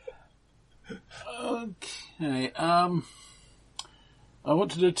that. Okay. I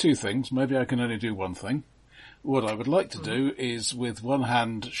want to do 2 things. Maybe I can only do 1 thing. What I would like to do is, with one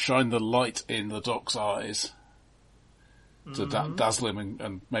hand, shine the light in the Doc's eyes to dazzle him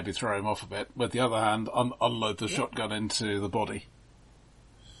and maybe throw him off a bit. With the other hand, unload the shotgun into the body.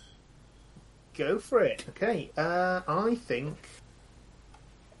 Go for it. Okay. I think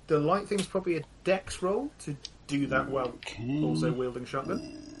the light thing's probably a dex roll to do that while also wielding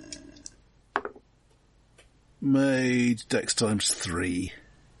shotgun. Made dex times 3.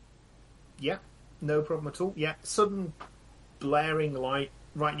 Yeah, no problem at all. Yeah, sudden blaring light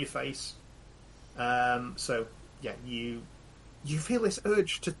right in your face. So yeah, you feel this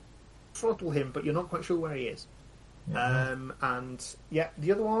urge to throttle him, but you're not quite sure where he is. Mm-hmm. And yeah,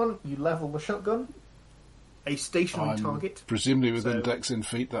 the other one, you level the shotgun. A stationary target. Presumably within dex in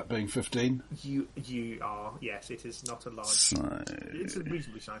feet, that being 15. You are, yes, it is not a large... It's a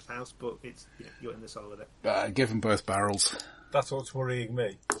reasonably sized house, but it's you're in the cell with it. Give them both barrels. That's what's worrying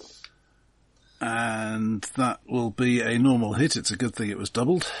me. And that will be a normal hit. It's a good thing it was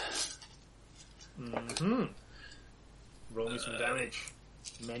doubled. Mm-hmm. Roll me some damage.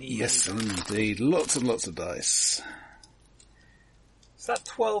 Yes, indeed. Lots and lots of dice. Is that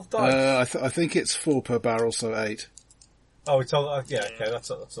 12 dice? I think it's 4 per barrel, so 8. Oh, it's all... okay, that's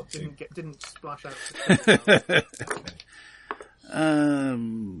not too... Didn't splash out.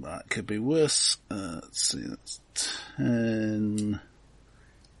 That could be worse. Let's see, that's 10,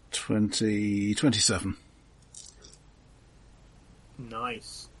 20, 27.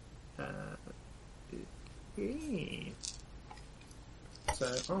 Nice. So,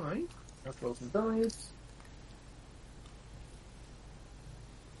 I've rolled some dice.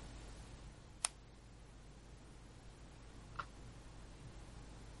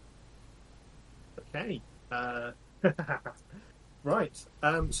 Okay. Right.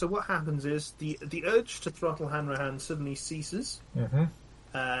 So what happens is the urge to throttle Hanrahan suddenly ceases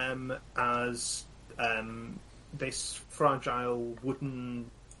as this fragile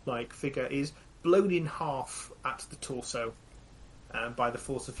wooden-like figure is blown in half at the torso by the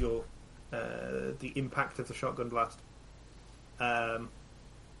force of the impact of the shotgun blast.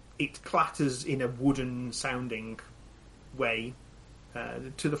 It clatters in a wooden-sounding way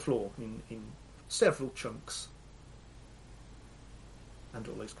to the floor in several chunks. And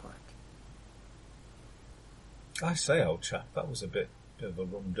all is quiet. I say, old chap, that was a bit of a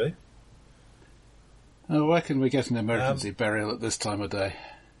rum do. Oh, why can we get an emergency burial at this time of day?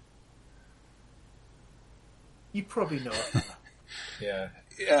 You probably know it. Yeah.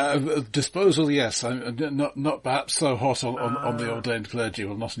 Disposal, yes. I'm not perhaps so hot on the ordained clergy.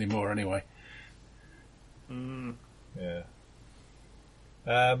 Well, not anymore, anyway. Yeah.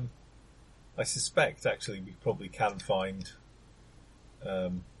 I suspect, actually, we probably can find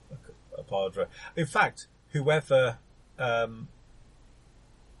a padre. In fact, whoever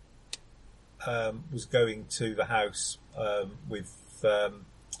was going to the house with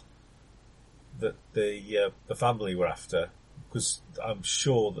that the family were after, because I'm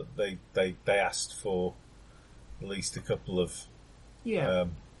sure that they asked for at least a couple of Yeah,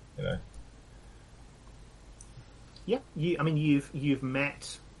 you've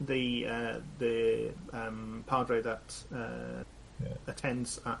met the padre that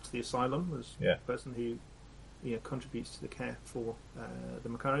attends at the asylum, as the person who contributes to the care for the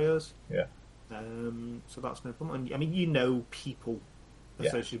Macarios. Yeah. So that's no problem. And I mean, you know people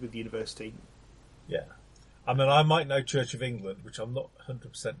associated with the university. Yeah. I mean, I might know Church of England, which I'm not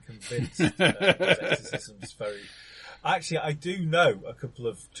 100% convinced. Exorcism's very. Actually, I do know a couple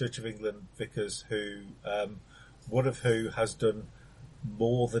of Church of England vicars who, one of who has done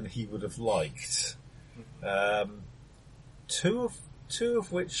more than he would have liked. Two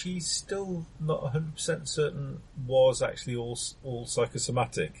of which he's still not 100% certain was actually all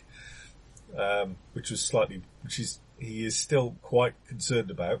psychosomatic, he is still quite concerned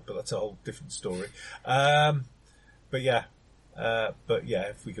about, but that's a whole different story. But yeah,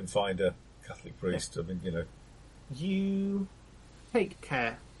 if we can find a Catholic priest, I mean, you take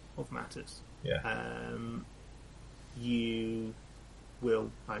care of matters. Yeah. You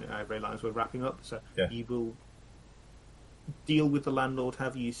will. I realise we're wrapping up, so you will deal with the landlord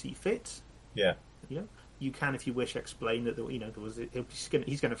however you see fit. Yeah. You can, if you wish, explain that there was. He's going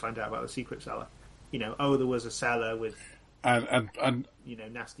to find out about the secret cellar. There was a cellar with and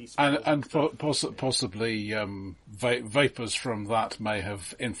nasty smells and possibly vapors from that may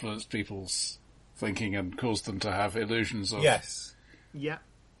have influenced people's thinking and caused them to have illusions of. Yes. Yeah.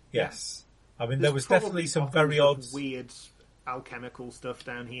 Yes. I mean, there was definitely some very odd, weird alchemical stuff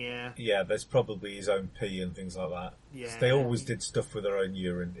down here. Yeah, there's probably his own pee and things like that. Yeah. They always did stuff with their own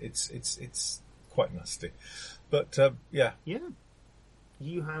urine. It's quite nasty, but yeah. Yeah.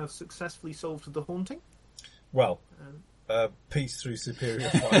 You have successfully solved the haunting. Well, peace through superior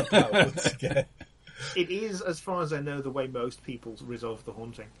firepower once again. It is, as far as I know, the way most people resolve the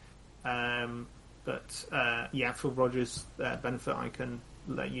haunting. But for Roger's benefit, I can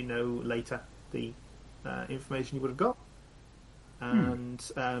let you know later the information you would have got. And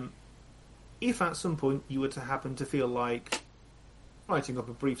if at some point you were to happen to feel like writing up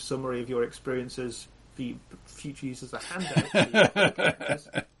a brief summary of your experiences for future use as a handout,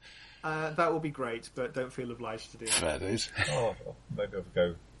 that will be great, but don't feel obliged to do that. Fair dues. Oh, maybe I'll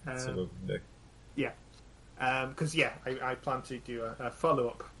go sort of Yeah. Because, I plan to do a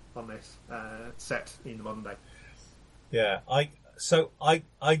follow-up on this set in the modern day. Yeah, I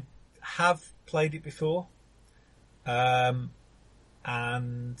have played it before, and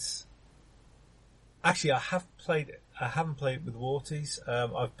actually I haven't played it with Warties.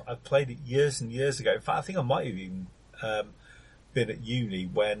 I've played it years and years ago. In fact, I think I might have even been at uni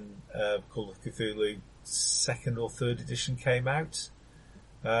when Call of Cthulhu 2nd or 3rd edition came out,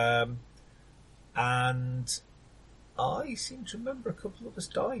 and I seem to remember a couple of us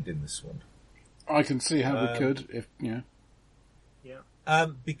died in this one. I can see how we could, if Yeah.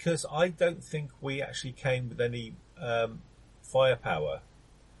 Because I don't think we actually came with any firepower,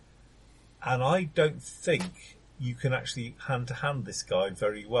 and I don't think you can actually hand to hand this guy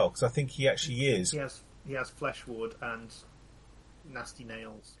very well, because I think he actually is. He has flesh wood and nasty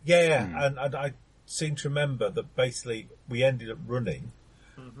nails. Yeah, and I seem to remember that basically we ended up running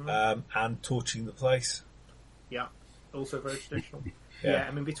and torching the place. Yeah, also very traditional. Yeah.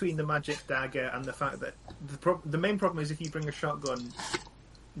 I mean, between the magic dagger and the fact that the main problem is if you bring a shotgun,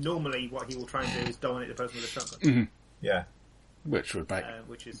 normally what he will try and do is dominate the person with a shotgun. Yeah. Which would make...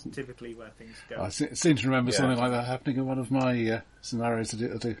 which is typically where things go. I seem to remember something like that happening in one of my scenarios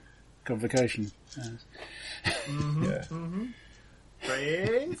to do Convocation.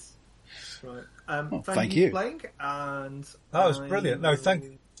 Chris? Right. Thank you for playing, and that was brilliant. No,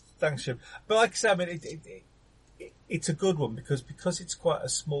 thanks, Jim. But like I said, I mean, it's a good one because it's quite a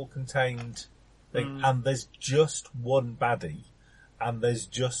small contained thing, and there's just one baddie, and there's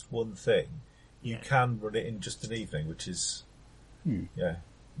just one thing. You can run it in just an evening, which is, you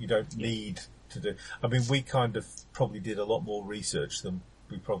don't need to do. I mean, we kind of probably did a lot more research than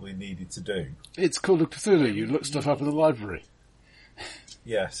we probably needed to do. It's called a Cthulhu. You look stuff up in the library.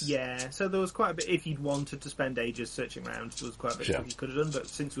 Yes. Yeah, so there was quite a bit, if you'd wanted to spend ages searching around, there was quite a bit that you could have done, but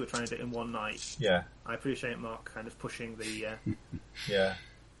since we were trying to do it in one night, I appreciate Mark kind of pushing the...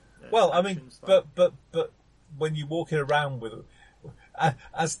 well, I mean, but when you're walking around with...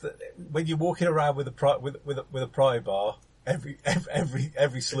 when you're walking around with a pry bar,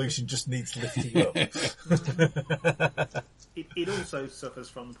 every solution just needs lifting up. It also suffers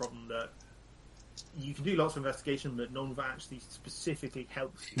from the problem that you can do lots of investigation, but none of it actually specifically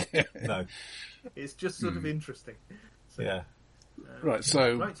helps you. No. It's just sort of interesting. So, right,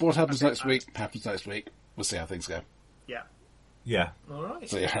 so what happens next week happens next week. We'll see how things go. Yeah. Yeah. All right.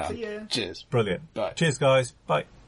 See you around. See ya. Cheers. Brilliant. Bye. Cheers, guys. Bye.